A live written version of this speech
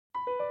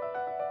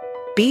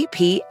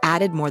BP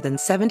added more than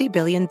 $70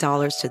 billion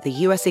to the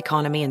U.S.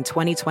 economy in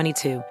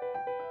 2022.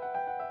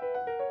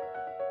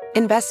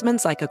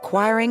 Investments like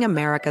acquiring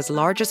America's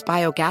largest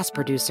biogas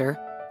producer,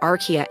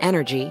 Archaea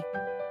Energy,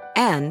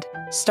 and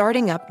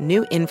starting up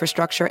new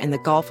infrastructure in the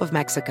Gulf of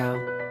Mexico.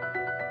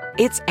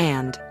 It's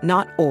and,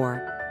 not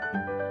or.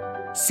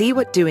 See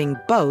what doing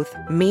both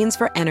means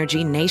for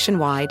energy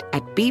nationwide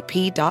at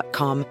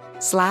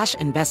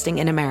bp.com/investing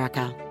in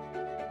America.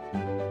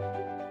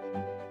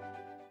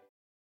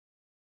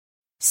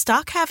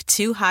 Stock have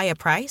too high a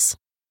price?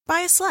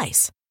 Buy a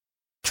slice.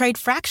 Trade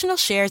fractional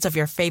shares of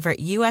your favorite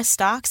U.S.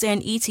 stocks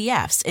and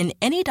ETFs in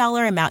any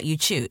dollar amount you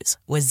choose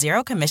with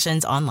zero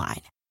commissions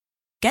online.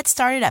 Get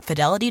started at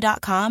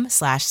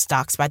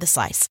Fidelity.com/stocks by the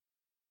slice.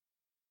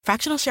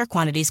 Fractional share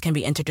quantities can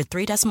be entered to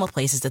 3 decimal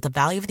places if the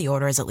value of the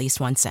order is at least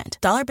 1 cent.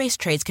 Dollar-based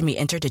trades can be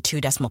entered to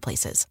 2 decimal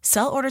places.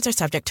 Sell orders are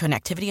subject to an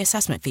activity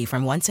assessment fee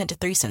from 1 cent to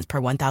 3 cents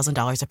per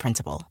 $1,000 of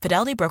principal.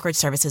 Fidelity Brokerage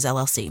Services,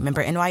 LLC.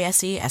 Member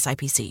NYSE,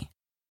 SIPC.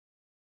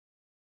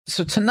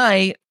 So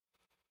tonight,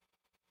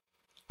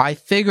 I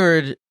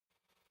figured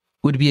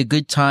would be a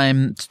good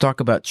time to talk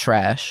about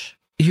trash.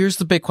 Here's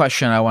the big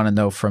question I want to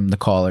know from the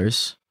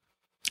callers.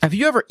 Have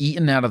you ever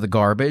eaten out of the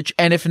garbage?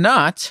 And if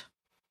not,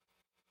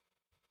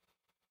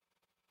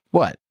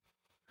 what?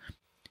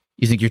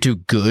 You think you're too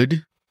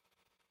good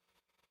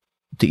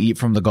to eat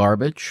from the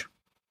garbage?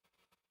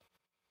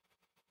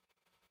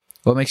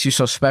 What makes you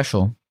so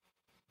special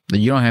that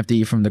you don't have to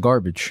eat from the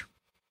garbage?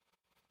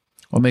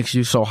 What makes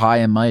you so high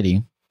and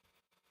mighty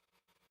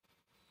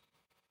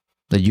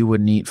that you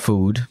wouldn't eat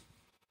food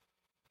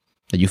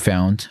that you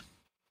found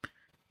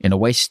in a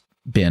waste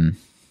bin?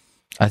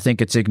 I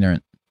think it's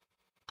ignorant.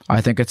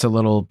 I think it's a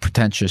little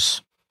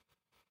pretentious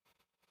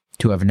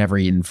to have never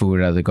eaten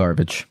food out of the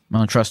garbage. I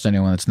don't trust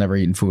anyone that's never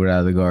eaten food out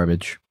of the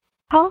garbage.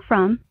 Call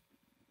from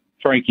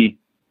Frankie.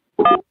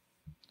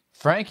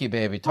 Frankie,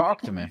 baby,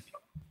 talk to me.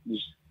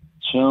 Just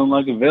chilling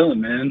like a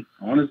villain, man.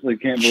 Honestly,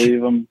 can't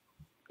believe I'm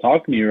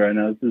talking to you right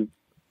now. This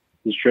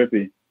is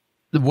trippy.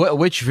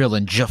 Which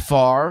villain?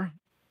 Jafar?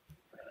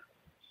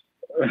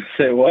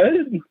 Say what?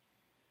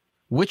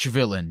 Which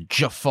villain?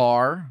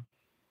 Jafar?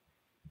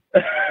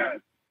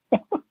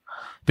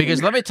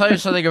 Because let me tell you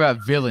something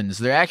about villains.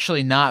 They're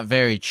actually not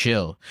very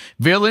chill.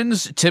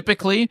 Villains,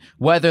 typically,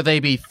 whether they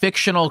be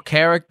fictional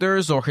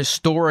characters or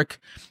historic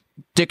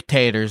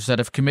dictators that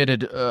have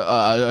committed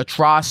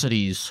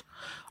atrocities,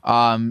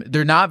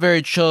 they're not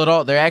very chill at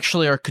all. They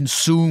actually are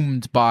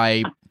consumed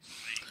by,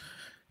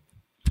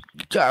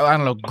 I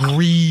don't know,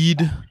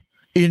 greed,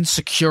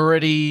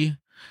 insecurity,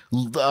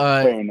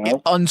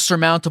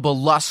 unsurmountable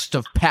lust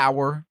of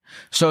power.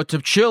 So to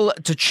chill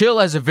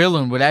as a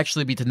villain would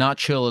actually be to not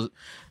chill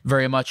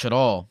very much at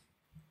all.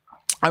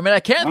 I mean, I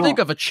can't think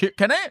of a chill.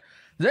 Does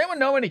anyone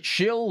know any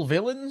chill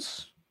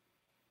villains?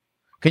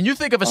 Can you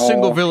think of a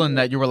single villain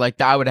that you were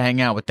like, I would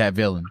hang out with that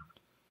villain?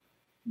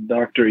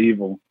 Dr.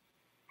 Evil.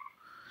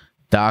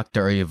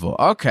 Dr. Evil.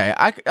 Okay,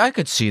 I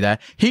could see that.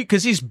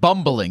 Because he's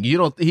bumbling. You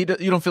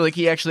don't feel like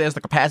he actually has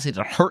the capacity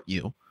to hurt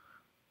you.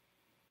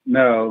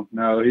 No,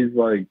 he's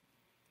like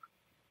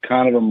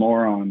kind of a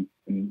moron,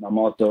 and I'm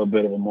also a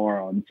bit of a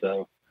moron.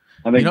 So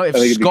I think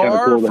if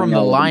Scar from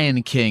The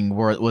Lion King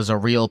was a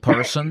real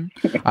person,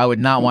 I would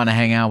not want to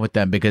hang out with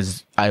them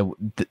because I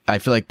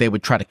feel like they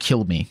would try to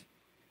kill me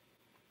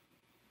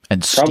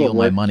and steal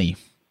my money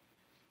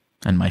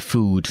and my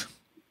food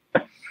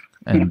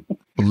and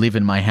live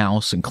in my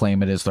house and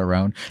claim it as their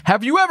own.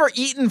 Have you ever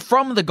eaten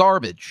from the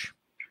garbage?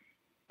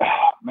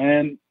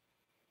 Man,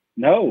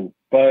 no,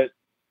 but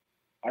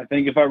I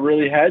think if I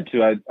really had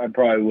to, I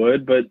probably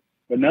would. But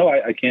no,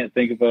 I can't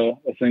think of a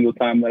single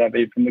time that I've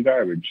ate from the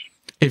garbage.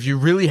 If you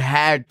really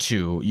had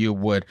to, you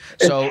would.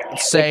 So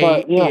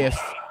if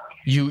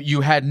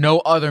you had no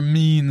other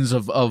means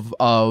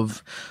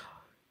of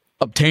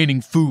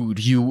obtaining food,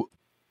 you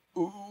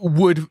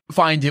would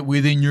find it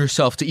within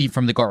yourself to eat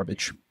from the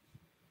garbage.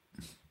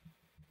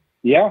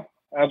 Yeah,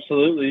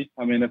 absolutely.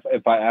 I mean,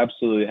 if I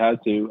absolutely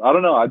had to, I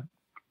don't know. I'd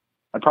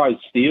probably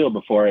steal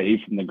before I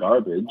eat from the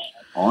garbage,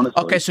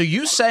 honestly. Okay, so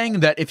you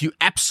saying that if you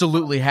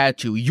absolutely had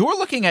to, you're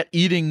looking at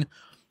eating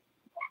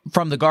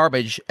from the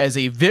garbage as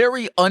a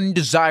very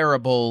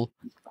undesirable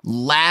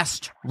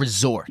last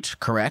resort,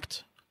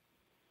 correct?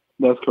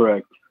 That's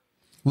correct.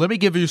 Let me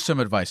give you some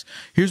advice.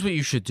 Here's what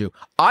you should do.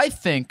 I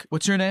think,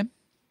 what's your name?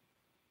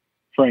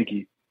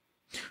 Frankie.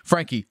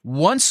 Frankie,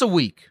 once a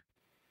week,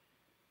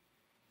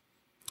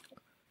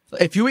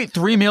 if you eat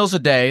 3 meals a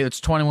day, it's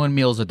 21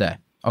 meals a day.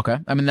 Okay?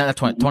 I mean, that's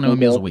 21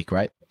 meals a week,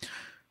 right?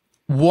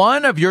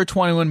 One of your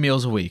 21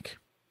 meals a week,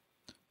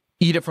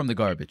 eat it from the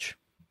garbage.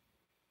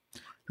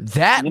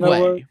 That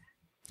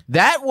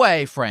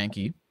way,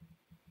 Frankie.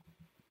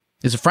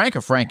 Is it Frank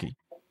or Frankie?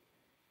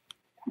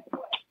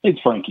 It's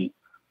Frankie.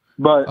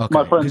 But okay.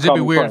 My friend. Because it'd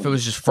be weird if it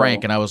was just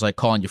Frank and I was like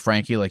calling you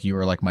Frankie like you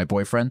were like my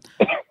boyfriend.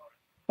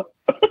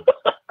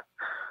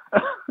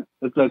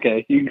 It's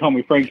okay. You can call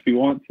me Frank if you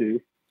want to.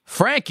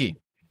 Frankie.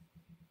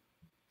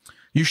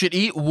 You should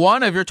eat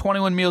one of your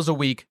 21 meals a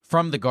week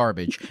from the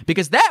garbage,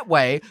 because that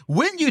way,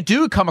 when you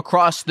do come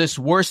across this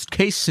worst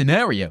case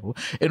scenario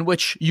in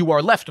which you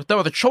are left with no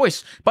other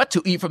choice but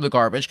to eat from the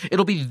garbage,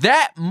 it'll be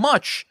that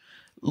much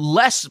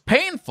less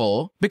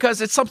painful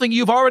because it's something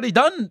you've already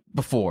done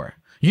before.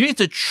 You need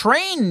to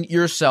train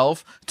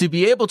yourself to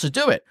be able to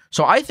do it.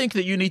 So I think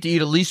that you need to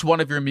eat at least one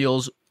of your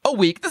meals a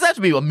week. It doesn't have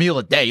to be a meal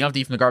a day. You don't have to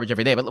eat from the garbage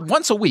every day, but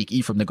once a week,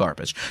 eat from the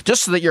garbage,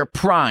 just so that you're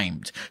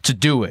primed to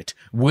do it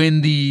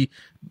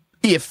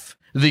if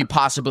the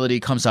possibility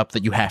comes up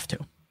that you have to.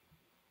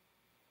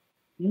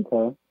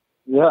 Okay.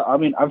 Yeah, I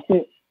mean,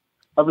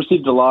 I've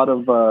received a lot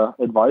of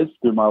advice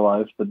through my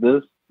life, but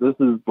this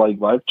is like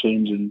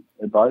life-changing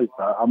advice.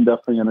 I'm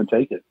definitely going to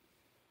take it.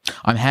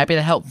 I'm happy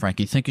to help,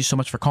 Frankie. Thank you so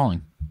much for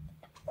calling.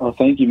 Oh,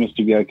 thank you,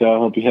 Mr. Gecko. I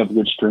hope you have a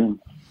good stream.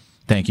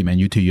 Thank you, man.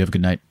 You too. You have a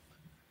good night.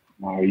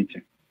 Oh, you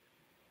too.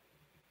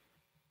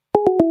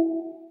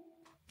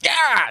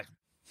 Yeah!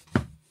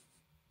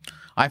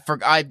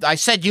 I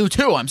said you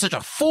too. I'm such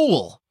a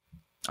fool.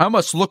 I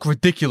must look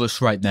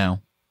ridiculous right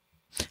now,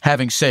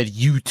 having said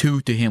you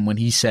too to him when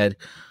he said,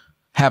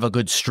 have a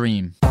good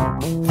stream.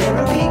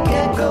 Therapy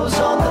Gecko's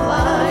on the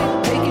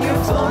line, taking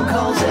your phone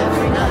calls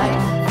every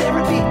night.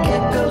 Therapy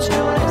Gecko's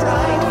doing it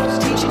right, he's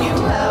teaching you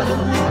how to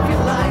live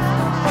your life,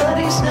 but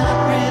he's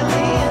not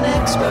really an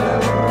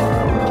expert.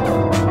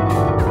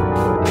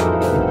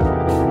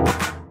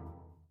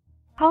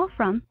 Call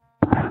from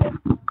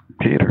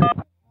Peter.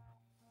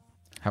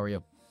 How are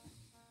you?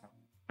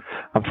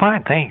 I'm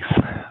fine, thanks.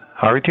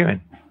 How are you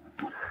doing?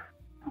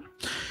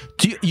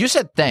 You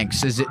said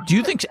thanks. Do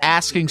you think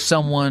asking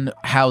someone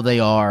how they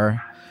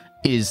are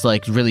is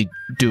like really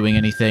doing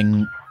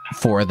anything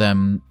for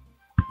them,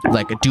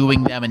 like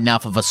doing them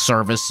enough of a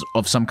service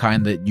of some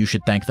kind that you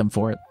should thank them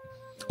for it?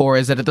 Or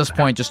is it at this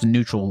point just a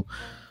neutral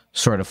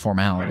sort of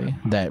formality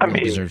that really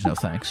deserves no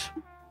thanks?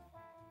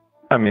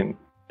 I mean,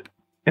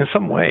 in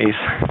some ways,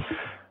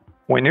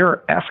 when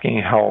you're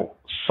asking how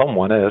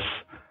someone is,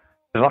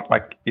 it's not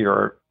like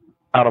you're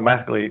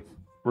automatically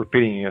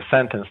repeating a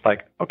sentence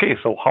like, okay,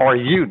 so how are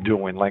you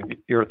doing? Like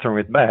you're throwing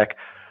it back.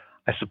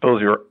 I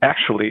suppose you're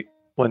actually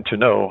want to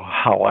know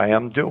how I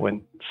am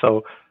doing.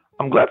 So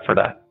I'm glad for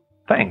that.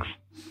 Thanks.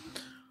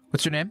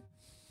 What's your name?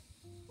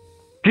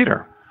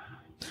 Peter.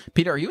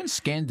 Peter, are you in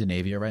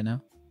Scandinavia right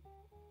now?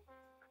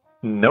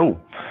 No.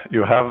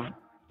 You have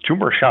 2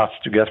 more shots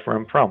to guess where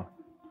I'm from.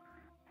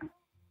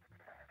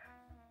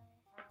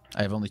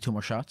 I have only 2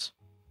 more shots?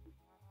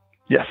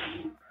 Yes.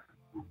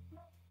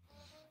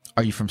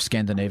 Are you from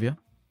Scandinavia?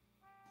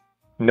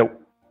 Nope.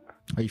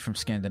 Are you from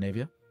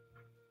Scandinavia?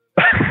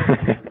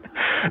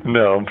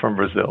 No, I'm from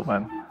Brazil,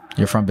 man.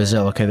 You're from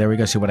Brazil. Okay, there we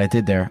go. See what I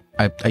did there?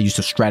 I used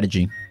a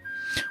strategy,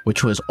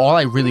 which was all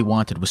I really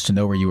wanted was to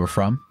know where you were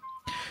from.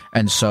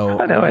 And so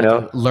I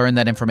know. Learn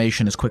that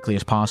information as quickly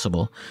as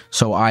possible.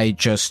 So I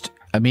just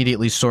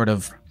immediately sort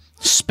of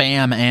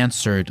spam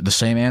answered the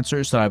same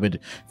answers that I would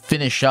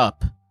finish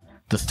up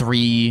the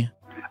 3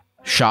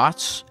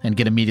 shots and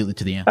get immediately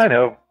to the answer. I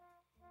know,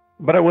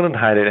 but I wouldn't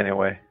hide it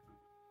anyway.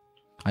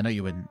 I know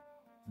you wouldn't,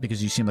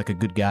 because you seem like a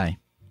good guy.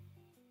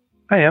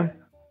 I am.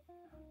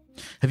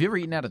 Have you ever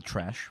eaten out of the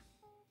trash?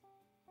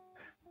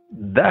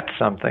 That's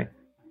something.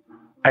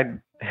 I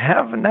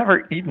have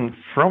never eaten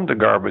from the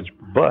garbage,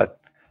 but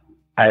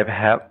I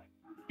have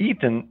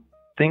eaten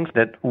things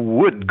that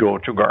would go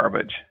to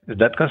garbage. Is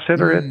that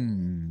considered?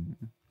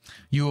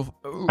 You've,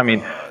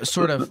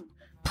 sort of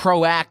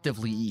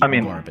proactively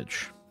eaten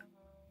garbage.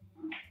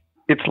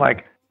 It's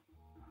like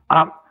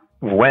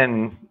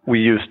when we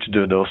used to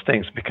do those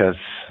things, because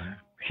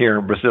here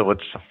in Brazil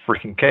it's a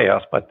freaking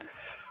chaos, but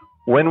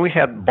when we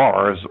had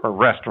bars or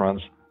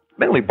restaurants,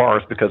 mainly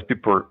bars because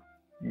people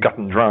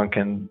gotten drunk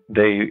and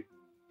they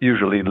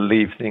usually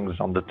leave things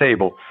on the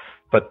table.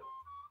 But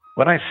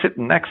when I sit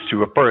next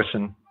to a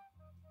person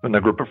in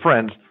a group of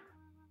friends,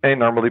 and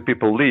normally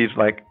people leave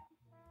like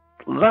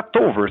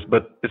leftovers,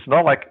 but it's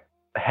not like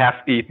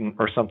half-eaten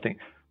or something.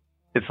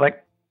 It's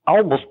like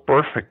almost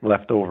perfect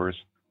leftovers.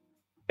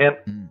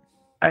 And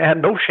I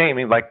had no shame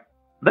in like,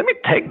 let me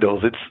take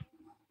those. It's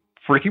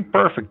freaking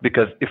perfect,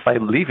 because if I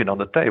leave it on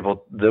the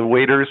table, the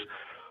waiters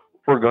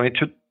were going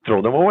to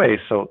throw them away.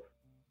 So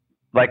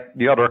like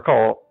the other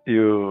call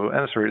you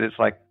answered, it's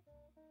like,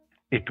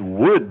 it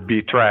would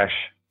be trash,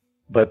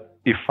 but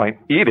if I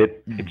eat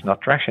it, it's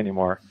not trash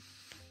anymore.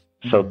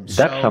 So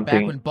that's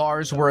something. Back when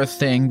bars were a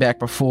thing, back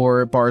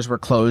before bars were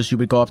closed, you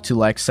would go up to,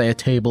 like, say, a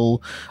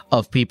table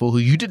of people who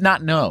you did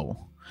not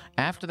know.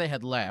 After they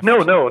had left.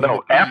 No.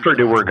 After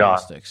they were gone.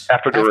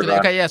 After they were gone.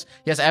 Okay, yes.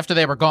 After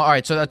they were gone. All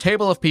right. So a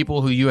table of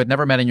people who you had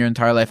never met in your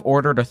entire life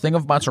ordered a thing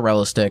of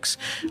mozzarella sticks.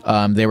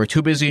 They were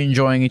too busy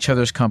enjoying each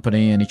other's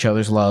company and each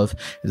other's love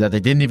that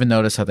they didn't even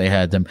notice that they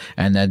had them.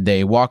 And then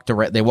they walked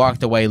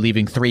away,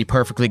 leaving 3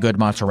 perfectly good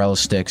mozzarella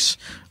sticks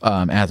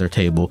at their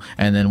table.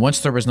 And then once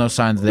there was no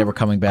sign that they were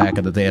coming back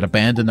and that they had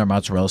abandoned their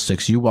mozzarella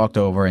sticks, you walked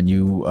over and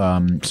you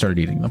started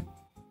eating them.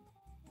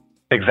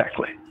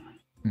 Exactly.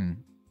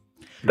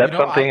 That's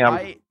something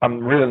I'm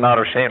really not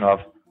ashamed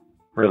of,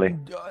 really.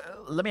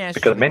 Let me ask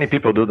because you, many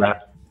people do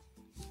that.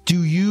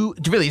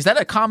 Is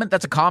that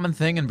that's a common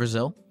thing in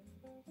Brazil?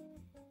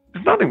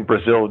 It's not in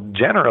Brazil,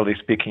 generally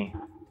speaking.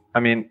 I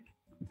mean,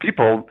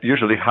 people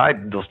usually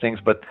hide those things,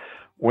 but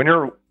when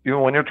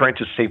you're trying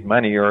to save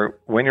money, or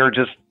when you're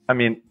just, I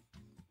mean,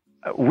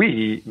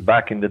 we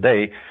back in the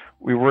day,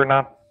 we were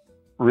not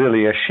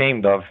really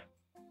ashamed of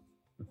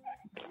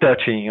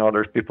touching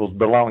other people's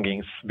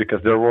belongings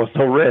because there was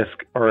no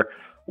risk. Or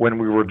when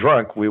we were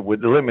drunk, we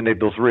would eliminate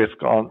those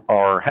risks on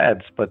our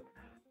heads, but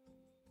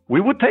we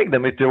would take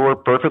them if they were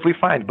perfectly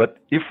fine. But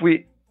if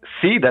we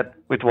see that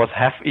it was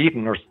half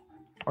eaten or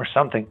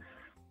something,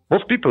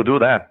 most people do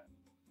that.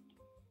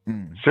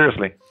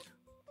 Seriously.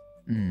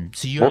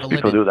 So most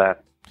people do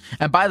that.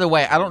 And by the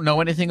way, I don't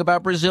know anything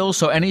about Brazil,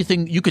 so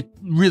anything you could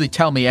really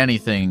tell me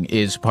anything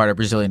is part of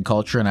Brazilian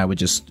culture, and I would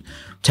just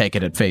take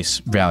it at face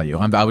value.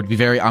 I'm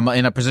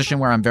in a position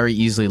where I'm very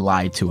easily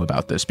lied to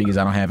about this because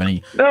I don't have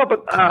any. No,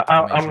 but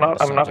I'm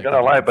not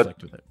gonna lie.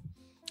 But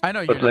I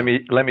know. But let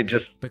me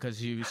just,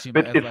 because you seem.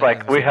 But it's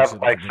like we have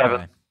like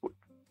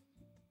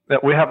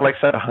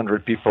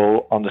 700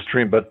 people on the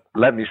stream. But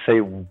let me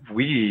say,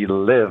 we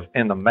live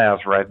in a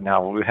mess right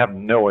now. We have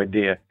no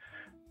idea.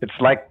 It's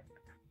like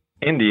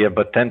India,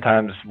 but 10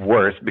 times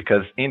worse,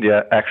 because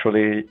India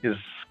actually is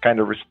kind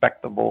of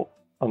respectable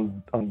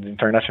on the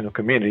international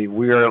community.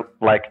 We are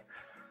like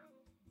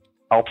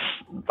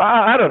outcasted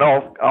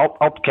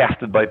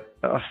by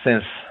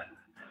since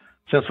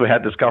we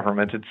had this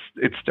government.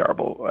 It's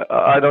terrible.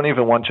 I don't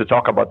even want to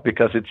talk about,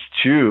 because it's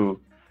too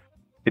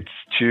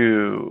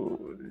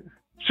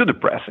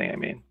depressing. I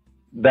mean,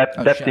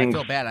 thing. I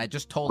feel bad. I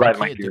just told a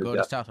kid to go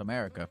to South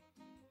America.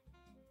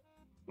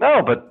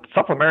 No, but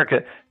South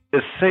America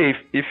is safe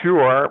if you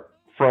are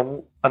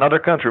from another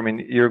country. I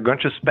mean, you're going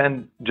to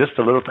spend just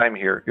a little time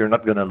here. You're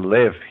not going to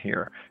live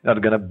here. You're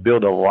not going to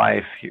build a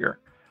life here.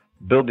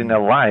 Building a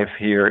life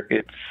here,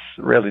 it's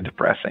really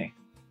depressing.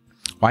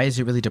 Why is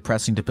it really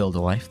depressing to build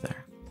a life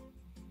there?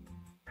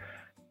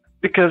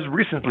 Because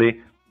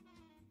recently,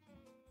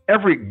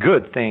 every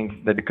good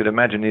thing that you could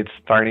imagine is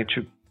starting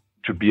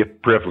to be a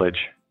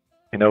privilege.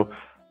 You know,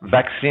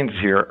 vaccines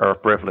here are a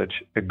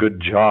privilege. A good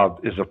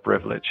job is a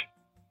privilege.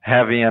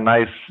 Having a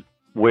nice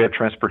way of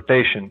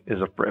transportation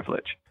is a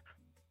privilege.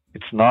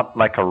 It's not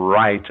like a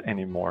right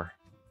anymore.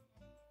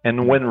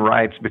 And when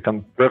rights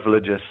become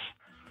privileges,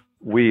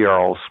 we are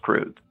all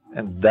screwed.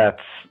 And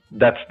that's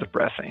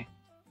depressing.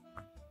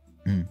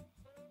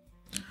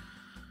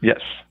 Yes.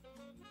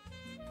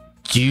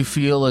 Do you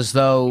feel as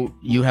though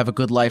you have a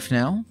good life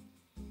now?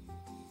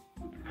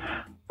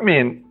 I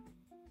mean,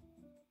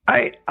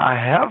 I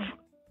have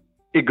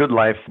a good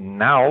life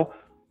now,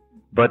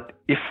 but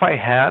if I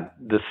had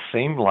the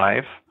same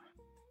life,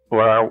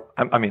 where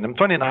I'm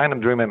 29,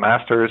 I'm doing my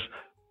master's,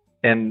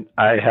 and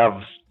I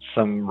have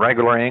some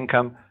regular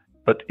income.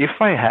 But if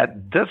I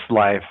had this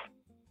life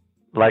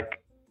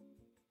like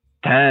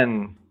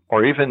 10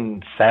 or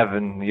even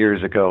 7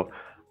 years ago,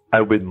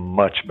 I would be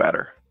much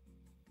better.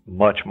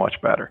 Much, much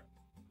better.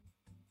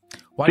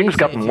 Why Things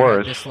gotten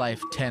worse. This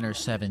life 10 or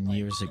 7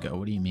 years ago.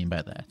 What do you mean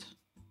by that?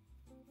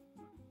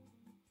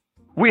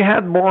 We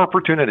had more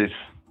opportunities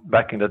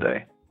back in the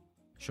day.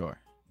 Sure.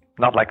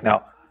 Not like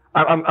now.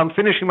 I'm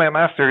finishing my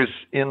master's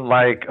in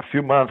like a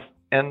few months,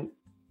 and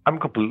I'm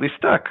completely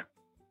stuck.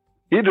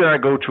 Either I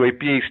go to a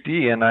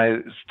PhD and I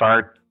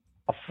start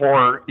a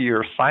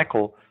 4-year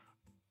cycle,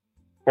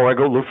 or I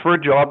go look for a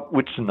job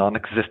which is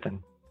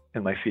non-existent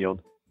in my field.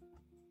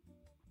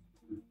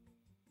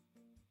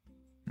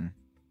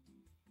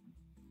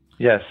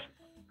 Yes.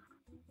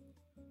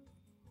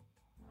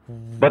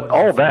 But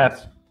all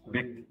that,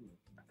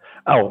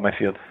 my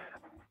field.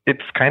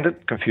 It's kind of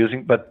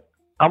confusing, but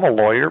I'm a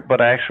lawyer,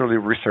 but I actually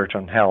research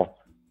on health.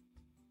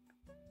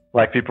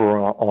 Like people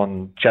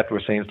on chat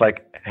were saying, it's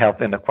like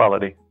health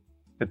inequality.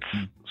 It's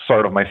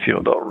sort of my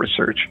field of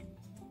research.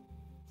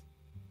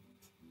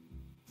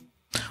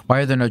 Why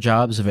are there no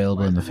jobs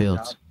available in the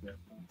fields?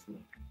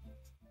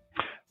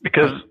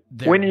 Because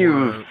when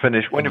you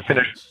finish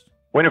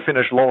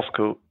law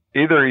school,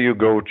 either you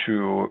go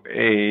to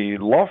a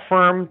law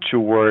firm to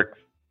work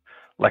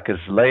like a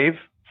slave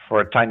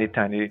for a tiny,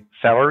 tiny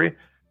salary,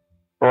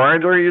 or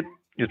either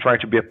you try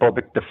to be a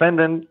public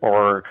defendant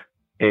or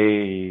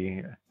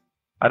a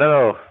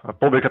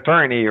public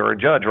attorney or a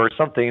judge or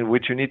something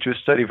which you need to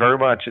study very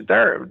much. It's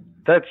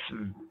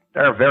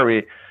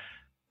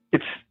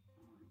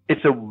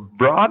a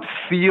broad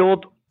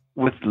field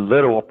with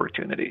little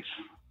opportunities.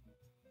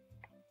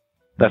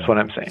 That's what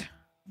I'm saying.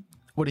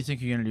 What do you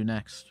think you're going to do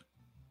next?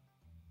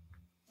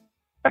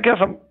 I guess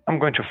I'm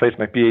going to face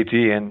my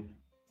PhD and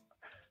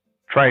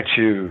try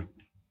to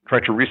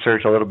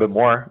research a little bit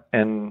more,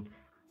 and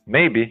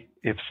maybe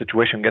if the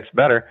situation gets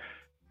better,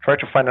 try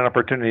to find an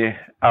opportunity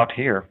out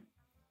here.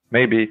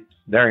 Maybe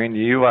there in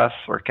the US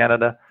or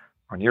Canada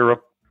or in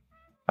Europe.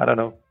 I don't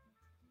know.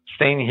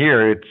 Staying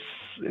here,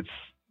 it's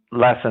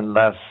less and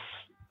less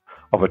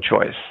of a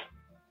choice.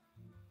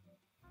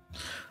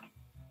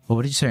 Well,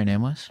 what did you say your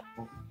name was?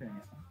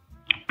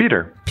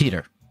 Peter.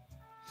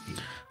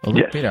 Well,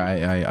 look, Yes. Peter,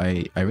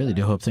 I really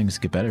do hope things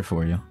get better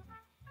for you.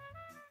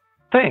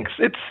 Thanks.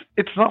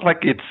 It's not like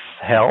it's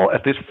hell,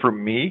 at least for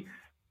me.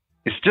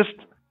 It's just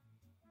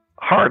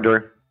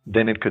harder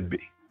than it could be.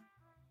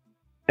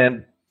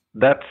 And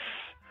that's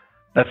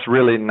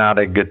really not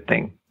a good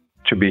thing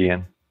to be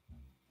in.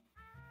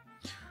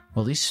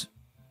 Well, at least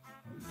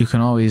you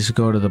can always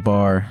go to the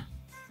bar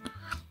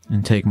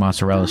and take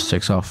mozzarella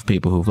sticks off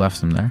people who've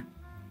left them there.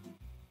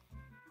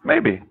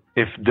 Maybe,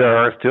 if there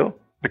are still.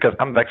 Because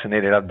I'm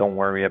vaccinated, I don't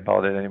worry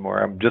about it anymore.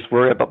 I'm just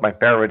worried about my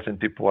parents and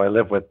people I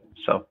live with.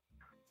 So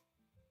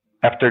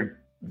after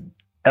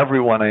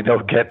everyone I know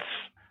gets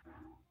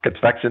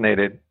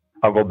vaccinated,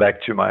 I'll go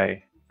back to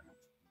my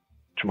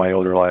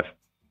older life.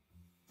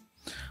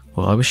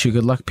 Well, I wish you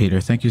good luck,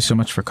 Peter. Thank you so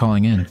much for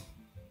calling in.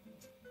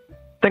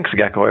 Thanks,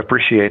 Gecko. I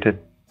appreciate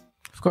it.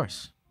 Of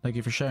course. Thank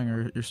you for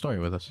sharing your story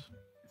with us.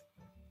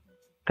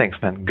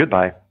 Thanks, man.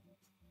 Goodbye.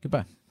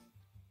 Goodbye.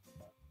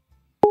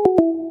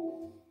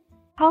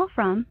 Call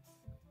from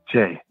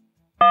Jay.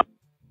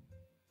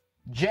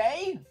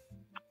 Jay?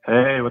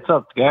 Hey, what's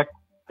up, Gak?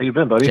 How you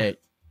been, buddy? Jay,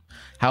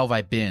 how have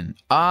I been?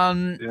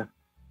 Yeah.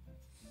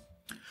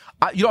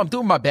 I'm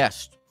doing my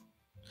best.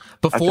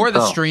 Before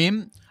the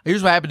stream,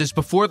 here's what happened is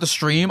before the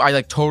stream, I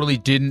totally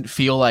didn't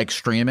feel like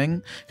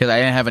streaming because I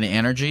didn't have any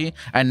energy,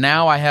 and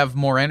now I have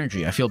more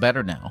energy. I feel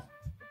better now.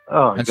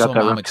 Oh, and so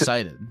I'm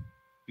excited.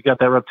 You got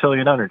that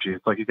reptilian energy.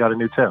 It's like you got a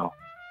new tail.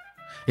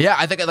 Yeah,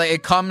 I think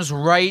it comes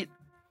right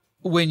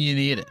when you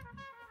need it.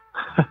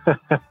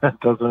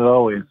 Doesn't it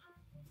always?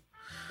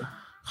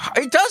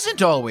 It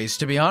doesn't always,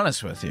 to be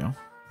honest with you.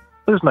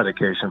 There's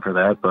medication for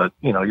that, but,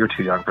 you're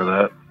too young for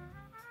that.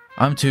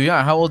 I'm too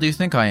young. How old do you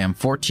think I am?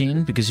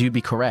 14? Because you'd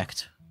be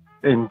correct.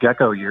 In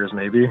Gecko years,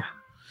 maybe.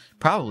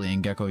 Probably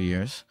in Gecko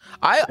years.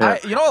 A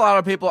lot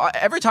of people,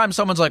 every time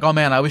someone's like, oh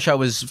man, I wish I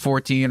was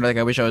 14, or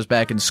I wish I was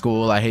back in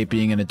school, I hate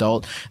being an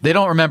adult, they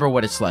don't remember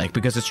what it's like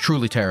because it's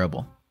truly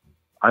terrible.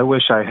 I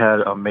wish I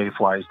had a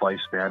mayfly's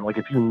lifespan. Like,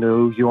 if you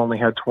knew you only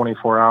had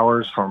 24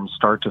 hours from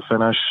start to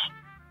finish,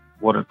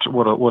 what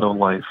a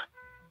life.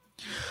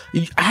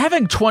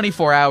 Having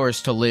 24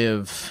 hours to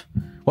live.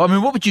 Well, I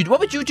mean, what would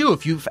you do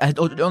if you had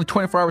only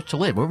 24 hours to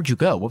live? Where would you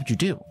go? What would you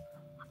do?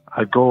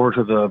 I'd go over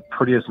to the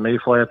prettiest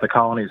mayfly at the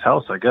colony's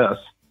house, I guess.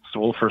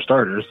 Well, for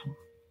starters.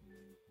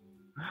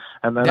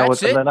 And then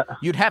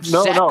you'd have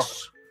sex.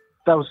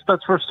 No.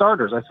 That's for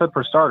starters. I said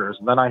for starters.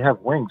 And then I have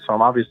wings, so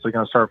I'm obviously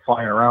going to start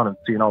flying around and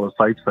seeing all the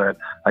sites that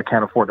I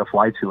can't afford to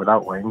fly to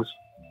without wings.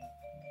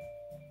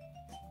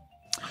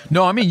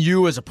 No, I mean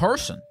you as a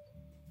person.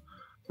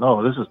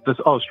 No, this.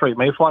 Oh, straight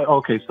mayfly.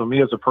 Okay, so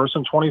me as a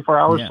person, 24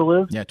 hours to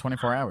live. Yeah,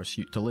 24 hours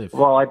to live.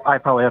 Well, I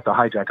probably have to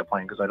hijack a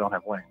plane because I don't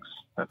have wings.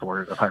 I have to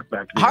worry about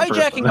back.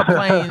 Hijacking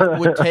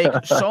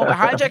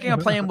a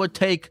plane would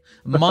take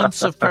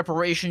months of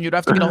preparation. You'd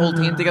have to get a whole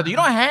team together. You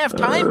don't have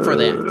time for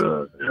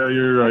that. Yeah,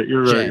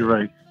 you're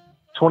right.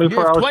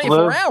 24 hours.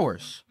 24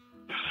 hours.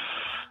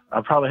 I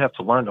probably have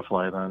to learn to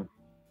fly then,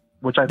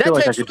 which I feel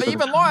like I could.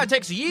 Even longer. It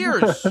takes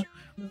years.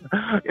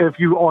 If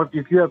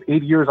you have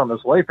 8 years on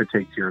this life, it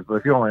takes years. But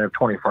if you only have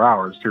 24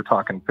 hours, you're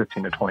talking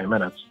 15 to 20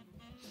 minutes.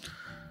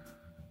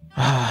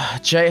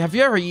 Jay, have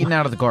you ever eaten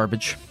out of the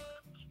garbage?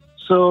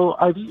 So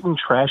I've eaten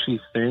trashy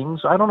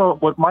things. I don't know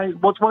what's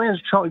one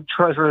man's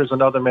treasure is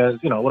another man's.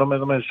 What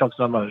another man's junk is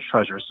another man's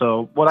treasure.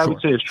 So what I would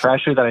say is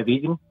trashy that I've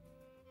eaten.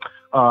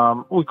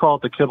 We call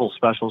it the kibble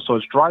special. So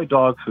it's dry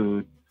dog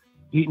food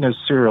eaten as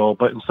cereal,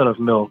 but instead of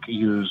milk, you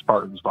use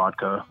Barton's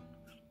vodka.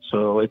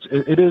 So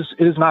it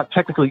is not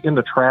technically in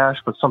the trash,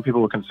 but some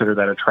people would consider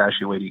that a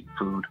trashy way to eat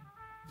food.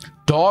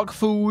 Dog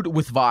food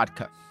with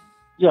vodka.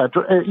 Yeah,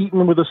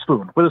 eaten with a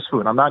spoon.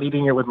 I'm not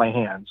eating it with my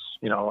hands.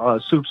 A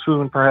soup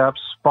spoon, perhaps.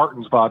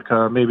 Barton's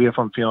vodka. Maybe if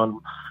I'm feeling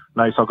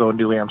nice, I'll go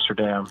New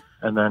Amsterdam.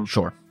 And then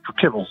for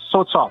kibbles.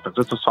 So it softens.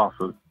 It's a soft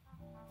food.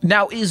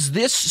 Now, is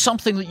this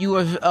something that you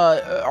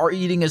are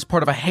eating as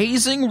part of a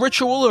hazing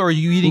ritual, or are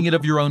you eating it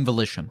of your own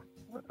volition?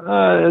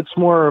 It's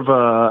more of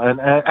an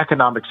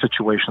economic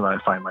situation that I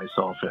find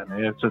myself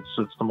in. It's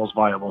the most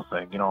viable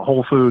thing.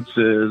 Whole Foods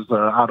is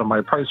out of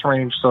my price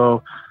range,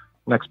 so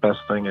next best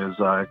thing is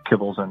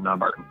kibbles and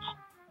Barton's.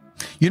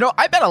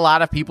 I bet a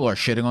lot of people are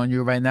shitting on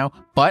you right now,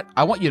 but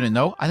I want you to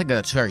know, I think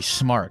that's very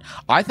smart.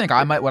 I think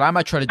what I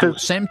might try to do,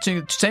 same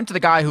to the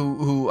guy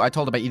who I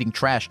told about eating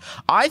trash.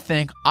 I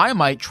think I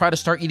might try to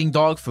start eating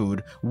dog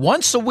food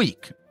once a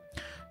week,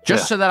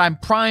 just so that I'm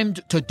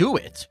primed to do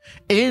it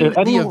in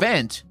the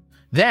event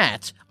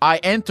that I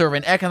enter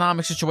an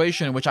economic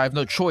situation in which I have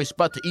no choice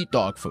but to eat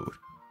dog food.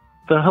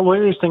 The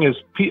hilarious thing is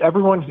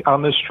everyone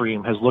on this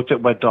stream has looked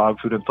at wet dog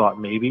food and thought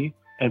maybe.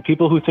 And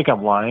people who think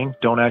I'm lying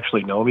don't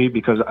actually know me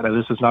because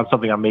this is not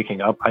something I'm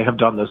making up. I have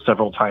done this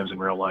several times in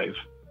real life.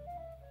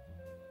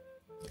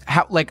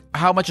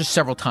 How much is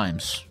several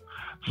times?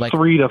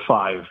 3 to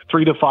 5.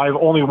 3 to 5,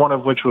 only one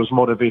of which was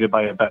motivated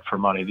by a bet for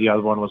money. The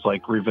other one was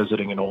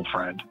revisiting an old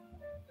friend.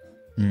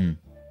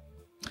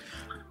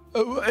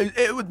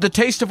 The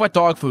taste of wet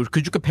dog food,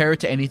 could you compare it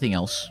to anything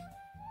else?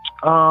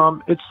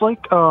 It's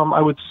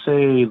I would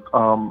say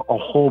a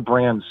whole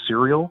brand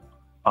cereal.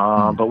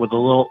 But with a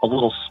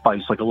little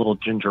spice, like a little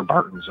ginger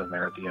Barton's in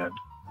there at the end.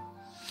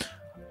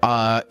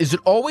 Is it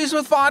always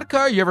with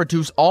vodka? You ever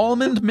choose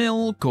almond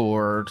milk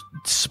or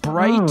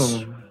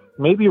Sprite?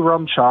 Maybe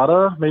rum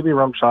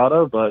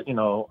chata, but,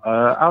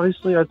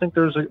 obviously I think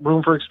there's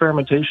room for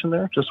experimentation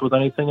there, just with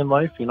anything in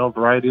life.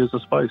 Variety is a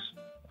spice.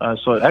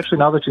 So actually,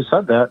 now that you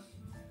said that,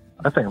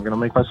 I think I'm going to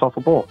make myself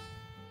a bowl.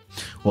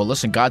 Well,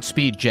 listen,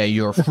 Godspeed, Jay.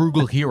 You're a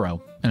frugal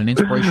hero and an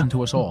inspiration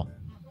to us all.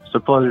 It's a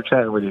pleasure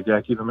chatting with you,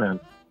 Jackie the man.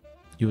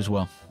 You as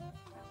well.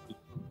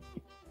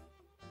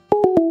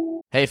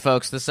 Hey,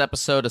 folks, this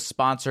episode is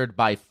sponsored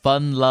by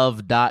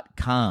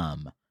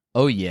funlove.com.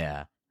 Oh,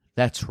 yeah,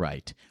 that's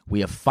right. We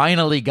have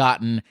finally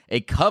gotten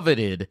a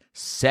coveted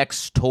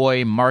sex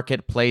toy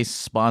marketplace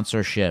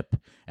sponsorship.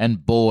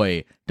 And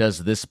boy,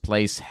 does this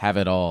place have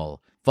it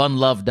all.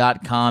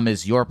 Funlove.com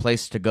is your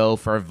place to go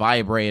for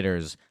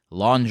vibrators,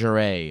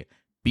 lingerie,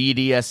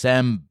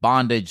 BDSM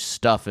bondage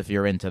stuff if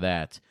you're into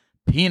that,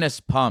 penis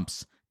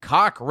pumps,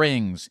 cock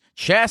rings,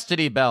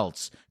 chastity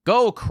belts.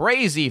 Go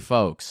crazy,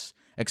 folks.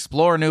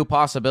 Explore new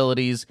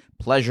possibilities,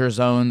 pleasure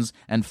zones,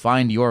 and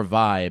find your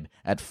vibe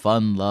at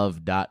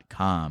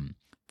funlove.com.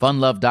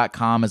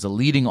 Funlove.com is a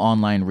leading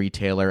online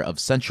retailer of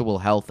sensual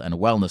health and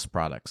wellness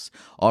products,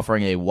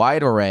 offering a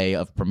wide array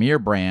of premier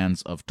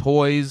brands of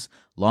toys,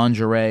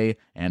 lingerie,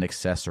 and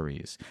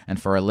accessories.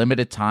 And for a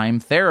limited time,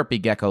 Therapy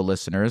Gecko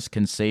listeners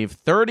can save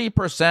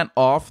 30%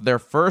 off their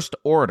first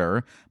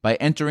order by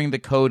entering the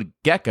code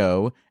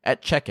GECKO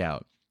at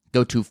checkout.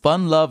 Go to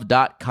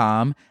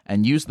funlove.com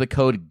and use the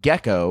code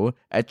GECKO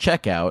at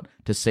checkout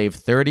to save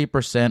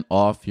 30%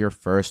 off your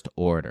first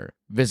order.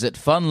 Visit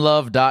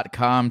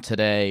funlove.com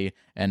today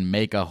and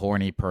make a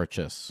horny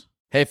purchase.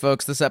 Hey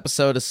folks, this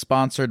episode is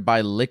sponsored by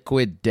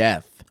Liquid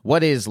Death.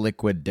 What is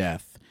Liquid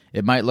Death?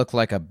 It might look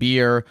like a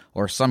beer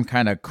or some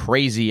kind of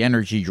crazy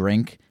energy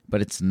drink,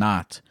 but it's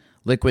not.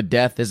 Liquid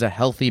Death is a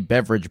healthy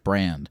beverage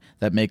brand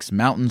that makes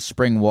mountain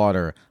spring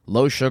water,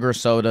 low-sugar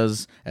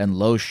sodas, and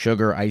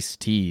low-sugar iced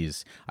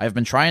teas. I've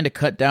been trying to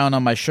cut down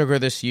on my sugar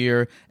this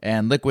year,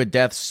 and Liquid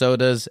Death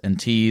sodas and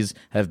teas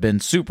have been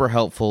super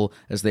helpful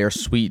as they are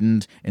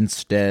sweetened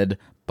instead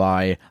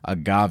by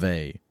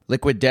agave.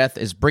 Liquid Death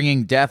is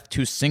bringing death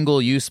to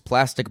single-use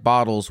plastic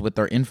bottles with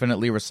their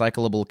infinitely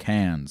recyclable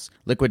cans.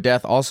 Liquid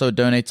Death also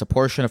donates a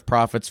portion of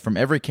profits from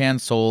every can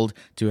sold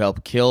to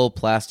help kill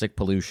plastic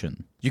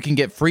pollution. You can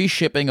get free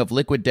shipping of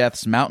Liquid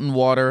Death's mountain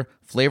water,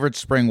 flavored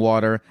spring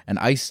water, and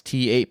iced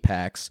tea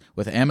 8-packs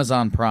with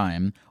Amazon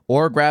Prime,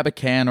 or grab a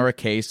can or a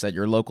case at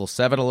your local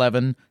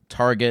 7-Eleven,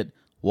 Target,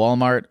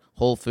 Walmart,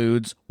 Whole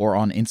Foods, or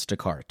on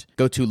Instacart.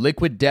 Go to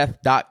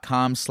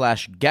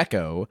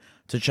liquiddeath.com/gecko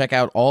to check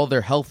out all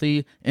their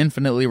healthy,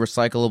 infinitely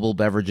recyclable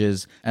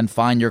beverages and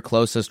find your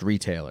closest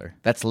retailer.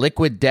 That's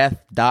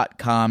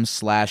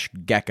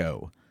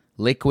liquiddeath.com/gecko.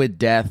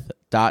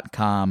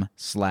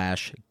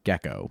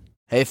 liquiddeath.com/gecko.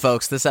 Hey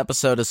folks, this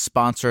episode is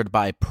sponsored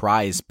by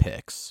Prize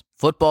Picks.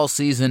 Football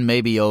season may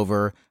be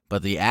over,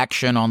 but the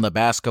action on the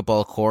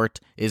basketball court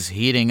is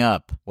heating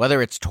up.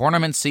 Whether it's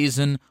tournament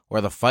season or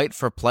the fight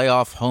for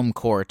playoff home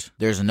court,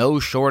 there's no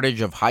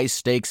shortage of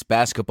high-stakes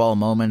basketball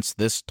moments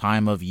this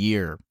time of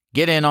year.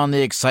 Get in on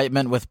the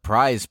excitement with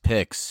Prize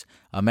Picks,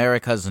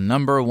 America's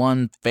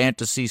 #1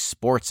 fantasy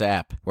sports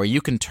app, where you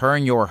can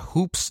turn your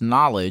hoops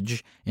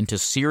knowledge into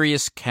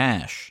serious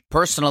cash.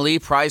 Personally,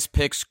 Prize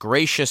Picks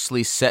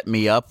graciously set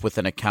me up with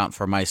an account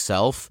for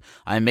myself.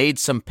 I made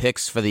some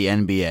picks for the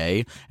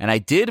NBA, and I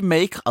did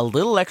make a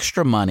little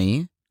extra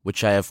money,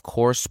 which I of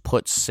course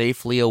put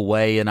safely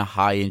away in a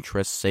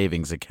high-interest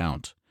savings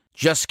account.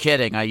 Just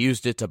kidding, I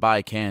used it to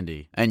buy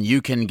candy. And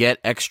you can get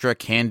extra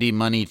candy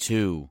money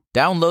too.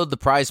 Download the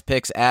Prize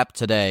Picks app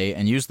today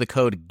and use the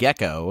code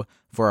GECKO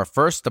for a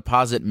first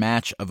deposit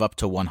match of up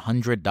to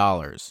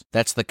 $100.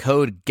 That's the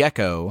code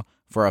GECKO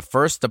for a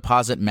first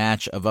deposit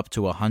match of up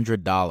to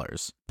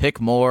 $100. Pick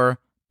more,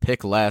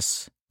 pick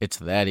less. It's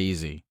that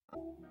easy.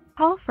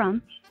 Call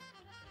from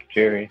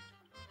Jerry.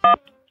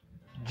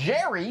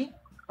 Jerry?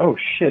 Oh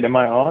shit, am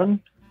I on?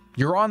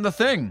 You're on the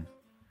thing.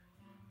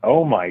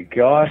 Oh my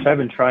gosh, I've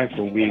been trying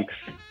for weeks.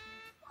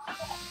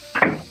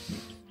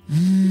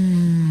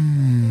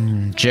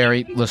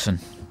 Jerry, listen.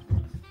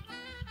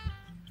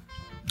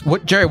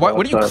 What, Jerry?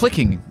 What are you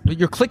clicking?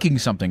 You're clicking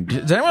something.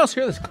 Does anyone else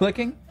hear this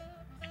clicking?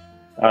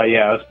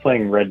 Yeah, I was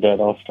playing Red Dead.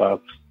 I'll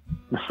stop.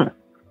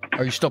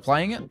 Are you still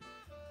playing it?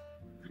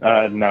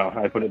 No,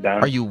 I put it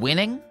down. Are you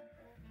winning?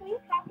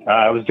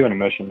 I was doing a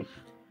mission.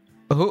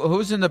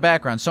 Who's in the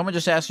background? Someone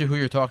just asked you who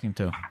you're talking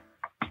to.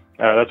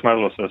 That's my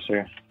little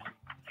sister.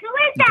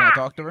 Can I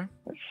talk to her?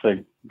 It's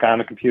the guy on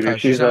the computer.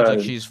 She sounds like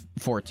she's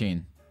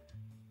 14.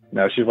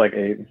 No, she's like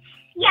 8.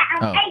 Yeah,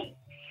 I'm 8.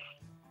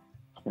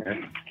 Yeah.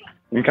 You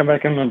can come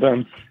back in when I'm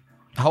done.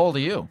 How old are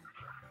you?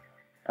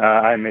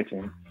 I'm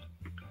 18.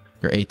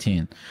 You're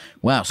 18.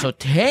 Wow, so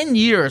 10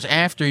 years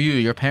after you,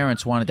 your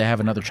parents wanted to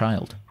have another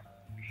child.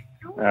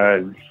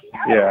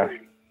 Yeah.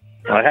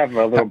 I have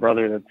a little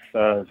brother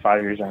that's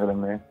 5 years younger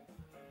than me.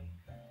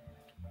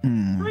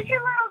 Who's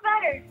your little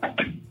brother?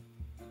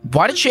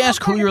 Why did she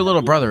ask who your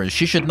little brother is?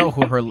 She should know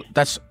who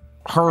that's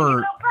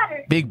her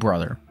big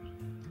brother.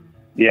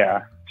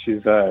 Yeah,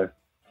 she's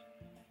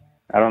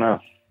I don't know.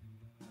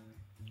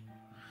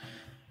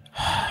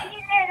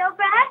 Little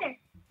brother.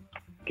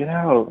 Get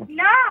out.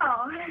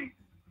 No.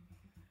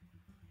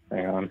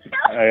 Hang on.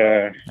 All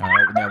right,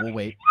 yeah, we'll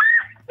wait.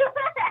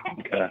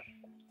 Okay.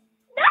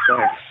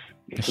 Thanks.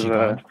 Is she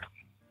gone?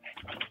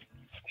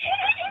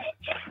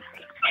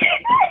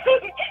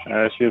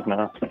 She is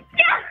now. Okay.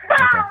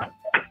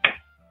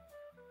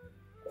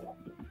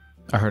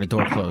 I heard a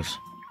door close.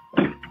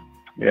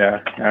 Yeah,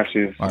 now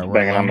she's All right, we're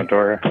banging on alone? the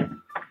door.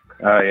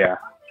 Yeah.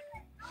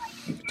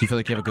 Do you feel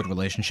like you have a good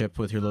relationship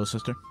with your little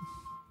sister?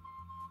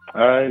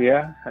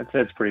 Yeah, I'd say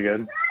it's pretty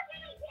good.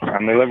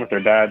 They live with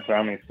their dad, so I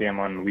only see them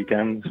on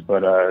weekends,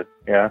 but,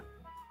 yeah.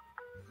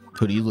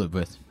 Who do you live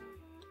with?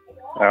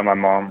 My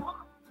mom.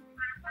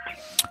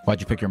 Why'd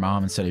you pick your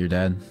mom instead of your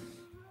dad?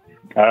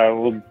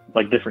 Well,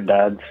 like different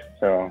dads,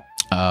 so.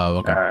 Oh,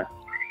 okay.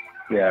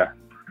 Yeah.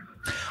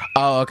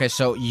 Oh, okay.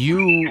 So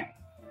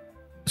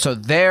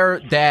their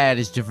dad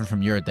is different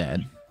from your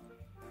dad.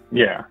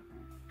 Yeah.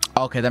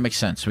 Okay, that makes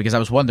sense. Because I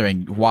was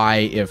wondering why,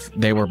 if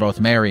they were both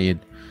married,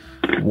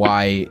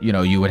 why,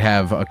 you would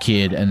have a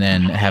kid and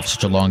then have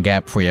such a long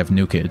gap before you have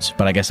new kids.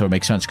 But I guess that would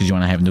make sense because you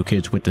want to have new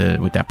kids with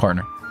that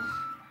partner.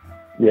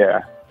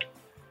 Yeah.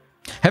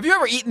 Have you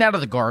ever eaten out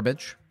of the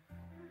garbage?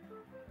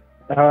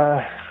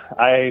 I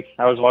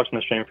was watching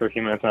the stream for a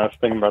few minutes and I was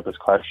thinking about this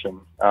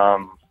question.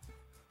 Not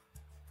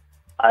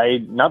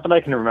that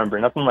I can remember,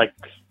 nothing like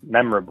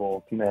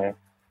memorable to me.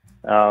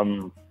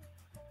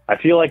 I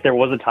feel like there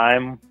was a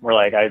time where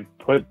like I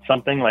put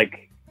something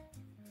like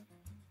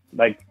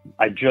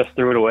I just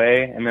threw it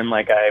away and then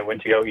like I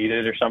went to go eat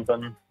it or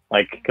something,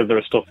 like because there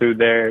was still food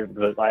there.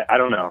 But I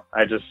don't know.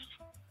 I just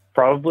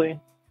probably,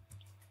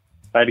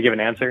 if I had to give an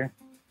answer.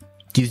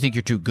 Do you think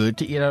you're too good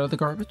to eat out of the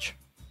garbage?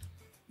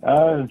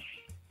 I'm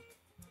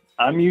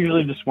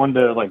usually just one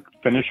to like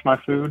finish my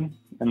food,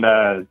 and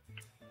I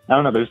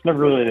don't know. There's never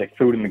really like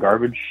food in the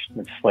garbage.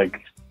 It's like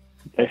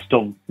I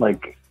still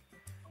like,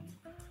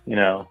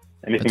 anything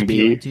That's to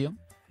appealing eat. to you?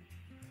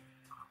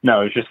 No,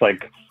 it's just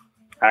like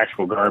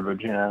actual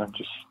garbage.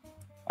 Just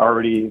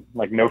already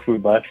like no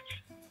food left.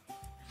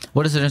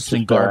 What is the difference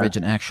between Just, garbage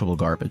and actual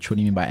garbage? What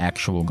do you mean by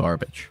actual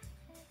garbage?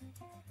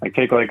 Like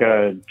take like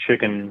a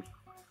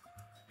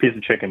piece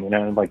of chicken,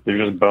 like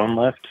there's just bone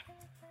left.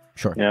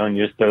 Sure. And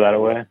you just throw that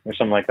away or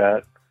something like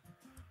that.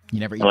 You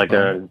never eat Like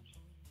bone?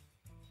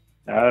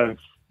 I've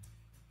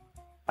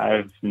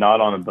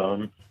gnawed on a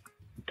bone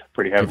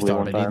pretty heavily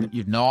one time.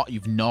 You've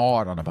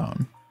gnawed on a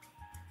bone.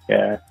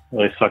 Yeah,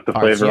 really sucked the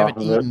All right, flavor so you off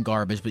haven't of eaten it.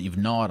 garbage, but you've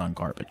gnawed on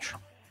garbage.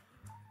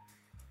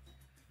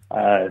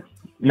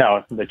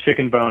 No, the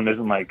chicken bone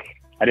isn't like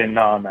I didn't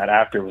gnaw on that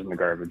after it was in the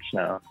garbage.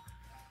 No.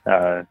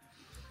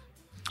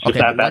 Just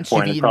at that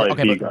point, it'd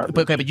probably be garbage.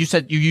 But you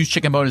said you used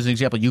chicken bone as an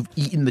example. You've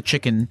eaten the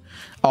chicken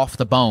off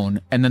the bone,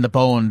 and then the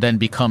bone then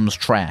becomes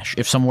trash.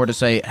 If someone were to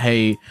say,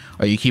 "Hey,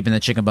 are you keeping the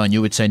chicken bone?" you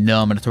would say,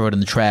 "No, I'm going to throw it in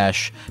the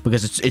trash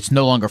because it's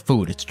no longer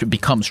food. It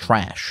becomes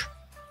trash."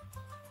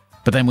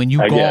 But then when you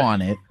gnaw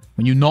on it,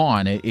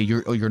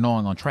 you're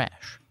gnawing on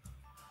trash.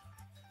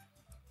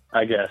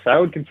 I guess I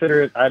would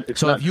consider it.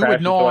 It's So not if you would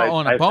trash gnaw until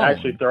on I a bone,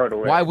 actually throw it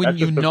away. why wouldn't That's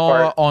you just the gnaw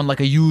part. on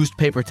like a used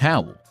paper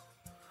towel?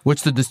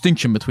 What's the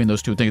distinction between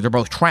those two things? They're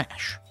both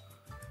trash.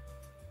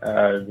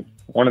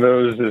 One of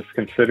those is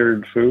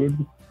considered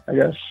food, I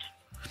guess.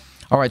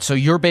 All right, so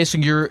you're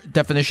basing your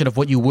definition of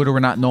what you would or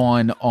would not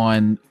gnaw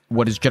on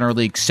what is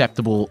generally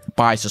acceptable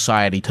by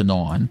society to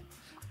gnaw on.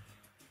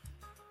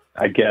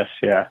 I guess,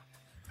 yeah.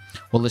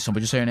 Well, listen,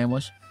 what'd you say your name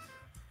was?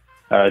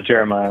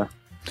 Jeremiah.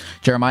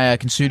 Jeremiah, I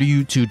consider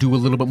you to do a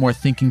little bit more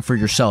thinking for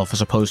yourself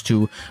as opposed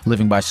to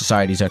living by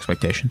society's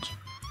expectations.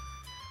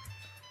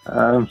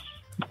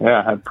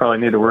 Yeah, I probably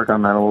need to work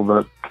on that a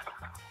little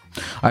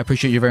bit. I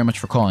appreciate you very much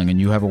for calling,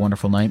 and you have a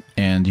wonderful night,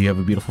 and you have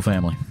a beautiful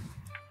family.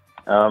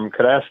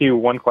 Could I ask you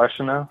one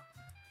question now?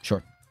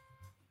 Sure.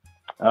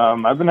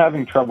 I've been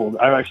having trouble.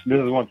 This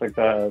is one like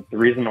the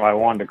reason why I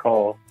wanted to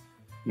call.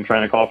 I'm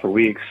trying to call for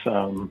weeks.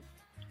 So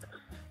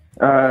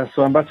I'm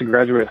about to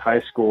graduate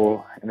high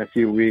school in a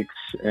few weeks,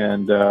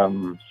 and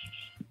I'm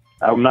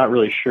not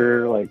really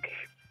sure like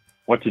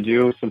what to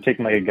do. So I'm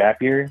taking like a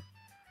gap year.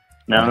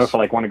 And I don't know if I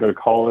like want to go to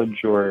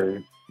college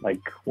or like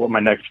what my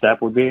next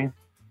step would be.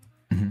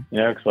 Mm-hmm.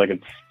 Because like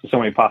it's so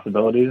many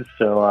possibilities.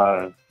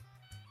 So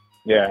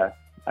yeah,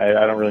 I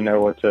don't really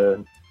know what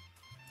to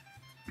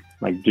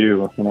like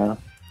do.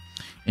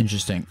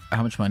 Interesting.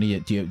 How much money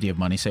do you have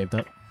money saved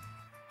up?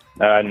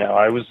 No,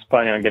 I was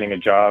planning on getting a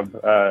job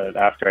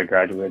after I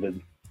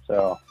graduated.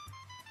 So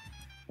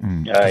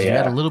If you yeah.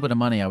 had a little bit of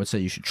money, I would say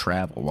you should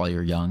travel while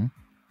you're young.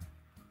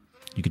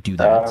 You could do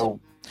that.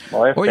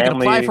 Well, I have Or you could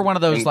apply family for one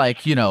of those,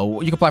 like, you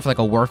could apply for like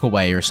a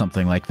workaway or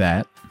something like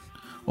that.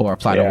 Or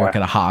apply to work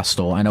at a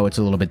hostel. I know it's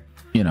a little bit,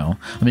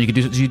 you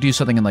could do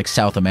something in like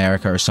South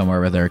America or somewhere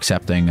where they're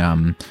accepting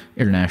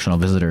international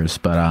visitors.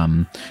 But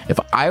if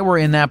I were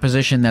in that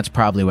position, that's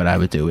probably what I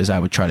would do, is I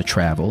would try to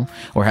travel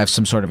or have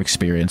some sort of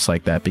experience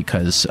like that,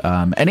 because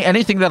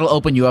anything that'll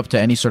open you up to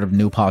any sort of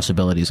new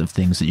possibilities of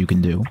things that you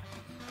can do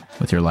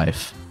with your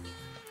life.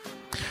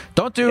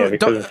 Don't do.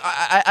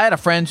 I had a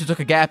friend who took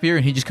a gap year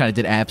and he just kind of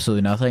did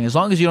absolutely nothing. As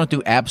long as you don't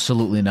do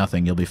absolutely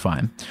nothing, you'll be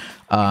fine.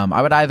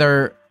 I would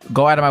either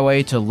go out of my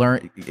way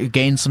to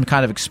gain some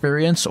kind of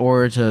experience,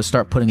 or to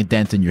start putting a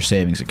dent in your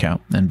savings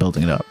account and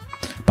building it up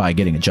by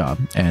getting a job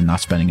and not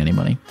spending any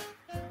money.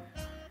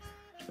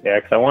 Yeah,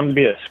 because I wanted to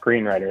be a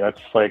screenwriter.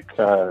 That's like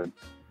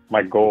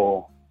my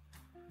goal,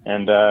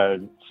 and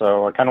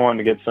so I kind of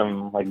wanted to get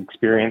some like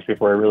experience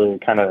before I really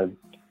kind of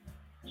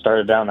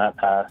started down that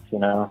path.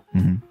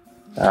 Mm-hmm.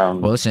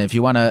 Well, listen, if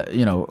you want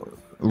to,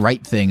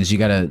 write things, you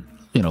got to,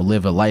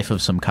 live a life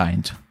of some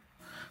kind.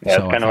 Yeah,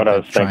 that's kind of what I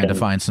was trying thinking. to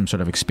find some sort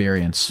of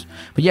experience.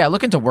 But yeah,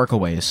 look into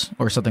Workaways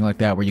or something like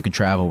that where you can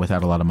travel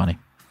without a lot of money.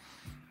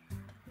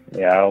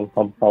 Yeah,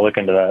 I'll look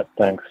into that.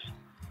 Thanks.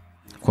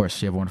 Of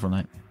course. You have a wonderful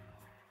night.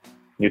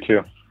 You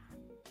too.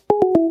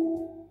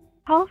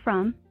 Call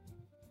from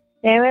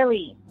Sarah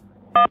Lee.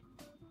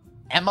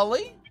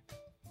 Emily?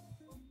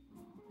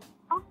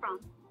 Call from.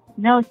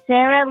 No,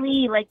 Sarah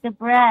Lee, like the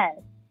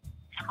bread.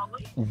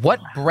 What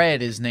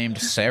bread is named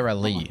Sarah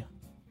Lee?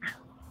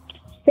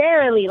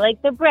 Sarah Lee,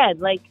 like the bread,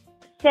 like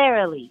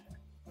Sarah Lee.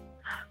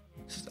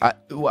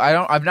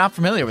 I'm not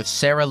familiar with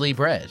Sarah Lee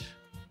bread.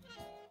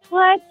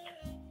 What?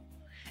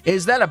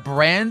 Is that a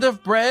brand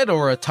of bread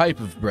or a type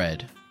of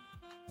bread?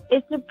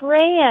 It's a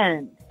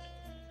brand.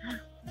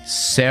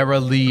 Sarah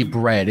Lee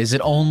bread. Is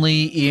it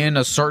only in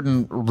a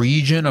certain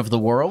region of the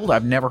world?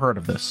 I've never heard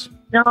of this.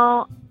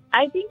 No,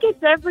 I think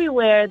it's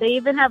everywhere. They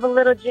even have a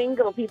little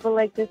jingle. People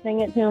like to sing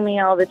it to me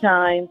all the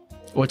time.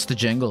 What's the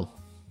jingle?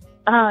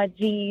 Oh,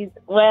 geez.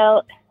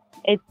 Well,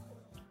 it's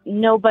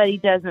nobody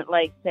doesn't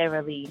like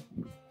Sarah Lee.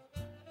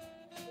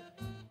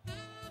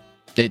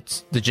 The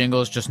jingle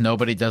is just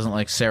nobody doesn't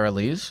like Sarah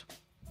Lee's?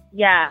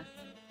 Yeah.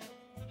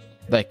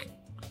 Like,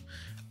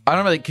 I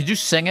don't really. Could you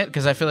sing it?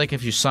 Because I feel like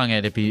if you sung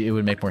it, it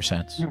would make more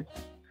sense.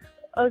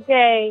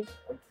 Okay.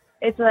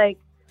 It's like,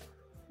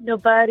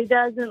 nobody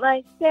doesn't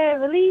like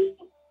Sarah Lee.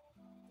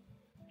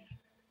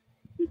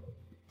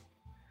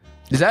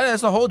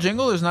 That's the whole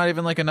jingle? There's not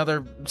even like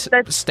another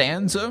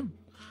stanza?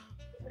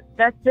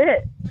 That's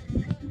it.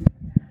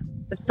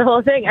 That's the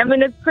whole thing. I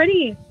mean, it's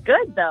pretty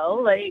good,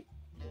 though. Like,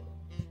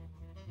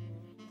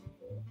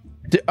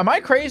 am I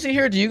crazy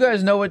here? Do you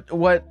guys know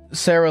what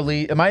Sarah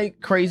Lee... Am I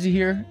crazy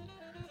here?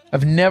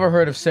 I've never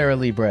heard of Sarah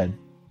Lee bread.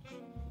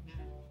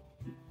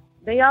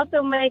 they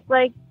also make,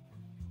 like,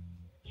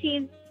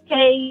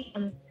 cheesecake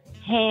and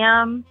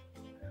ham.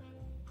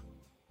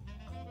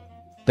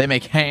 They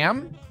make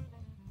ham?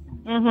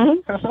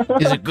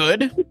 Mm-hmm. Is it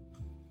good?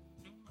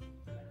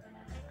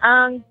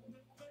 I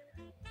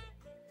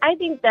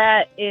think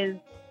that is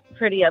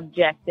pretty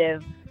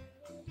objective.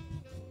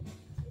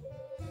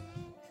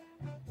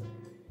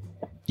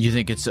 You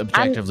think it's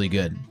objectively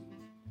good?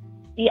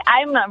 Yeah,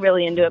 I'm not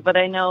really into it, but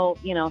I know,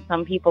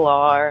 some people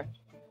are.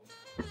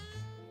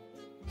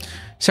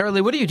 Sarah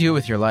Lee, what do you do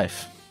with your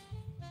life?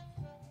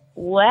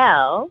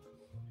 Well,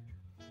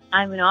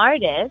 I'm an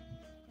artist,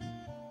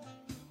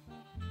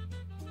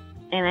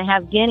 and I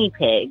have guinea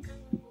pigs.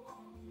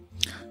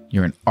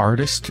 You're an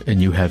artist,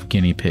 and you have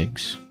guinea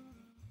pigs.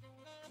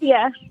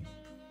 Yeah.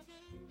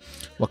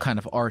 What kind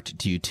of art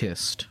do you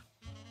tist?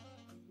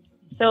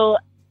 So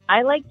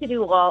I like to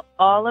do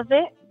all of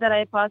it that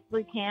I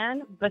possibly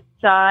can,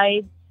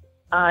 besides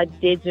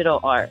digital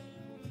art.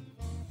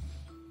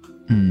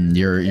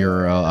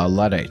 You're a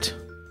Luddite.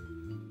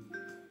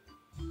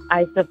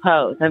 I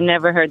suppose. I've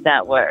never heard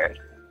that word.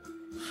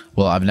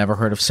 Well, I've never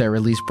heard of Sarah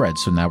Lee's bread,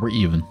 so now we're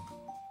even.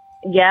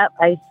 Yep,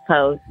 I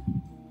suppose.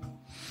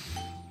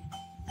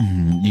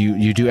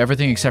 You do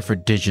everything except for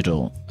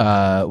digital.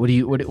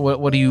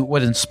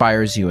 What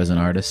inspires you as an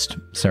artist,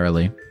 Sarah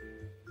Lee?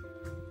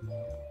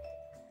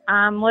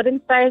 What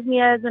inspires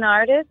me as an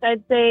artist?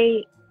 I'd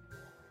say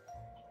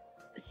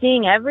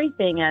seeing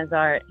everything as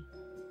art.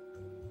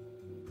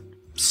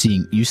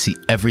 You see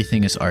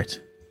everything as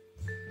art.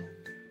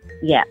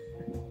 Yeah.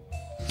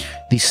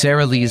 The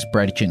Sarah Lee's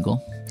bread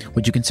jingle.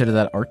 Would you consider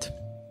that art?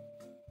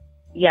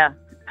 Yeah,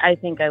 I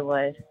think I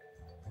would.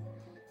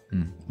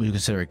 Would you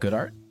consider it good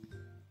art?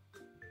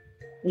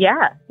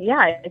 Yeah.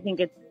 I think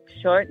it's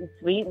short and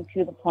sweet and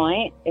to the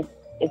point. It's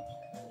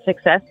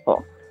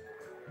successful.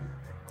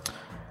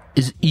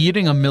 Is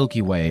eating a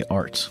Milky Way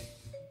art?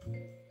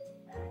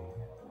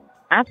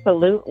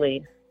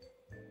 Absolutely.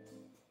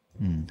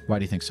 Why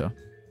do you think so?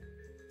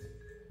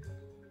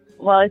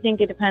 Well, I think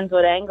it depends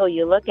what angle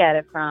you look at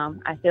it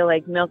from. I feel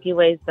like Milky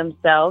Ways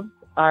themselves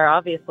are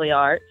obviously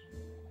art.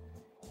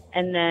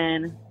 And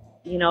then,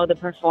 the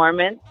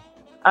performance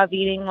of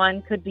eating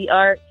one could be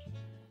art.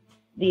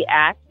 The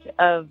act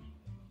of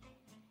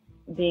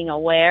being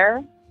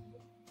aware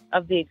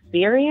of the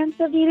experience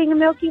of eating a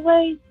Milky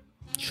Way.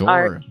 Sure.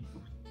 Art.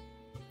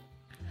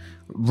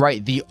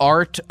 Right, the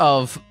art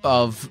of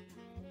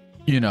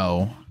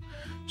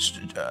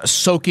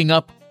soaking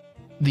up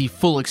the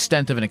full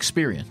extent of an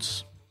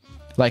experience.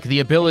 Like the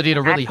ability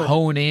to really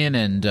hone in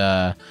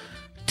and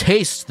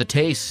taste the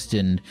taste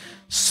and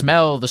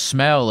smell the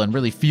smell and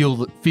really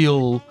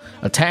feel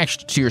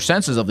attached to your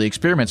senses of the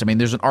experience. I mean,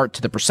 there's an art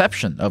to the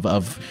perception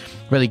of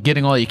really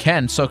getting all you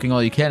can, soaking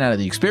all you can out of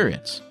the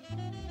experience.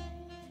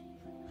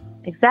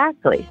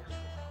 Exactly.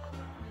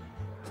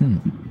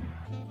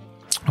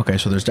 Okay,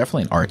 so there's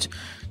definitely an art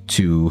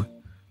to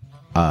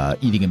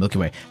eating a Milky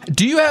Way.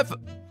 Do you have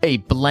a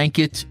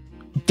blanket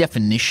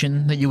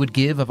definition that you would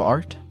give of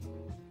art?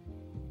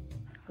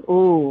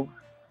 Ooh.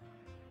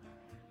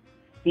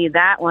 See,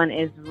 that one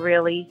is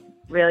really,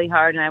 really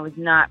hard, and I was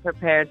not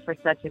prepared for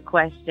such a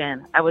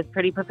question. I was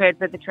pretty prepared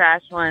for the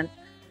trash one.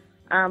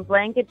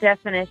 Blanket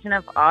definition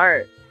of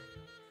art.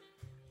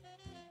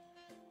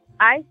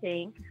 I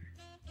think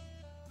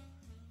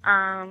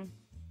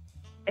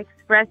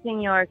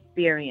expressing your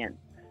experience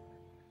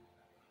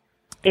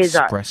is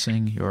art.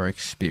 Expressing your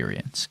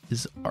experience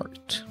is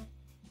art.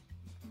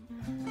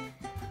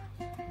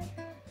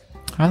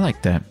 I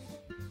like that.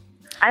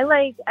 I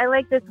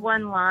like this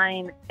one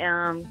line.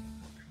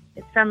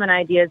 It's from an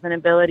Ideas and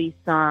Abilities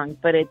song,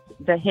 but it's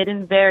the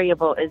hidden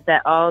variable is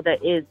that all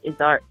that is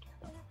art.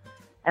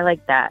 I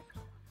like that.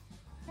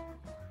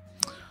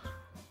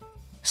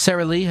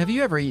 Sarah Lee, have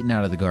you ever eaten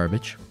out of the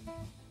garbage?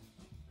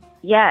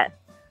 Yes.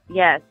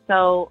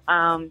 So,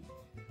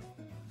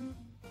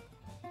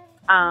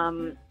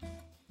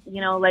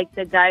 like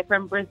the guy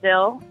from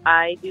Brazil,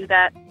 I do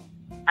that.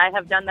 I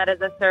have done that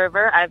as a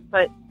server. I've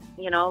put,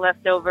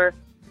 leftover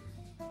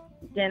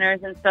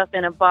dinners and stuff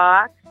in a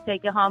box,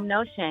 take it home,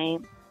 no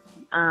shame.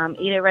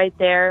 Eat it right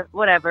there,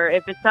 whatever.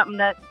 If it's something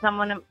that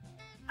someone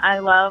I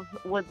love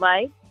would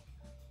like,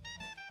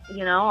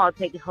 I'll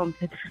take it home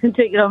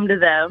to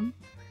them.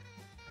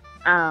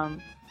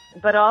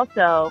 But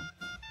also,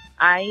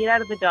 I eat out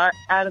of the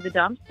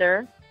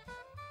dumpster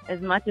as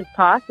much as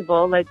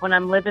possible. Like when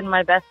I'm living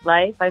my best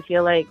life, I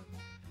feel like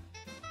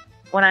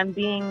when I'm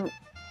being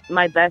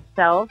my best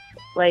self,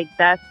 like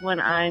that's when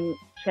I'm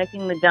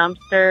checking the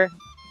dumpster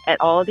at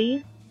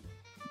Aldi's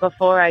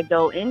before I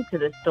go into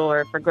the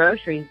store for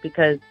groceries,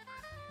 because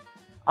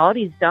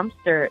Aldi's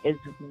dumpster is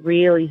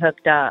really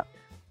hooked up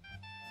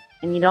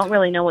and you don't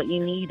really know what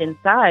you need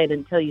inside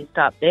until you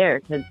stop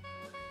there, because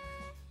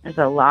there's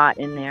a lot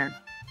in there.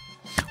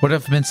 What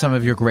have been some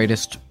of your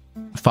greatest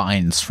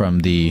finds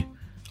from the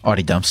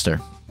Aldi dumpster?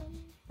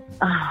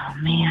 Oh,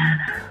 man.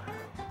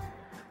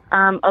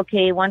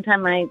 Okay, one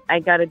time I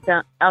got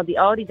the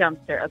Aldi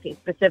dumpster, okay,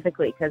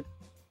 specifically, because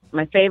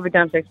my favorite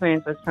dumpster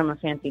experience was from a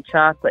fancy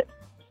chocolate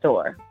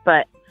store.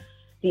 But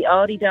the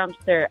Aldi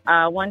dumpster,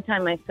 one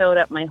time I filled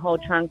up my whole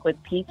trunk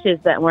with peaches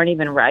that weren't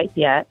even ripe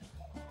yet.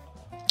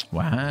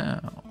 Wow.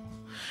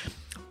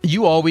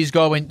 You always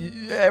go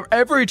in,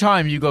 every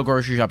time you go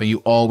grocery shopping, you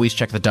always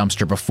check the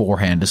dumpster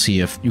beforehand to see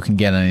if you can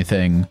get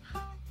anything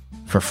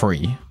for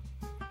free.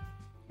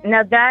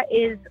 Now, that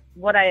is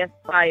what I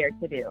aspire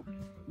to do.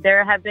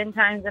 There have been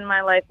times in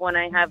my life when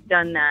I have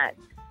done that.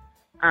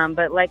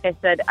 But like I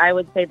said, I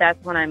would say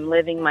that's when I'm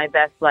living my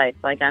best life.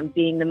 Like I'm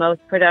being the most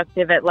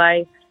productive at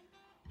life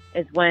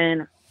is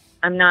when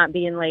I'm not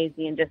being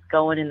lazy and just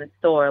going in the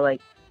store.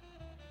 Like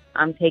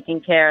I'm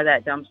taking care of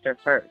that dumpster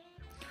first.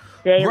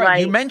 Daylight, right,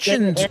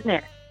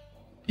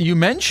 you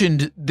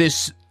mentioned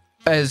this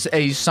as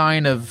a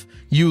sign of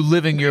you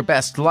living your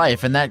best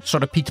life, and that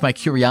sort of piqued my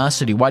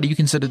curiosity. Why do you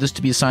consider this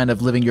to be a sign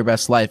of living your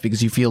best life?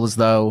 Because you feel as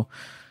though,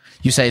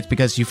 you say it's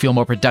because you feel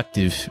more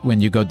productive when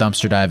you go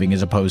dumpster diving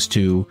as opposed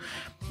to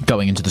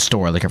going into the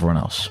store like everyone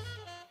else.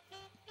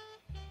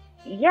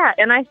 Yeah,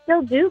 and I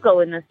still do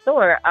go in the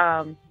store.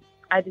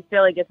 I just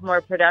feel like it's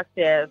more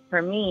productive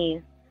for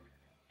me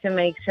to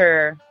make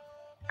sure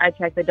I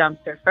check the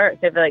dumpster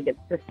first. I feel like it's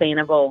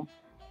sustainable.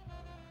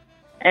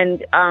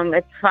 And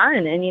it's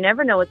fun, and you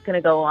never know what's going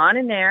to go on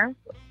in there.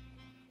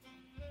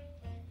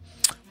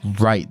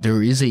 Right.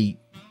 There is a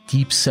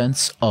deep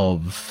sense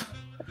of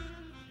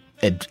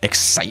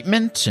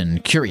excitement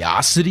and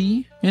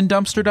curiosity in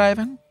dumpster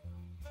diving.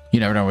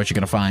 You never know what you're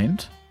going to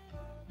find.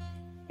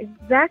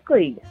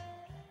 Exactly.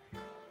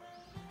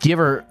 Do you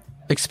ever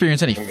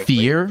experience any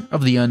fear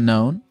of the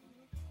unknown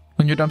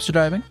when you're dumpster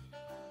diving?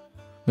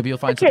 Maybe you'll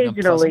find something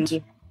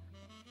unpleasant.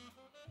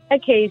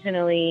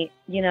 Occasionally,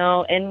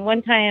 and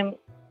one time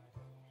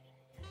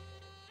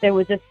there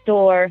was a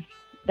store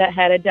that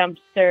had a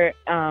dumpster,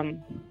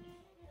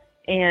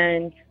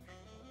 and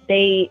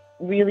they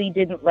really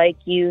didn't like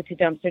you to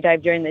dumpster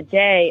dive during the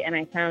day, and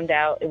I found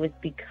out it was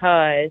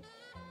because,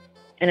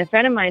 and a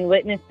friend of mine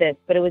witnessed this,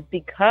 but it was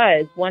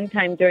because one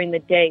time during the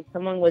day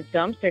someone was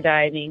dumpster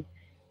diving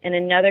and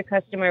another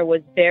customer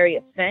was very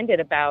offended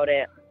about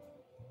it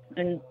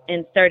and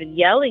started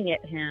yelling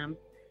at him.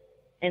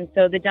 And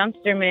so the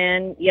dumpster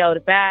man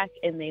yelled back,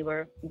 and they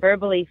were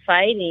verbally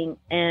fighting.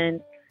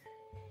 And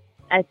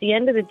at the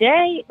end of the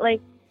day, like,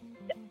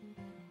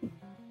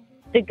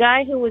 the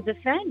guy who was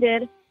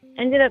offended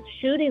ended up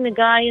shooting the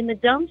guy in the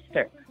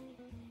dumpster.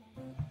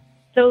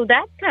 So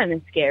that's kind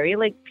of scary.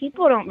 Like,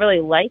 people don't really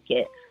like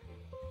it.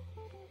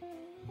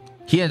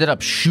 He ended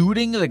up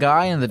shooting the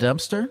guy in the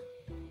dumpster?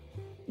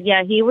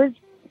 Yeah, he was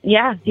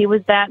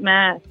that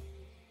mad.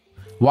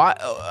 Why?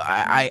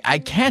 I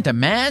can't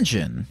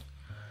imagine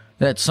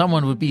that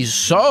someone would be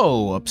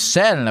so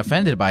upset and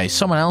offended by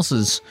someone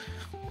else's,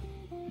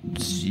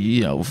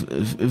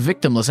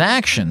 victimless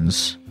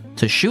actions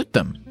to shoot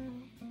them.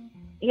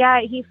 Yeah,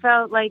 he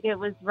felt like it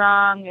was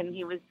wrong and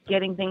he was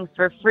getting things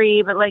for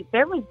free, but like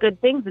there was good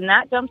things in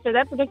that dumpster,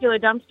 that particular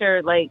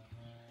dumpster. Like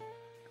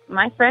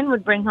my friend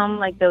would bring home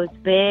like those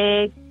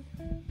big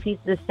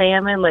pieces of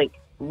salmon, like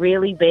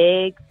really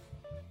big,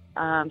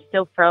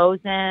 still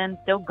frozen,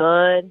 still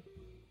good.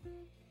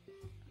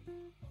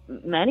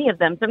 Many of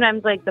them.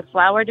 Sometimes like the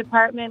flower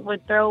department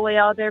would throw away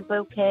all their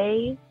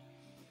bouquets.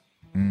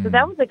 So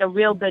that was like a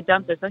real good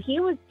dumpster. So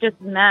he was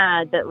just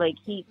mad that like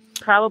he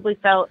probably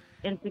felt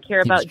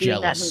insecure about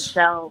doing that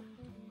himself.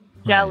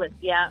 Jealous,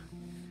 yeah.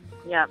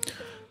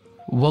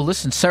 Well,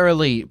 listen, Sarah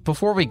Lee,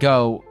 before we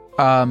go,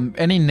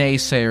 any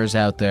naysayers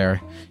out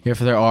there, if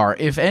there are,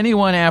 if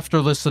anyone after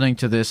listening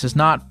to this is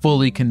not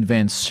fully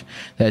convinced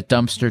that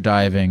dumpster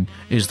diving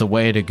is the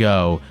way to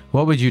go,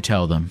 what would you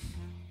tell them?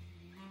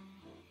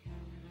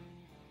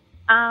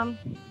 I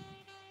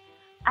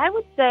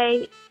would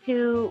say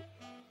to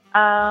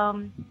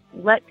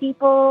let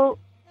people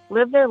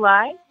live their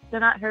lives. They're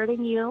not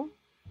hurting you.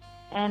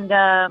 And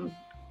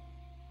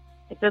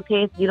it's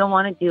okay if you don't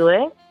want to do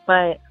it,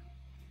 but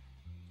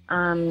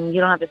you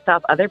don't have to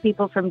stop other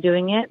people from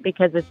doing it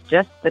because it's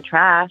just the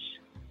trash.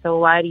 So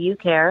why do you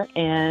care?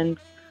 And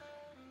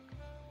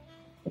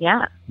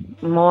yeah,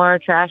 more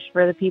trash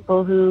for the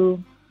people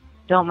who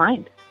don't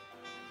mind.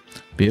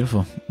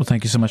 Beautiful. Well,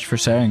 thank you so much for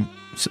sharing.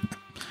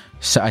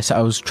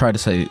 I was trying to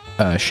say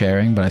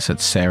sharing, but I said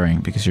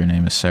Saring because your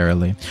name is Sarah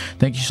Lee.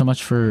 Thank you so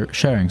much for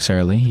sharing,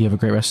 Sarah Lee. You have a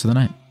great rest of the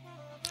night.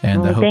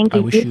 And I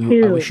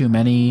wish you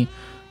many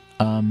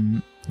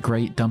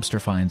great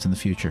dumpster finds in the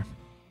future.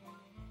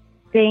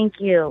 Thank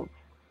you.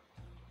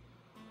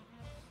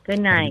 Good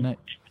night. Good night.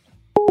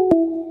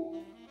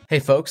 Hey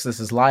folks, this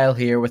is Lyle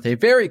here with a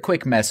very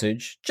quick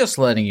message, just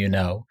letting you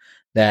know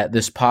that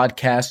this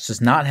podcast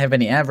does not have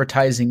any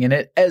advertising in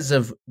it as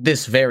of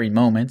this very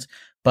moment,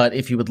 but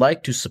if you would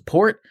like to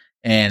support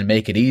and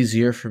make it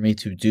easier for me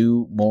to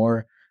do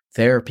more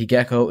Therapy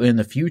Gecko in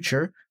the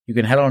future, you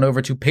can head on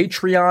over to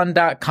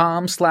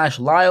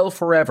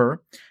patreon.com/LyleForever,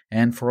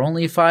 and for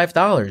only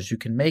 $5, you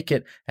can make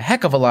it a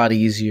heck of a lot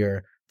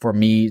easier for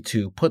me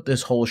to put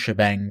this whole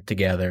shebang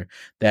together.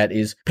 That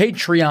is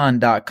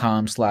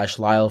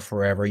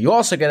patreon.com/LyleForever. You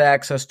also get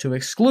access to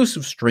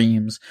exclusive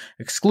streams,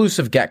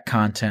 exclusive Gek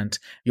content.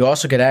 You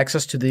also get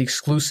access to the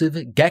exclusive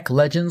Gek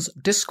Legends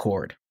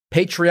Discord.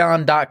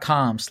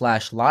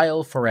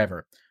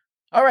 Patreon.com/LyleForever.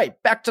 All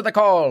right, back to the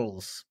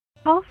calls.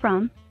 Call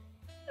from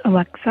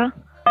Alexa.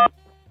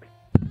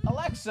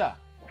 Alexa.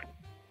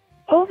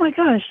 Oh my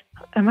gosh,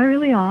 am I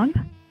really on?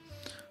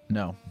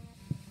 No.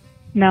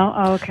 No.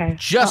 Oh, okay.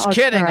 Just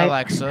kidding, right.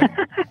 Alexa.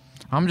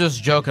 I'm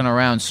just joking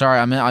around. Sorry,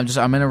 I'm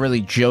in a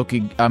really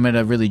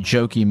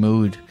jokey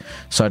mood.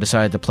 So I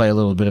decided to play a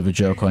little bit of a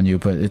joke on you,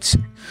 but it's,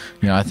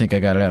 I think I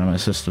got it out of my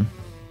system.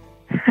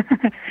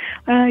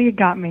 You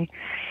got me.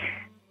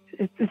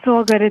 It's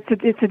all good.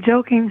 It's a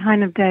joking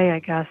kind of day, I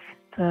guess.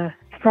 It's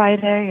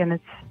Friday and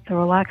it's a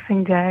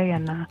relaxing day,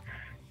 and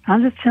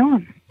I'm just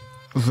chilling.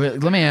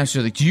 Let me ask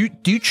you: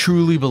 do you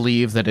truly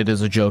believe that it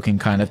is a joking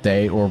kind of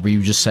day, or were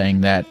you just saying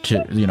that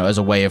to as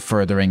a way of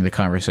furthering the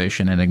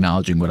conversation and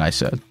acknowledging what I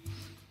said?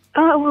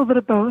 A little bit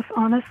of both,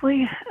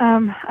 honestly.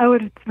 I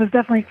was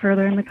definitely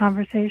furthering the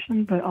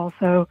conversation, but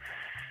also,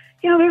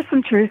 there's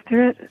some truth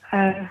to it.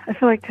 I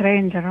feel like today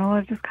in general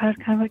is just kind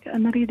of like a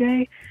nutty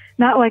day.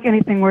 Not like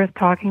anything worth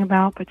talking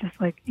about, but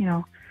just like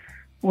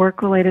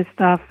work-related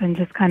stuff, and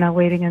just kind of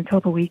waiting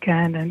until the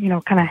weekend, and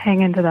kind of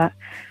hang into that.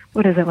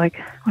 What is it like?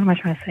 What am I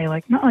trying to say?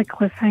 Like, not like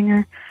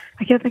cliffhanger.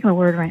 I can't think of the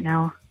word right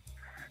now.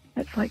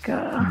 It's like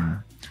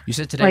You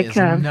said today is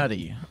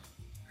nutty.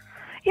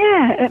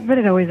 Yeah, but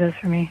it always is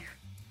for me.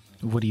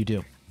 What do you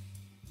do?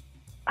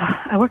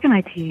 I work in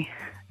IT.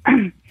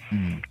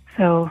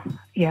 So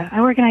yeah,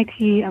 I work in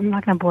IT. I'm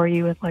not going to bore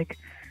you with like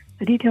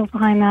the details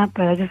behind that,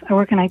 but I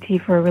work in IT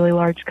for a really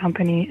large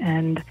company,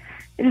 and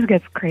it just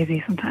gets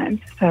crazy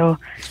sometimes. So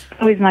it's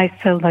always nice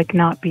to like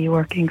not be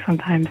working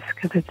sometimes,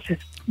 because it's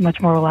just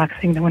much more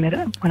relaxing than when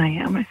I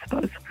am, I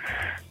suppose.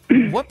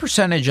 What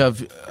percentage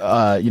of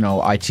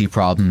IT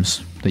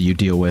problems that you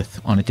deal with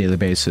on a daily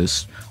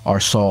basis are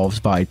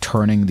solved by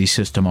turning the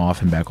system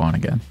off and back on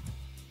again?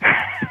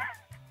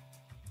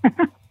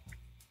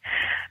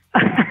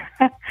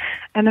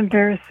 An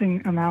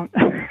embarrassing amount.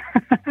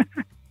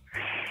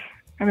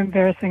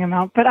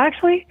 But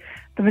actually,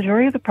 the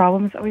majority of the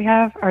problems that we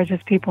have are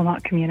just people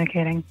not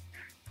communicating.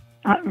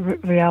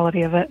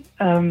 Reality of it.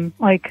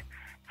 Like,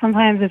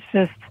 sometimes it's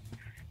just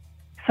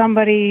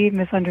somebody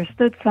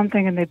misunderstood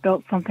something and they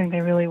built something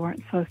they really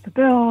weren't supposed to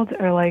build,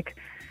 or like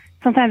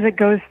sometimes it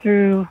goes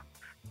through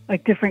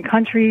like different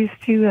countries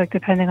too, like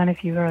depending on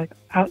if you are like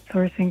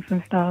outsourcing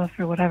some stuff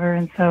or whatever,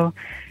 and so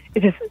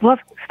it just stuff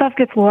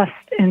gets lost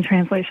in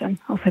translation.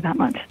 I'll say that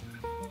much.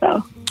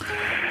 So,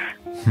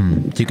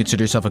 do you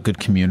consider yourself a good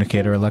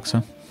communicator,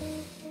 Alexa?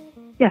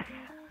 Yes,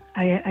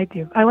 I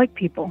do. I like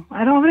people.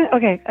 I don't.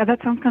 Okay,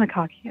 that sounds kind of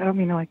cocky. I don't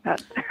mean it like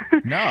that.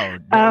 No.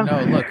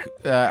 Look,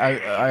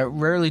 I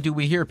rarely do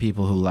we hear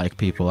people who like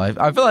people.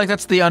 I feel like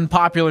that's the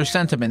unpopular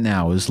sentiment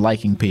now, is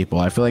liking people.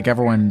 I feel like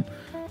everyone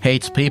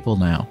hates people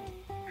now.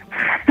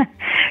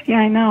 Yeah,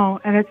 I know,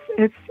 and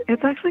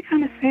it's actually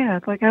kind of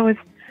sad. Like I was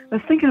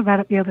thinking about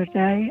it the other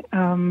day,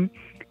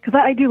 because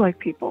I do like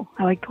people.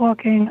 I like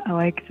talking. I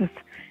like just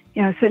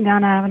sitting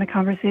down and having a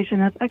conversation.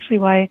 That's actually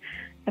why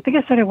I think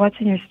I started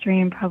watching your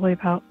stream probably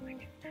about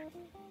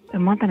a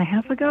month and a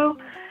half ago,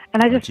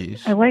 and I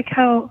like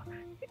how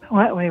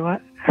what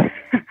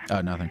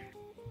Oh, nothing.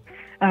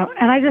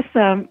 And I just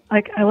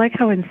I like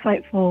how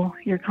insightful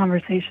your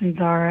conversations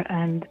are,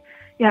 and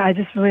yeah, I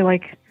just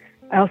really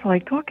I also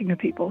like talking to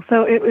people.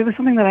 So it was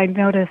something that I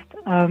noticed,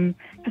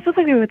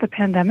 specifically with the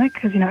pandemic,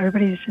 because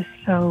everybody's just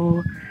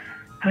so,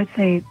 I would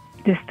say,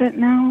 distant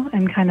now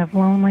and kind of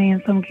lonely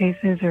in some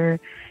cases, or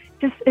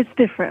just it's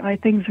different.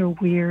 Like things are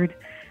weird,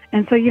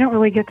 and so you don't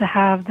really get to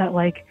have that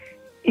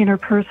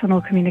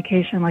interpersonal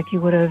communication like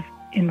you would have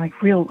in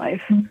real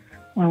life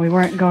when we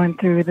weren't going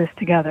through this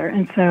together.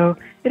 And so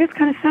it is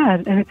kind of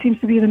sad, and it seems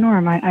to be the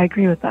norm. I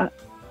agree with that.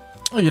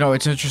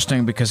 It's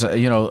interesting because,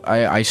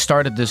 I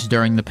started this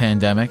during the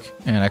pandemic,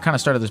 and I kind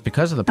of started this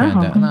because of the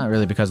pandemic. Not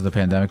really because of the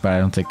pandemic, but I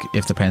don't think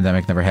if the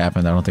pandemic never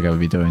happened, I don't think I would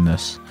be doing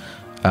this.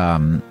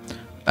 And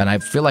I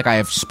feel like I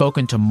have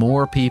spoken to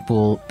more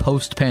people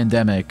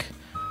post-pandemic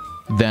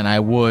than I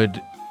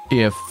would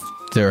if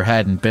there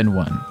hadn't been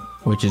one,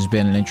 which has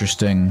been an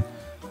interesting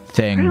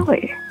thing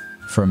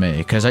for me.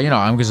 Because,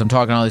 I'm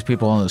talking to all these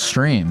people on the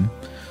stream,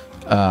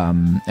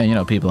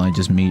 and, people I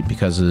just meet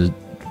because of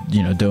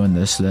doing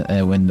this.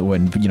 And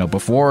when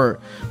before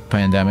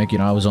pandemic,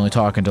 I was only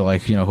talking to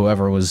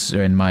whoever was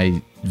in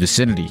my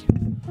vicinity.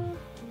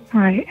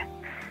 Right.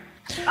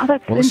 Oh,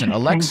 that's well. Listen,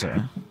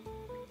 Alexa.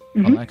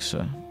 Mm-hmm.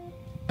 Alexa,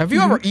 have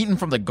you ever eaten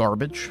from the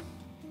garbage?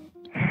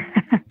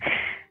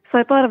 So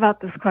I thought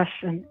about this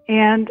question,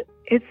 and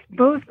it's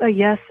both a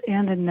yes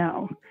and a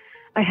no.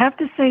 I have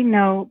to say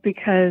no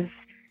because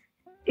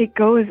it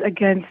goes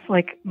against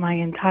my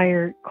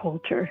entire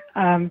culture.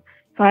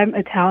 So I'm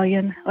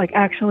Italian,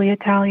 actually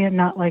Italian,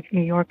 not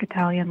New York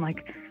Italian,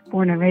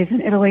 born and raised in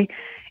Italy.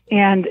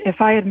 And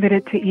if I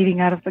admitted to eating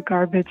out of the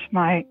garbage,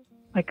 my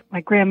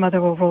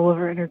grandmother will roll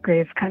over in her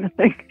grave, kind of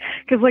thing.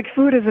 Because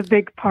food is a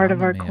big part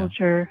of our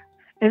culture.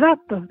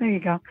 Esatto, there you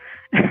go.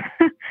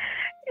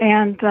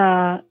 And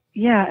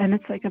and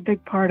it's a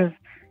big part of,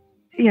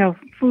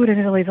 food in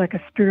Italy is a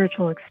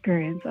spiritual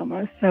experience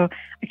almost. So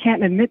I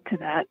can't admit to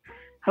that.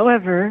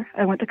 However,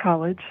 I went to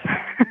college.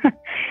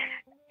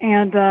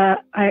 And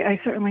I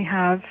certainly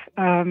have,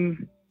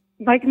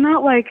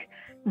 not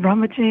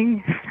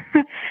rummaging,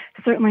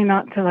 certainly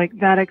not to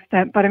that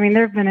extent. But I mean,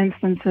 there have been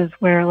instances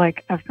where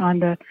I've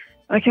gone to,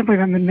 I can't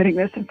believe I'm admitting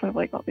this in front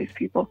of all these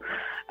people.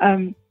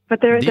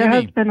 But there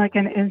has been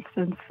an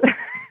instance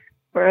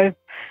where I've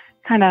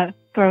kind of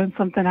thrown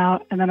something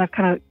out, and then I've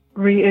kind of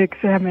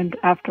re-examined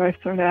after I've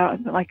thrown it out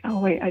and been oh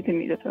wait, I didn't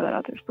need to throw that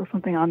out. There's still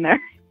something on there.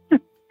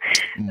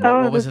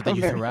 What was it that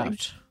you threw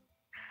out?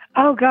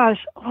 Oh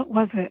gosh, what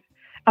was it?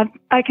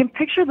 I can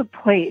picture the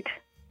plate.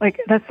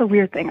 That's the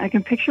weird thing. I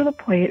can picture the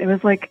plate. It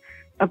was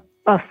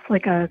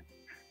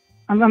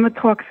I'm going to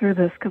talk through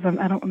this because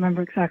I don't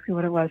remember exactly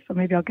what it was, so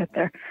maybe I'll get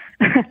there.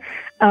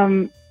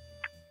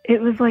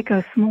 It was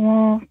a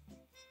small,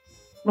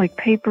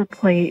 paper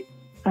plate,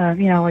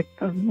 the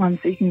ones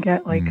that you can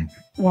get,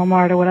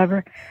 Walmart or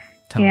whatever.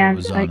 Tell me what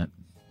was on it.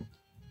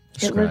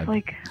 Describe. It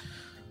was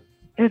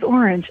it was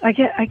orange. I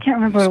can't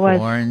remember what it was.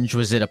 Orange.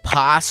 Was it a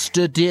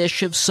pasta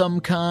dish of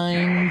some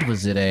kind?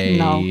 Was it a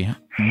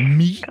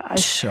meat?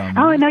 Gosh.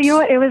 Oh no, you know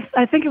what? It was.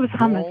 I think it was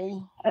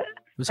hummus.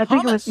 I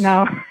think it was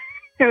no.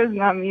 It was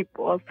not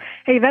meatballs.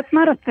 Hey, that's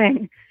not a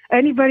thing.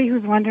 Anybody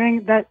who's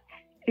wondering that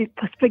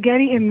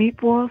spaghetti and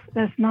meatballs,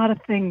 that's not a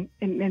thing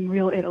in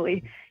real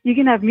Italy. You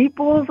can have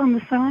meatballs on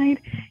the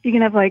side. You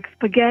can have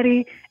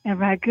spaghetti and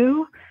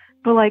ragu,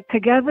 but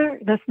together,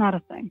 that's not a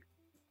thing.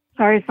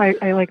 Sorry if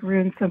I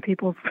ruined some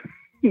people's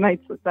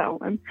nights with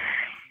that one.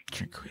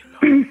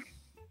 Tranquilo.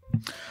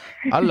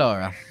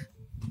 Allora.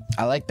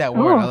 I like that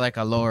word. I like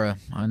allora.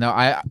 I know.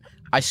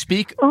 I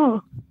speak.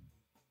 Oh.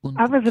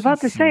 I was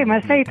about to say,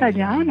 ma sei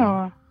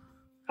italiano?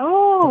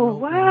 Oh,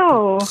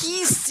 wow.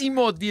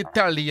 Pochissimo di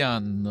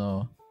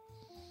italiano.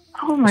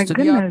 Oh my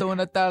goodness. Ho studiato in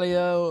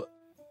Italia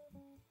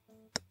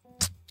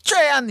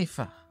 3 anni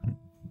fa.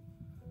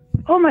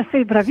 Oh, ma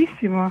sei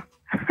bravissimo.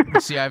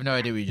 See, I have no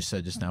idea what you just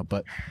said just now,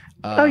 but...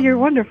 oh, you're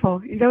wonderful.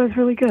 That was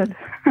really good.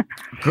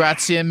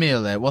 Grazie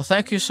mille. Well,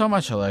 thank you so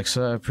much,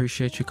 Alexa. I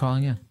appreciate you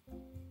calling in.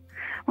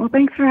 Well,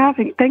 thanks for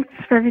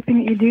everything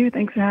that you do.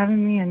 Thanks for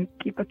having me, and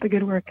keep up the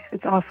good work.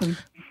 It's awesome.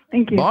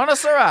 Thank you. Buona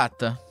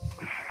serata.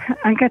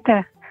 Anche a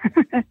te.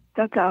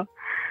 Ciao, ciao.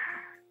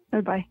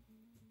 Bye-bye.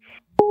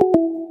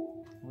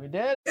 We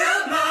did.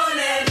 Good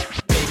morning.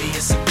 Baby,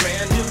 it's a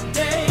brand new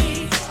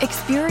day.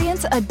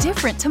 Experience a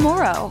different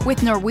tomorrow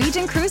with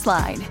Norwegian Cruise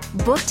Line.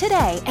 Book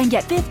today and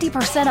get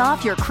 50%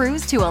 off your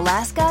cruise to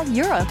Alaska,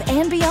 Europe,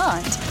 and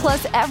beyond.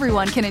 Plus,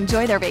 everyone can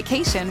enjoy their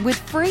vacation with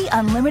free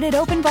unlimited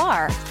open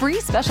bar,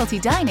 free specialty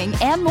dining,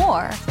 and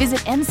more. Visit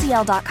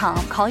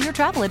ncl.com, call your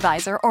travel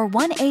advisor, or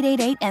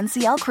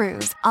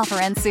 1-888-NCL-CRUISE. Offer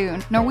ends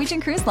soon.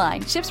 Norwegian Cruise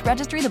Line. Ships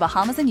registry the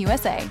Bahamas and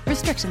USA.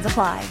 Restrictions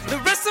apply. The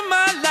rest of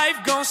my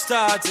life gon'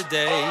 start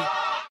today.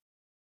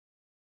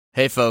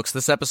 Hey folks,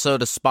 this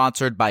episode is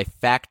sponsored by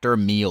Factor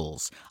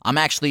Meals. I'm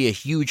actually a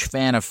huge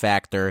fan of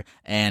Factor,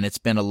 and it's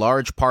been a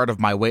large part of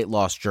my weight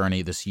loss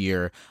journey this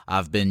year.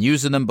 I've been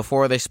using them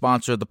before they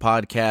sponsored the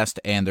podcast,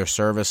 and their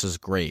service is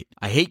great.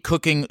 I hate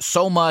cooking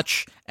so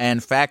much,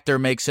 and Factor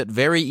makes it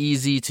very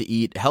easy to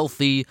eat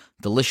healthy,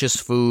 delicious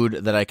food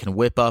that I can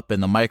whip up in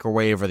the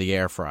microwave or the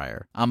air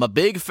fryer. I'm a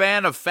big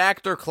fan of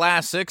Factor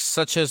classics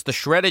such as the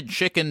shredded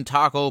chicken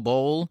taco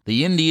bowl,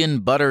 the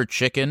Indian butter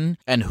chicken,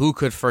 and who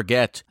could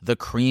forget the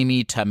creamy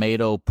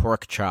tomato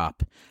pork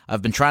chop.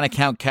 I've been trying to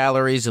count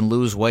calories and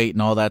lose weight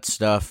and all that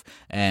stuff,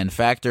 and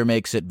Factor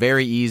makes it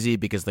very easy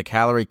because the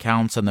calorie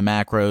counts and the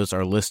macros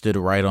are listed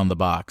right on the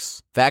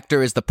box.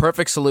 Factor is the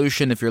perfect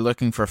solution if you're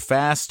looking for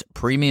fast,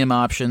 premium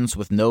options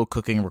with no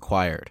cooking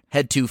required.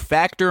 Head to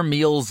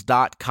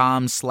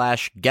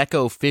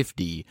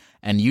factormeals.com/gecko50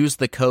 and use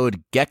the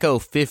code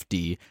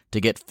GECKO50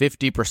 to get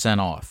 50%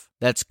 off.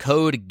 That's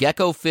code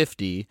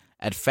GECKO50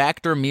 at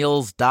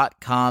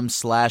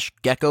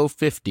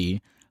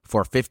factormeals.com/gecko50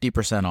 for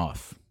 50%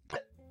 off.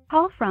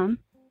 Call from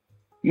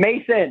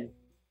Mason.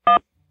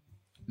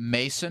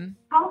 Mason?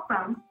 Call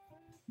from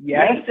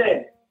Yes.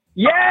 Mason.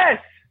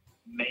 Yes.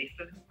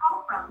 Mason.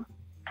 Call from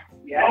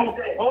Yes.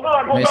 Hold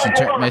on.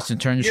 Mason,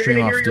 turn your You're stream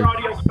gonna off, hear dude. your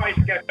audio spice,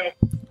 Gecko.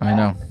 I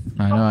know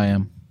I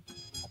am.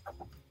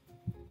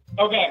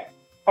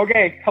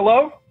 Okay.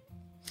 Hello.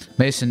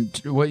 Mason,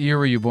 what year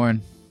were you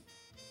born?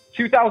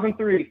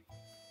 2003.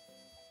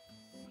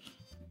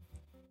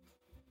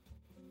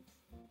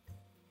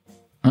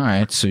 All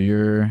right, so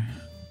you're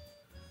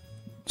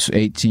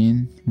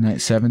 18,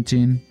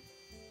 17.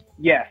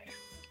 Yes.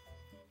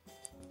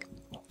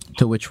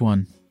 To which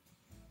one?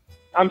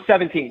 I'm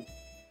 17.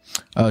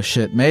 Oh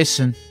shit,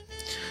 Mason,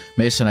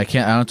 I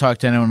don't talk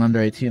to anyone under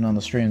 18 on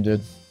the stream,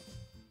 dude.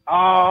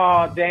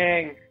 Oh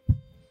dang.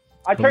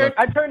 I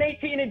turned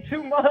 18 in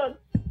 2 months.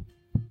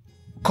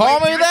 Call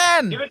me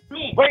then. Give it to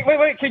me.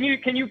 Wait. Can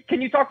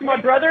you talk to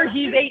my brother?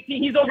 He's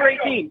 18. He's over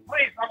 18.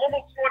 Please, I'm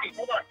almost 20.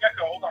 Hold on,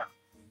 Gecko. Hold on.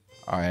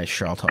 All right,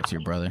 sure, I'll talk to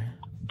your brother.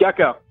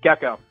 Gecko,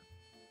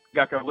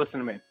 listen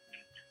to me.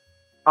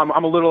 I'm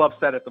a little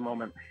upset at the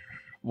moment.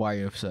 Why are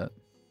you upset?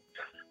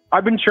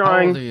 I've been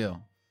trying. How old are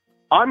you?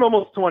 I'm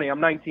almost 20.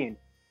 I'm 19.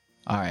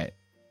 All right.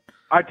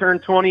 I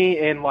turned 20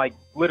 in like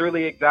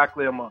literally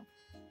exactly a month.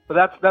 So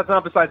that's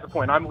not besides the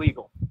point. I'm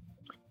legal.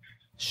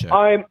 Sure.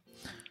 I've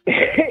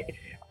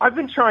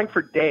been trying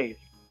for days.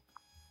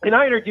 And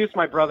I introduced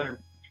my brother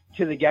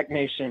to the Gek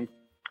Nation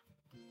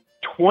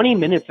 20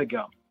 minutes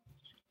ago.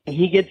 And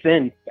he gets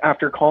in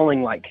after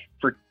calling like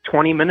for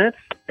 20 minutes.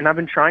 And I've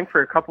been trying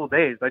for a couple of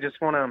days. I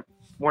just want to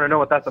know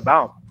what that's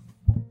about.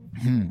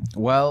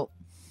 Well,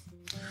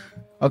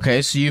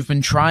 okay, so you've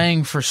been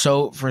trying for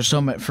so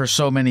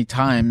many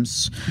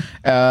times,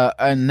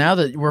 and now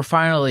that we're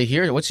finally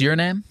here, what's your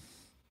name?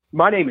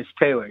 My name is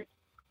Taylor.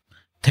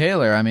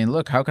 Taylor, I mean,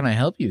 look, how can I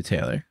help you,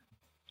 Taylor?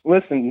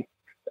 Listen,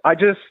 I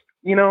just,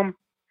 I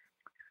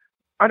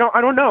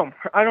don't know.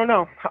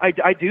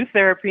 I do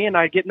therapy and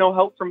I get no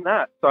help from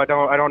that. So I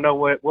don't know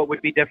what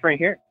would be different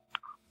here.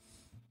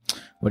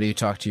 What do you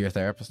talk to your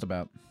therapist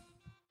about?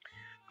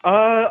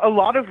 A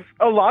lot of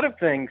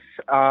things.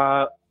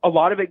 A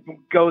lot of it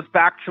goes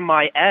back to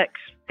my ex,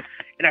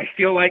 and I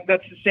feel like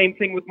that's the same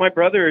thing with my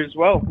brother as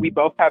well. We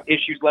both have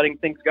issues letting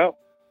things go.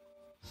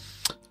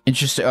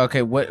 Interesting.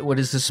 Okay, what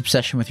is this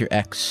obsession with your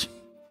ex?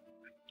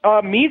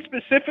 Me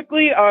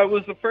specifically,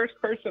 was the first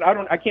person.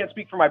 I can't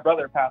speak for my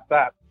brother past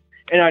that,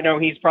 and I know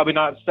he's probably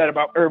not upset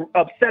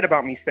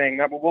about me saying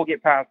that, but we'll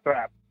get past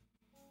that.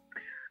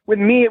 With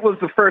me, it was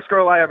the first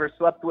girl I ever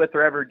slept with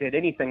or ever did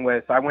anything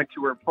with. I went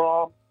to her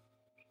prom.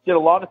 Did a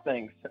lot of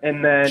things.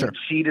 And then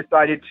She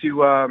decided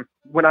to,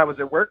 when I was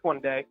at work one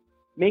day,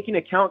 make an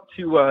account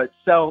to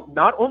sell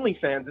not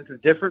OnlyFans. This is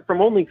different from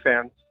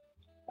OnlyFans.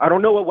 I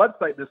don't know what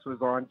website this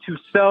was on, to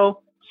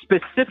sell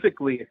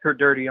specifically her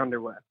dirty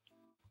underwear.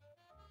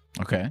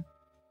 Okay.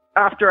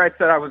 After I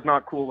said I was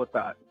not cool with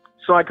that.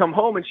 So I come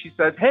home and she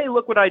says, hey,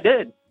 look what I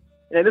did.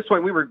 And at this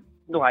point we were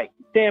like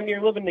damn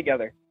near living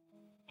together.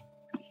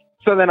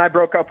 So then I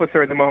broke up with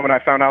her the moment I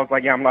found out. I was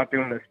like, yeah, I'm not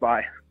doing this.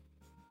 Bye.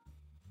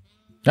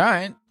 All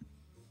right.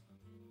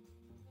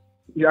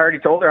 I already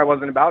told her I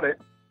wasn't about it.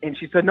 And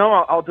she said, no,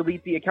 I'll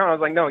delete the account. I was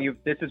like, no,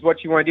 this is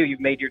what you want to do. You've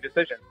made your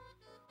decision.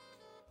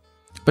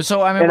 But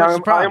so, I mean, what's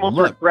the problem? I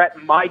almost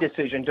regret my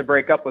decision to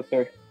break up with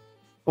her.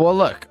 Well,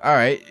 look, all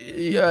right.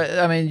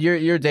 I mean,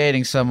 you're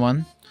dating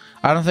someone.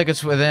 I don't think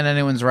it's within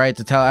anyone's right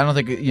to tell. I don't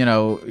think,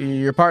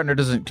 your partner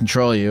doesn't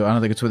control you. I don't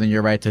think it's within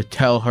your right to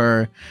tell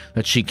her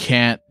that she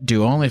can't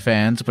do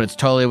OnlyFans, but it's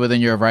totally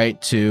within your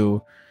right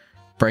to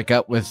break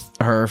up with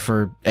her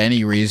for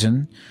any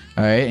reason,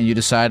 all right, and you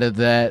decided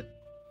that,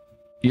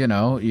 you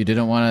know, you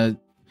didn't want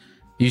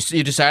to,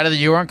 you decided that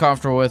you weren't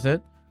comfortable with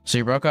it, so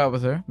you broke up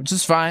with her, which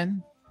is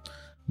fine.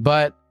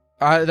 But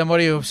then what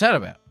are you upset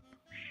about?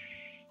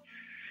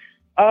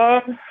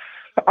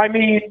 I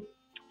mean,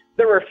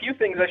 there were a few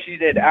things that she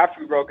did after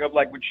we broke up,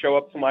 like would show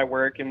up to my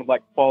work and would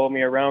like follow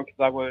me around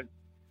because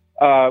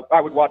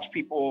I would watch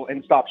people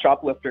and stop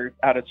shoplifters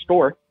at a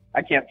store.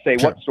 I can't say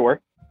what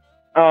store.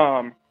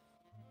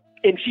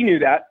 And she knew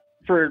that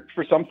for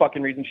some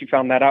fucking reason. She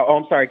found that out. Oh,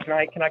 I'm sorry. Can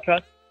I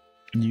cuss?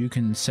 You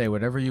can say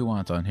whatever you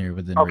want on here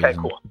within reason. Okay,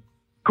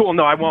 cool.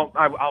 No, I won't.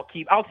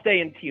 I'll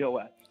stay in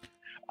TOS.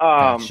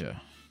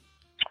 Gotcha.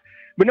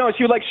 But no,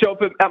 she would like show up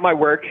at my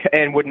work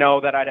and would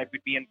know that I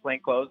would be in plain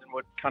clothes and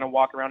would kind of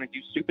walk around and do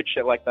stupid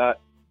shit like that.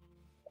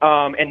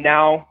 And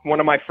now one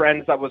of my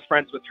friends that was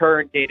friends with her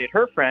and dated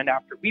her friend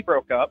after we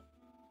broke up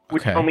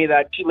would tell me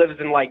that she lives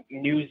in like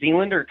New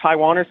Zealand or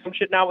Taiwan or some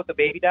shit now with a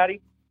baby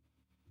daddy.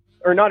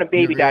 Or not a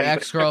baby daddy. Your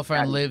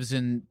ex-girlfriend lives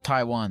in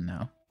Taiwan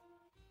now.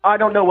 I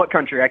don't know what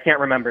country. I can't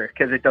remember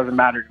because it doesn't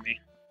matter to me.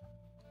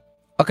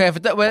 Okay, if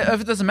it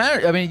doesn't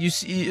matter, I mean,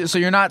 so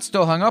you're not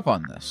still hung up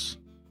on this.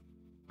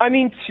 I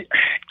mean,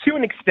 to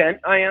an extent,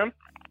 I am.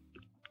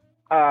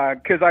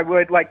 Because I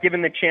would, like,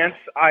 given the chance,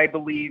 I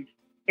believe,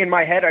 in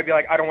my head, I'd be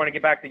like, I don't want to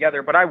get back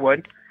together, but I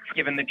would,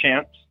 given the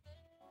chance.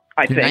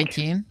 You're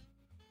 19?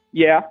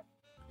 Yeah. Are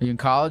you in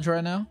college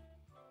right now?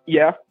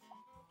 Yeah.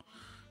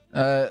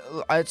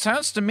 It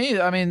sounds to me,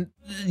 I mean,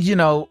 you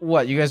know,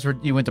 what, you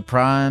went to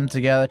prom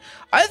together?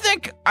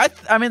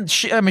 I mean,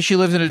 she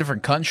lives in a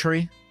different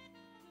country.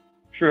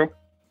 True.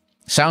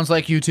 Sounds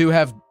like you two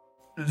have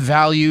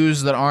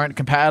values that aren't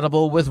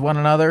compatible with one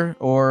another,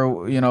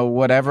 or, you know,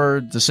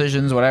 whatever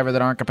that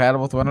aren't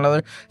compatible with one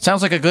another.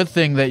 Sounds like a good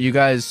thing that you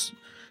guys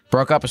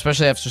broke up,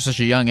 especially after such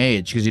a young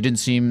age, because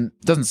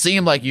doesn't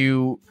seem like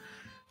you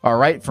are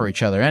right for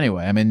each other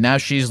anyway. I mean, now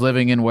she's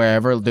living in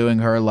wherever, doing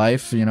her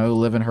life, you know,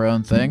 living her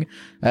own thing.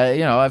 You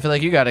know, I feel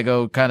like you got to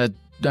go kind of,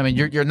 I mean,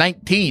 you're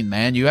 19,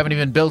 man. You haven't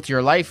even built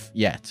your life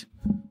yet.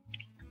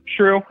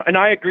 True. And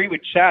I agree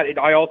with Chad.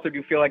 I also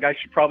do feel like I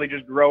should probably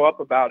just grow up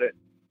about it.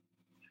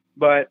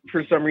 But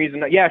for some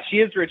reason, yeah, she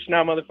is rich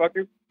now,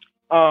 motherfucker.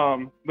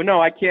 But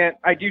no, I can't.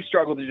 I do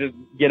struggle to just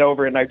get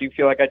over it, and I do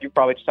feel like I do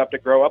probably just have to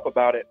grow up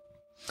about it.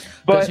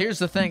 But here's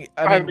the thing.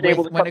 I mean,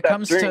 when it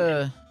comes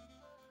to...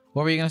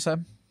 What were you going to say?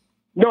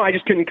 No, I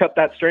just couldn't cut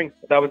that string.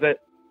 That was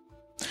it.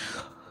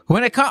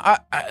 When it comes...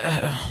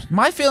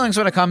 my feelings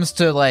when it comes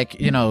to, like,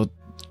 you know,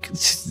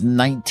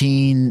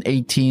 19,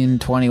 18,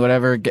 20,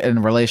 whatever,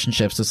 in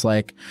relationships, it's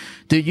like,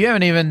 dude, you